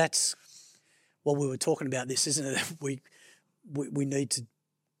 And that's what we were talking about this, isn't it? We need to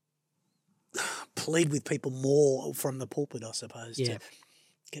plead with people more from the pulpit, I suppose, to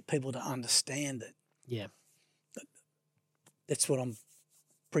get people to understand that. Yeah. That's what I'm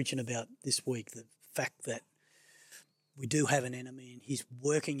preaching about this week, the fact that we do have an enemy and he's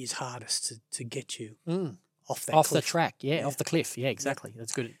working his hardest to get you off that cliff. The track, off the cliff. Yeah, exactly.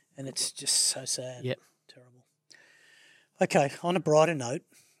 That's good. And it's just so sad. Yep. Terrible. Okay, on a brighter note.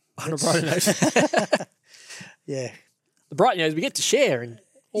 Yeah. The bright news, we get to share in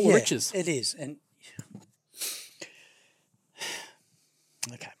all the riches. It is. And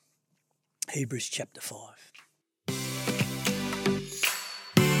okay. Hebrews chapter 5.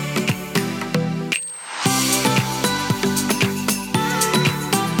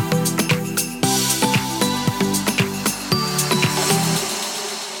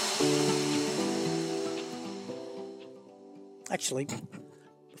 Actually,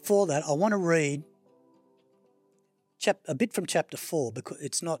 before that, I want to read a bit from chapter 4 because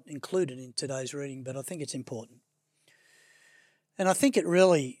it's not included in today's reading, but I think it's important. And I think it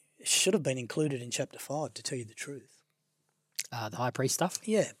really should have been included in chapter 5, to tell you the truth. The high priest stuff?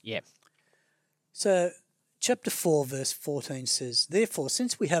 Yeah. Yeah. So chapter 4, verse 14 says, "Therefore,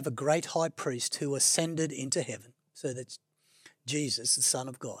 since we have a great high priest who ascended into heaven," so that's Jesus, the Son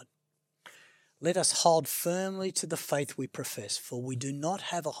of God, "let us hold firmly to the faith we profess, for we do not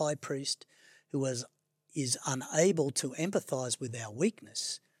have a high priest who is unable to empathize with our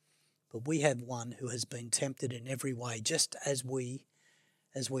weakness, but we have one who has been tempted in every way, just as we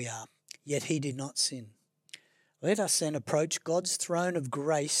are, yet he did not sin. Let us then approach God's throne of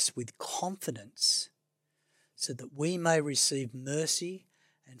grace with confidence, so that we may receive mercy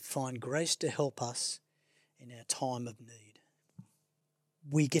and find grace to help us in our time of need."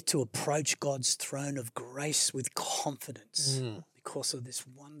 We get to approach God's throne of grace with confidence because of this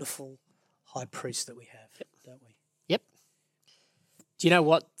wonderful high priest that we have, don't we? Yep. Do you know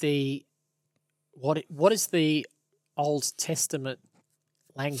what is the Old Testament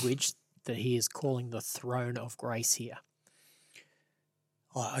language that he is calling the throne of grace here?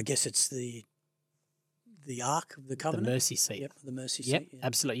 I guess it's the the Ark of the The Covenant. mercy seat. Yep, the mercy Yep, seat. Yeah.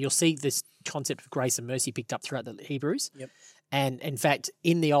 absolutely. You'll see this concept of grace and mercy picked up throughout the Hebrews. Yep. And in fact,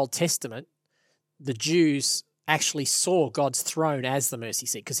 in the Old Testament, the Jews actually saw God's throne as the mercy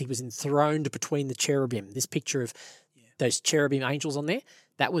seat because he was enthroned between the cherubim. This picture of those cherubim angels on there,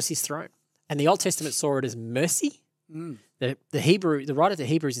 that was his throne. And the Old Testament saw it as mercy. The writer of the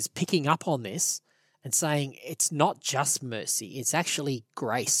Hebrews is picking up on this and saying it's not just mercy, it's actually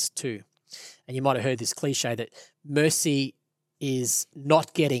grace too. And you might have heard this cliche that mercy is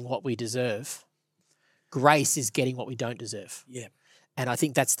not getting what we deserve. Grace is getting what we don't deserve. Yeah. And I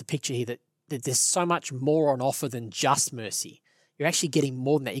think that's the picture here, that there's so much more on offer than just mercy. You're actually getting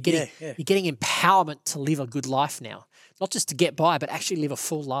more than that. You're getting empowerment to live a good life now. Not just to get by, but actually live a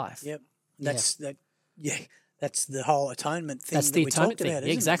full life. Yep. That's the whole atonement thing. That's the atonement we talked thing. about,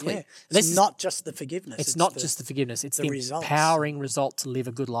 Yeah, exactly. Yeah. This It's not just the forgiveness. It's not just the forgiveness. It's the results. empowering result to live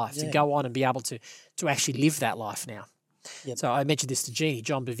a good life, to go on and be able to actually live that life now. Yep. So I mentioned this to Jeannie.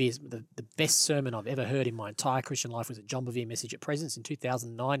 John Bevere's the best sermon I've ever heard in my entire Christian life was a John Bevere message at Presence in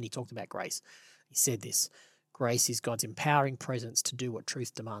 2009. He talked about grace. He said this: grace is God's empowering presence to do what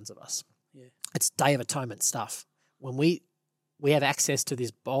truth demands of us. Yeah. It's Day of Atonement stuff. When we have access to this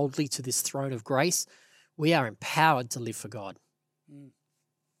boldly, to this throne of grace, we are empowered to live for God.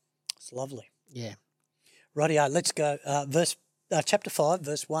 It's lovely. Yeah. Rightio, let's go. Chapter 5,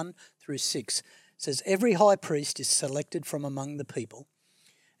 verse 1 through 6 says, every high priest is selected from among the people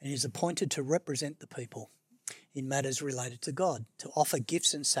and is appointed to represent the people in matters related to God, to offer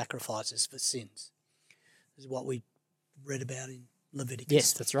gifts and sacrifices for sins. This is what we read about in Leviticus.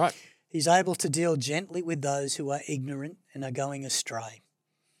 Yes, that's right. He's able to deal gently with those who are ignorant and are going astray.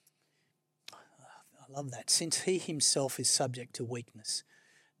 I love that. Since he himself is subject to weakness,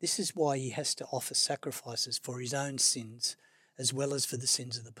 this is why he has to offer sacrifices for his own sins as well as for the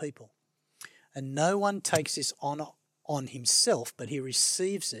sins of the people. And no one takes this honour on himself, but he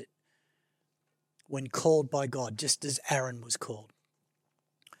receives it when called by God, just as Aaron was called.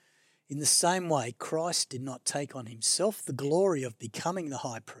 In the same way, Christ did not take on himself the glory of becoming the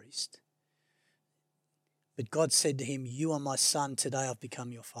high priest, but God said to him, you are my son, today I've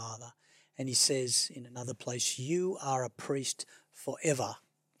become your father. And he says in another place, you are a priest forever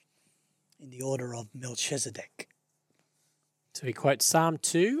in the order of Melchizedek. So he quotes Psalm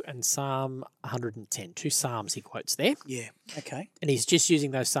 2 and Psalm 110. Two Psalms he quotes there. Yeah, okay. And he's just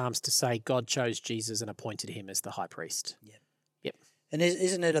using those Psalms to say God chose Jesus and appointed him as the high priest. Yeah. Yep. And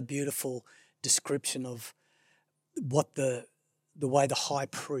isn't it a beautiful description of what the way the high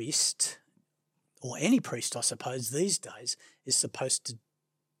priest, or any priest, I suppose, these days, is supposed to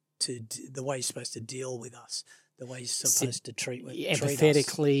the way he's supposed to deal with us, the way he's supposed to treat us.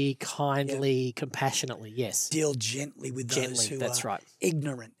 Empathetically, kindly, compassionately, yes. Deal gently with those who that's are right.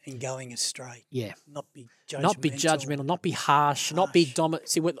 ignorant and going astray. Yeah. Not be judgmental. Not be harsh. Not be dominant.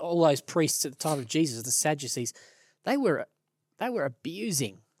 See, with all those priests at the time of Jesus, the Sadducees, they were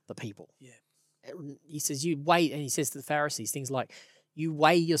abusing the people. Yeah. He says, you weigh, and he says to the Pharisees, things like, you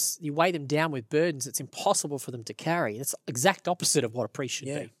weigh them down with burdens it's impossible for them to carry. It's the exact opposite of what a priest should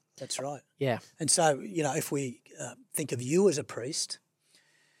be. That's right. Yeah. And so, if we think of you as a priest.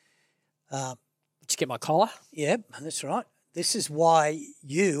 Did you get my collar? Yeah, that's right. This is why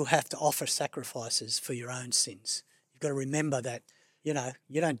you have to offer sacrifices for your own sins. You've got to remember that, you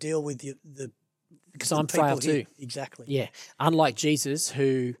don't deal with because I'm frail too. Exactly. Yeah. Unlike Jesus,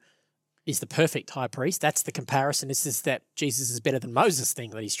 who is the perfect high priest, that's the comparison. This is that Jesus is better than Moses thing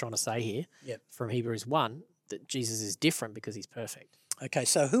that he's trying to say here from Hebrews 1, that Jesus is different because he's perfect. Okay,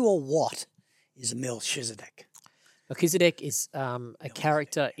 so who or what is Melchizedek? Melchizedek is a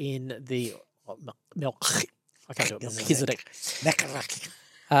character in the I can't do it. Melchizedek.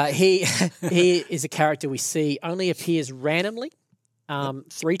 He is a character we see only appears randomly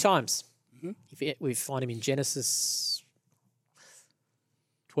 3 times. Mm-hmm. We find him in Genesis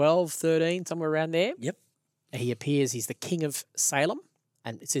 12, 13, somewhere around there. Yep. He appears. He's the king of Salem,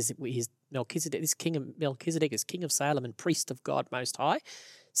 and it says he's Melchizedek. This king of Melchizedek is king of Salem and priest of God Most High.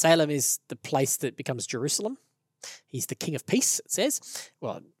 Salem is the place that becomes Jerusalem. He's the king of peace, it says.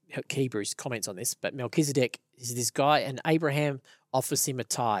 Well, Hebrews comments on this, but Melchizedek is this guy, and Abraham offers him a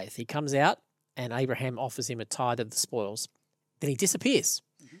tithe. He comes out, and Abraham offers him a tithe of the spoils. Then he disappears.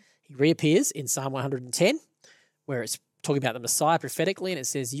 Mm-hmm. He reappears in Psalm 110, where it's talking about the Messiah prophetically, and it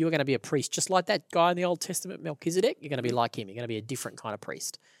says, you are going to be a priest just like that guy in the Old Testament, Melchizedek. You're going to be like him. You're going to be a different kind of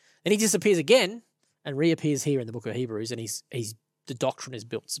priest. Then he disappears again and reappears here in the book of Hebrews, and the doctrine is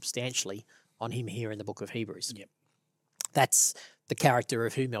built substantially on him here in the book of Hebrews. Yep. That's the character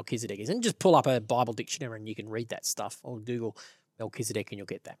of who Melchizedek is. And just pull up a Bible dictionary and you can read that stuff, or Google Melchizedek and you'll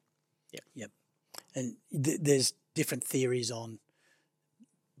get that. Yep. And there's different theories on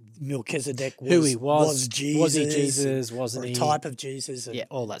Melchizedek Who he was Jesus. Was he Jesus? Wasn't or he? a type of Jesus. And Yeah,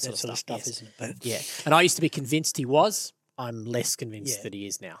 all that sort of stuff, yes. isn't it? But Yeah. And I used to be convinced he was. I'm less convinced Yeah. that he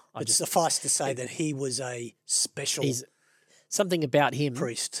is now. But suffice to say that he was a special He's something about him.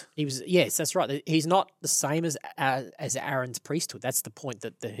 priest. He was, yes, that's right. He's not the same as Aaron's priesthood. That's the point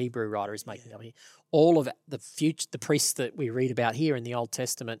that the Hebrew writer is making up here. All of the priests that we read about here in the Old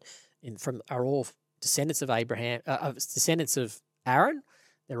Testament are all descendants of Abraham, descendants of Aaron.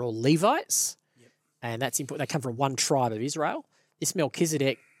 They're all Levites, and that's important. They come from one tribe of Israel. This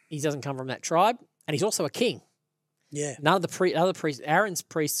Melchizedek, he doesn't come from that tribe, and he's also a king. Yeah. None of the other priests, Aaron's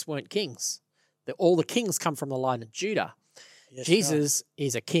priests weren't kings. All the kings come from the line of Judah. Yes, Jesus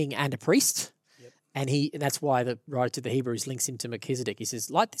is a king and a priest, and that's why the writer to the Hebrews links him to Melchizedek. He says,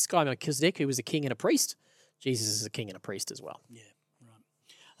 like this guy Melchizedek, who was a king and a priest, Jesus is a king and a priest as well. Yeah, right.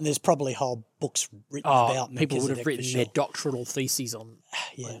 And there's probably whole books written about Melchizedek. People would have written their doctoral theses on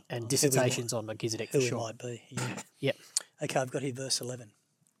and dissertations on Melchizedek for who sure. Who it might be. Yeah. Yep. Okay, I've got here verse 11.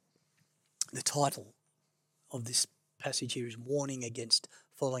 The title of this passage here is Warning Against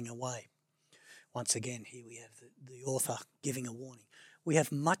Falling Away. Once again, here we have the author giving a warning. We have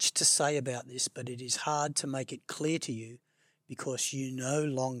much to say about this, but it is hard to make it clear to you because you no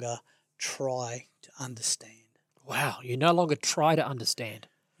longer try to understand. Wow, you no longer try to understand.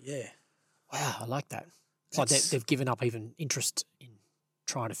 Yeah. Wow, I like that. It's like they've given up even interest in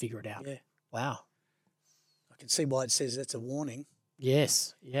trying to figure it out. Yeah. Wow. I can see why it says that's a warning.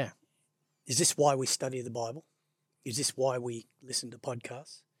 Yes, yeah. Is this why we study the Bible? Is this why we listen to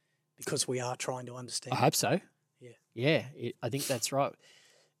podcasts? Because we are trying to understand? I hope so. Yeah. Yeah, I think that's right.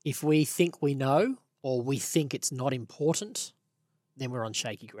 If we think we know or we think it's not important, then we're on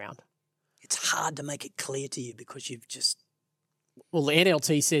shaky ground. It's hard to make it clear to you because you've just... Well, the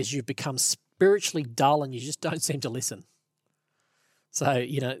NLT says you've become spiritually dull and you just don't seem to listen. So,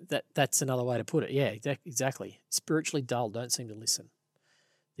 that's another way to put it. Yeah, exactly. Spiritually dull, don't seem to listen.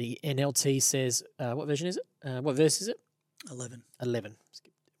 The NLT says, what version is it? What verse is it? 11. 11.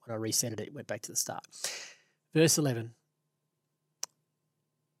 When I reset it went back to the start. Verse 11.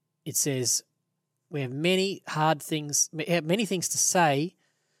 It says, we have many things to say,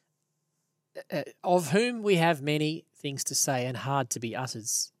 of whom we have many things to say and hard to be uttered,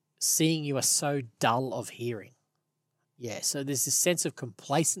 seeing you are so dull of hearing. Yeah, so there's this sense of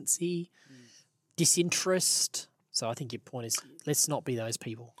complacency, disinterest. So I think your point is, let's not be those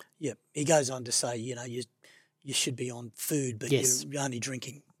people. Yeah, he goes on to say, you should be on food, but you're only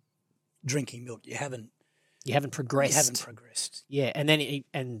drinking milk. You haven't progressed. You haven't progressed. Yeah, and then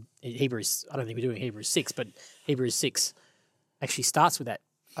in Hebrews, I don't think we're doing Hebrews 6, but Hebrews 6 actually starts with that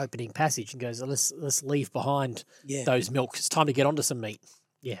opening passage and goes, let's leave behind those milk. It's time to get onto some meat.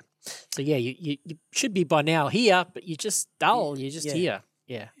 Yeah. So you should be by now here, but you're just dull. You're just here.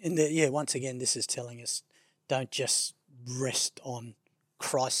 Yeah. And once again, this is telling us, don't just rest on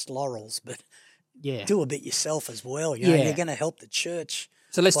Christ's laurels, but do a bit yourself as well. You're going to help the church.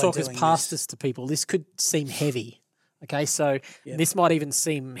 So let's talk as pastors to people. This could seem heavy. Okay, so this might even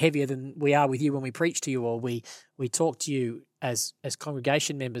seem heavier than we are with you when we preach to you or we talk to you as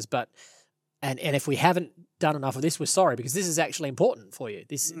congregation members. But and if we haven't done enough of this, we're sorry, because this is actually important for you.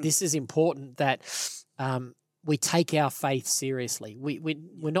 This is important that we take our faith seriously.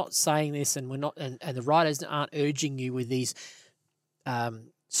 We're not saying this, and we're not, and the writers aren't urging you with these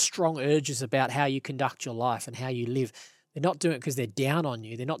strong urges about how you conduct your life and how you live. They're not doing it because they're down on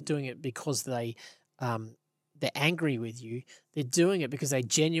you. They're not doing it because they're angry with you. They're doing it because they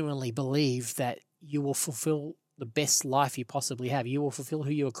genuinely believe that you will fulfill the best life you possibly have. You will fulfill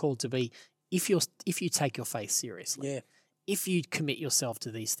who you are called to be if you take your faith seriously. Yeah. If you commit yourself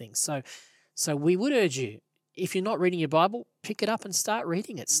to these things. So we would urge you, if you're not reading your Bible, pick it up and start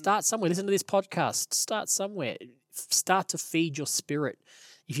reading it. Start somewhere. Listen to this podcast. Start somewhere. Start to feed your spirit.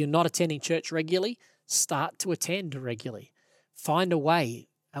 If you're not attending church regularly, start to attend regularly. Find a way.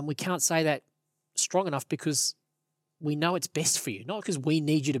 And we can't say that strong enough because we know it's best for you. Not because we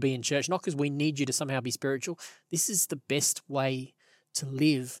need you to be in church, not because we need you to somehow be spiritual. This is the best way to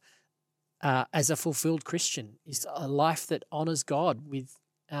live as a fulfilled Christian, is a life that honors God with,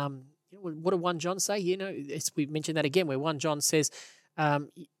 what did 1 John say? We mentioned that again, where 1 John says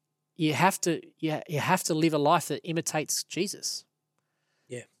you have to live a life that imitates Jesus.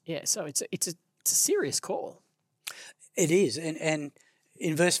 Yeah. Yeah, so it's a serious call. It is. And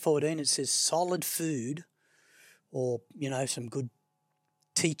in verse 14 it says solid food, or, some good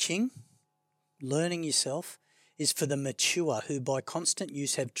teaching, learning yourself, is for the mature who by constant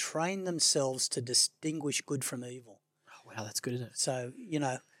use have trained themselves to distinguish good from evil. Oh, wow, that's good, isn't it? So,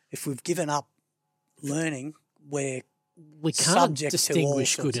 if we've given up learning we're We can't subject to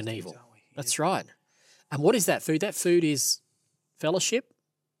distinguish all good sorts and of things, evil. aren't we? Yeah. That's right. And what is that food? That food is fellowship,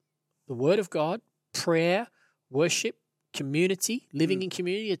 the Word of God, prayer, worship, community, living in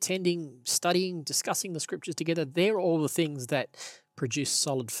community, attending, studying, discussing the scriptures together. They're all the things that produce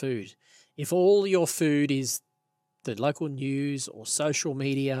solid food. If all your food is the local news or social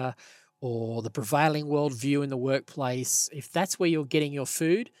media or the prevailing worldview in the workplace, if that's where you're getting your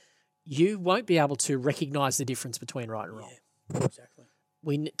food, you won't be able to recognize the difference between right and wrong. Yeah, exactly.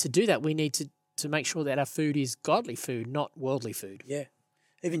 To do that, we need to make sure that our food is godly food, not worldly food. Yeah.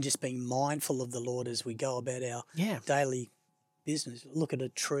 Even just being mindful of the Lord as we go about our Yeah. daily business. Look at a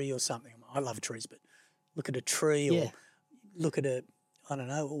tree or something. I love trees, but look at a tree Yeah. or look at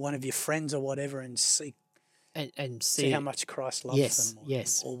one of your friends or whatever and see See how much Christ loves them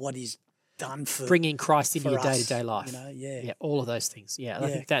or what he's done for bringing Christ into for your us, day-to-day life. Yeah. All of those things. Yeah, I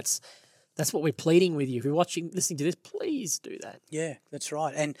Yeah. think that's what we're pleading with you. If you're listening to this, please do that. Yeah, that's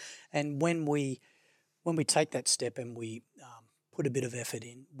right. And when we take that step and we put a bit of effort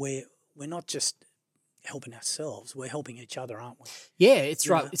in, we're not just helping ourselves, we're helping each other, aren't we? Yeah, it's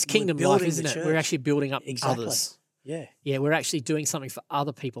right. know, It's we're kingdom life, building isn't the it? church. We're actually building up Exactly. others. Yeah. Yeah, we're actually doing something for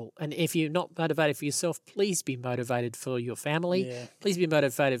other people. And if you're not motivated for yourself, please be motivated for your family. Yeah. Please be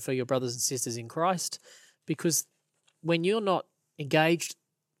motivated for your brothers and sisters in Christ, because when you're not engaged,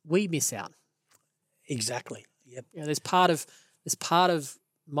 we miss out. Exactly. Yep. There's part of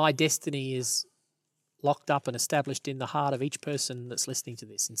my destiny is locked up and established in the heart of each person that's listening to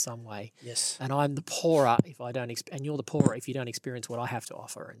this in some way. Yes. And I'm the poorer if I don't, and you're the poorer if you don't experience what I have to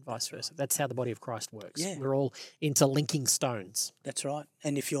offer, and vice versa. That's how the body of Christ works. Yeah. We're all interlinking stones. That's right.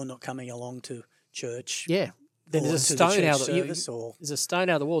 And if you're not coming along to church, Yeah. Then or there's a to the stone church out service or there's a stone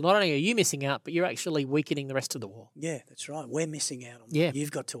out of the wall. Not only are you missing out, but you're actually weakening the rest of the wall. yeah, that's right. We're missing out on Yeah. what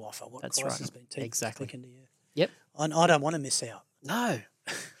you've got to offer, what That's Christ right. has been Exactly. taken to you. Yep. I don't want to miss out. No.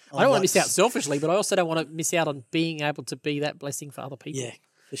 I don't want to miss out selfishly, but I also don't want to miss out on being able to be that blessing for other people. Yeah,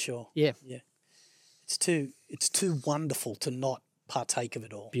 for sure. Yeah. Yeah. It's too wonderful to not partake of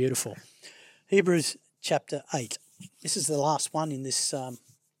it all. Beautiful. Hebrews chapter 8. This is the last one in this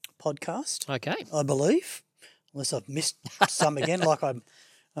podcast, Okay. I believe, unless I've missed some again like I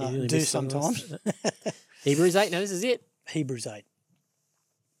really do missed some of us. sometimes. Hebrews 8. No, this is it. Hebrews 8.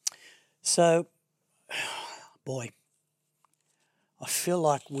 So, boy, I feel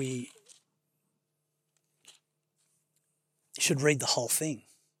like we should read the whole thing.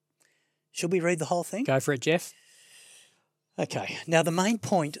 Should we read the whole thing? Go for it, Jeff. Okay. Now, the main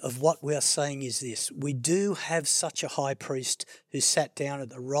point of what we are saying is this. We do have such a high priest who sat down at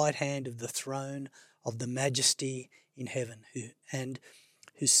the right hand of the throne of the majesty in heaven,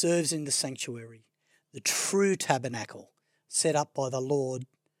 who serves in the sanctuary, the true tabernacle set up by the Lord,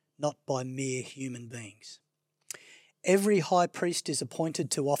 not by mere human beings. Every high priest is appointed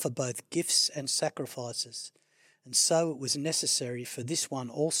to offer both gifts and sacrifices, and so it was necessary for this one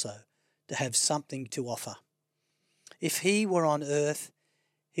also to have something to offer. If he were on earth,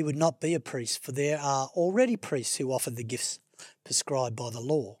 he would not be a priest, for there are already priests who offer the gifts prescribed by the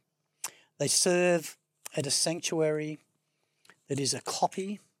law. They serve at a sanctuary that is a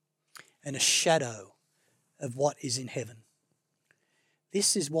copy and a shadow of what is in heaven.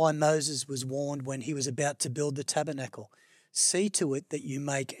 This is why Moses was warned when he was about to build the tabernacle. See to it that you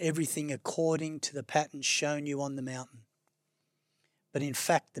make everything according to the pattern shown you on the mountain. But in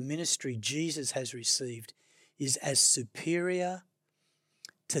fact, the ministry Jesus has received is as superior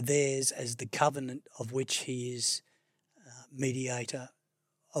to theirs as the covenant of which he is mediator,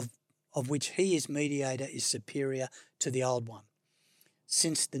 of which he is mediator is superior to the old one,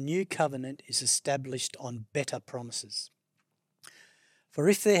 since the new covenant is established on better promises. For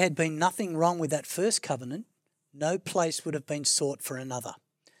if there had been nothing wrong with that first covenant, no place would have been sought for another.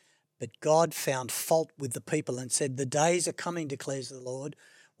 But God found fault with the people and said, "The days are coming, declares the Lord,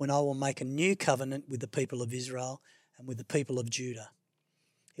 when I will make a new covenant with the people of Israel and with the people of Judah.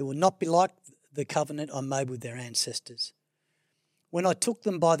 It will not be like the covenant I made with their ancestors, when I took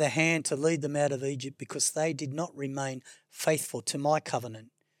them by the hand to lead them out of Egypt, because they did not remain faithful to my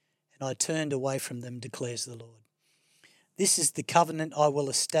covenant, and I turned away from them, declares the Lord. This is the covenant I will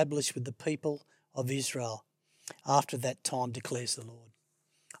establish with the people of Israel after that time, declares the Lord.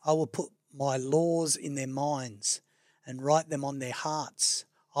 I will put my laws in their minds and write them on their hearts.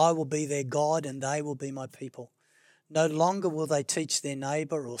 I will be their God and they will be my people. No longer will they teach their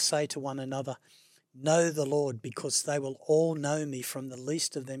neighbour or say to one another, 'Know the Lord,' because they will all know me, from the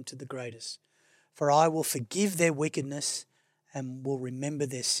least of them to the greatest. For I will forgive their wickedness and will remember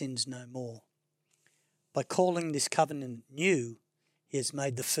their sins no more. By calling this covenant new, he has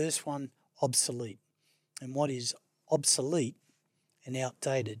made the first one obsolete. and what is obsolete and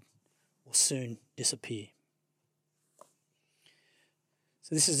outdated will soon disappear.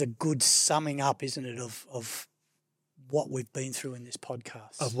 So this is a good summing up, isn't it, of what we've been through in this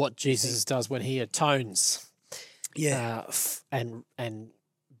podcast. Of what Jesus does when he atones. Yeah. And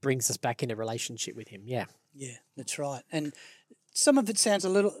brings us back into relationship with him. Yeah. Yeah, that's right. And some of it sounds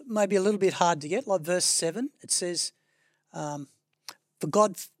maybe a little bit hard to get, like verse 7. It says, for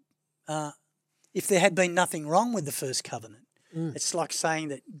God, if there had been nothing wrong with the first covenant, it's like saying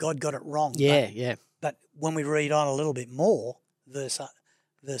that God got it wrong. Yeah. But when we read on a little bit more,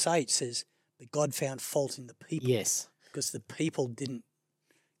 verse 8 says, but God found fault in the people. Yes. Because the people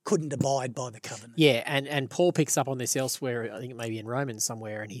couldn't abide by the covenant. Yeah, and Paul picks up on this elsewhere, I think maybe in Romans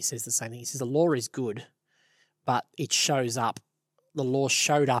somewhere, and he says the same thing. He says the law is good, but it shows up. The law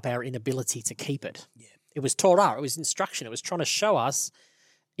showed up our inability to keep it. Yeah. It was Torah, it was instruction. It was trying to show us,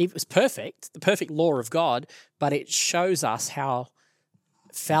 it was perfect, the perfect law of God, but it shows us how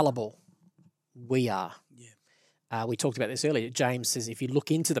fallible we are. Yeah. We talked about this earlier. James says if you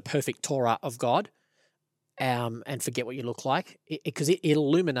look into the perfect Torah of God, and forget what you look like, because it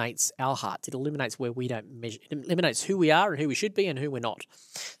illuminates our hearts. It illuminates where we don't measure. It illuminates who we are and who we should be and who we're not.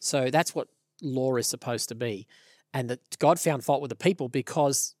 So that's what law is supposed to be. And that God found fault with the people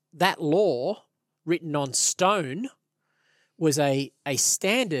because that law written on stone was a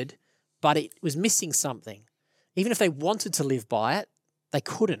standard, but it was missing something. Even if they wanted to live by it, they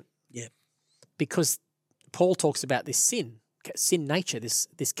couldn't. Yeah. Because Paul talks about this sin nature, this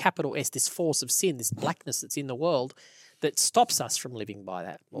capital S, this force of sin, this blackness that's in the world that stops us from living by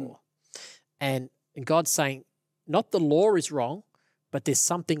that law. And God's saying, not the law is wrong, but there's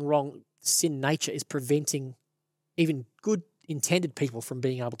something wrong. Sin nature is preventing even good intended people from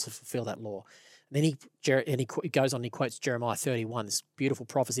being able to fulfill that law. And then he goes on and he quotes Jeremiah 31, this beautiful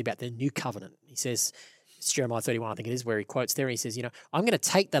prophecy about the new covenant. He says, it's Jeremiah 31, I think it is, where he quotes there. And he says, I'm going to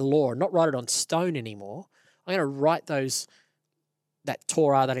take that law and not write it on stone anymore. I'm going to write that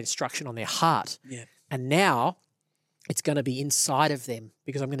Torah, that instruction on their heart. Yeah. And now it's going to be inside of them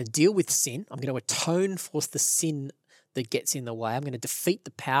because I'm going to deal with sin. I'm going to atone for the sin that gets in the way. I'm going to defeat the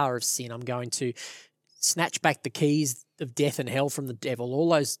power of sin. I'm going to snatch back the keys of death and hell from the devil, all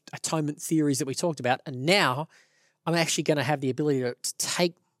those atonement theories that we talked about. And now I'm actually going to have the ability to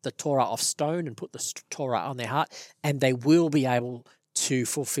take the Torah off stone and put the Torah on their heart, and they will be able to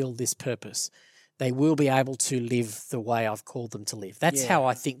fulfill this purpose. They will be able to live the way I've called them to live. That's how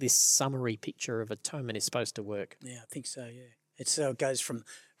I think this summary picture of atonement is supposed to work. Yeah, I think so, yeah. It goes from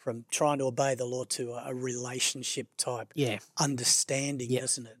trying to obey the law to a relationship type understanding,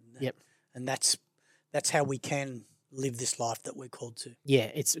 doesn't it? And that's how we can live this life that we're called to.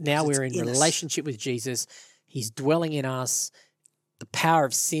 Yeah, we're in relationship with Jesus. He's dwelling in us. The power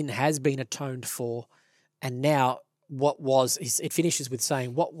of sin has been atoned for. And now it finishes with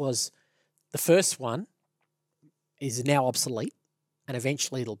saying what was the first one is now obsolete, and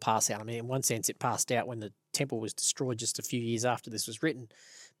eventually it'll pass out. I mean, in one sense, it passed out when the temple was destroyed just a few years after this was written.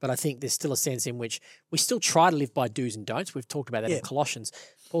 But I think there's still a sense in which we still try to live by do's and don'ts. We've talked about that in Colossians.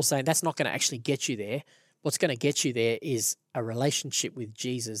 Paul's saying that's not going to actually get you there. What's going to get you there is a relationship with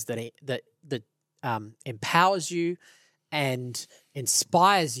Jesus that empowers you and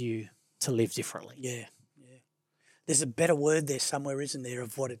inspires you to live differently. Yeah. There's a better word there somewhere, isn't there,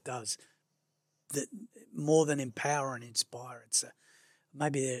 of what it does? That more than empower and inspire. It's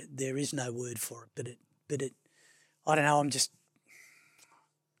maybe there is no word for it, but it. I don't know. I don't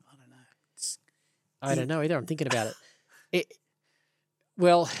know. I don't know either. I'm thinking about it.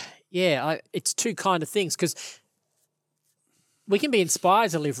 It's two kind of things because we can be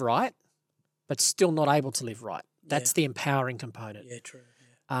inspired to live right, but still not able to live right. That's the empowering component. Yeah, true.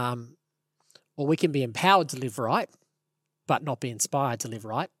 Yeah. Or we can be empowered to live right, but not be inspired to live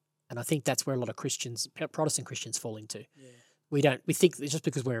right. And I think that's where a lot of Protestant Christians fall into. Yeah. We think that just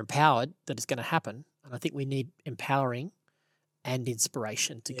because we're empowered that it's going to happen. And I think we need empowering and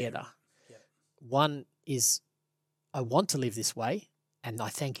inspiration together. Yeah. One is, I want to live this way, and I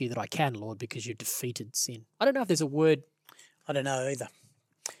thank you that I can, Lord, because you've defeated sin. I don't know if there's a word. I don't know either.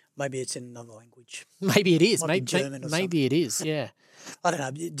 Maybe it's in another language. Maybe it is. Maybe German or maybe it is, yeah. I don't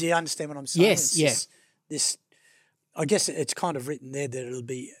know. Do you understand what I'm saying? Yes, This, I guess it's kind of written there that it'll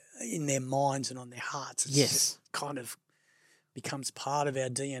be in their minds and on their hearts. It's just kind of becomes part of our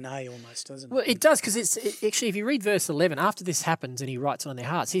DNA almost, doesn't it? Well, it does, because it's actually, if you read verse 11, after this happens and he writes it on their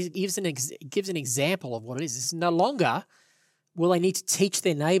hearts, he gives an example of what it is. It's no longer will they need to teach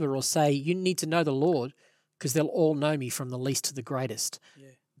their neighbour or say, you need to know the Lord, because they'll all know me from the least to the greatest. Yeah.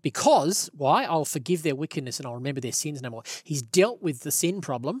 Because, why? I'll forgive their wickedness and I'll remember their sins no more. He's dealt with the sin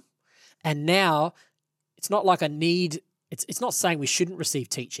problem, and now It's not like a need. It's not saying we shouldn't receive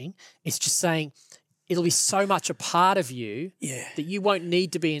teaching. It's just saying it'll be so much a part of you that you won't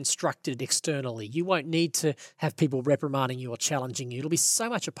need to be instructed externally. You won't need to have people reprimanding you or challenging you. It'll be so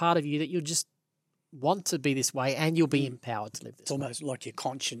much a part of you that you'll just want to be this way, and you'll be empowered to live this way. It's almost like your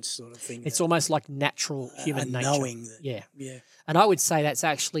conscience sort of thing. It's almost like natural human nature. Knowing that. Yeah. And I would say that's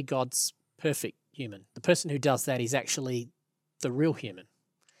actually God's perfect human. The person who does that is actually the real human.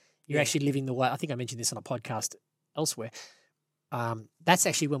 You're actually living the way, I think I mentioned this on a podcast elsewhere. That's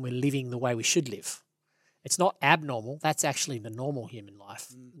actually when we're living the way we should live. It's not abnormal. That's actually the normal human life.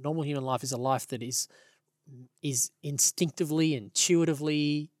 Normal human life is a life that is instinctively,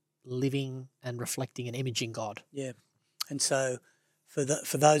 intuitively living and reflecting and imaging God. Yeah. And so for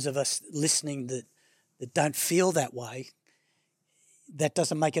those of us listening that don't feel that way, that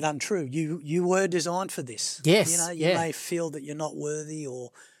doesn't make it untrue. You were designed for this. Yes. You know, you may feel that you're not worthy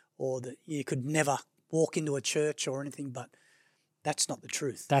or that you could never walk into a church or anything, but that's not the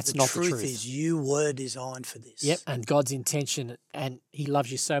truth. That's not the truth. The truth is you were designed for this. Yep, and God's intention, and he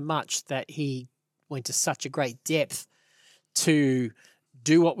loves you so much that he went to such a great depth to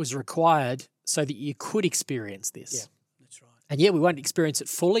do what was required so that you could experience this. Yeah, that's right. And we won't experience it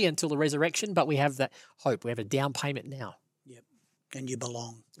fully until the resurrection, but we have that hope. We have a down payment now. Yep, and you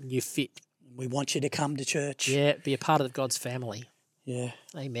belong. And you fit. We want you to come to church. Yeah, be a part of God's family. Yeah.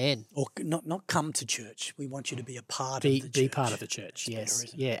 Amen. Or not come to church. We want you to be a part of the church. Be part of the church, yes.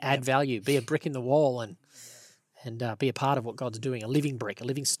 Better, isn't it? Add value. Be a brick in the wall and be a part of what God's doing, a living brick, a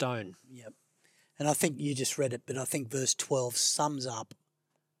living stone. Yep. And I think you just read it, but I think verse 12 sums up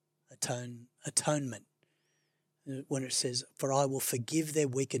atonement when it says, "For I will forgive their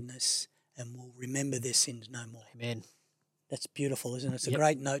wickedness and will remember their sins no more." Amen. That's beautiful, isn't it? It's a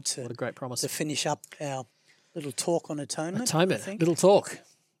great note what a great promise to finish up our little talk on atonement. Atonement, little talk.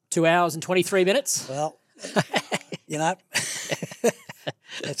 2 hours and 23 minutes. Well, you know,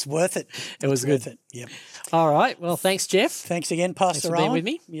 it's worth it. It was worth good. it. Yep. All right. Well, thanks, Jeff. Thanks again, Pastor for being Owen. with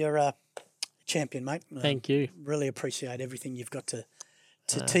me. You're a champion, mate. Thank you. Really appreciate everything you've got to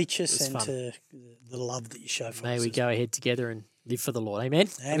teach us and to the love that you show for us. May we go ahead together and live for the Lord. Amen.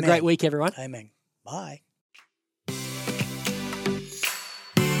 Have a Amen. great week, everyone. Amen. Bye.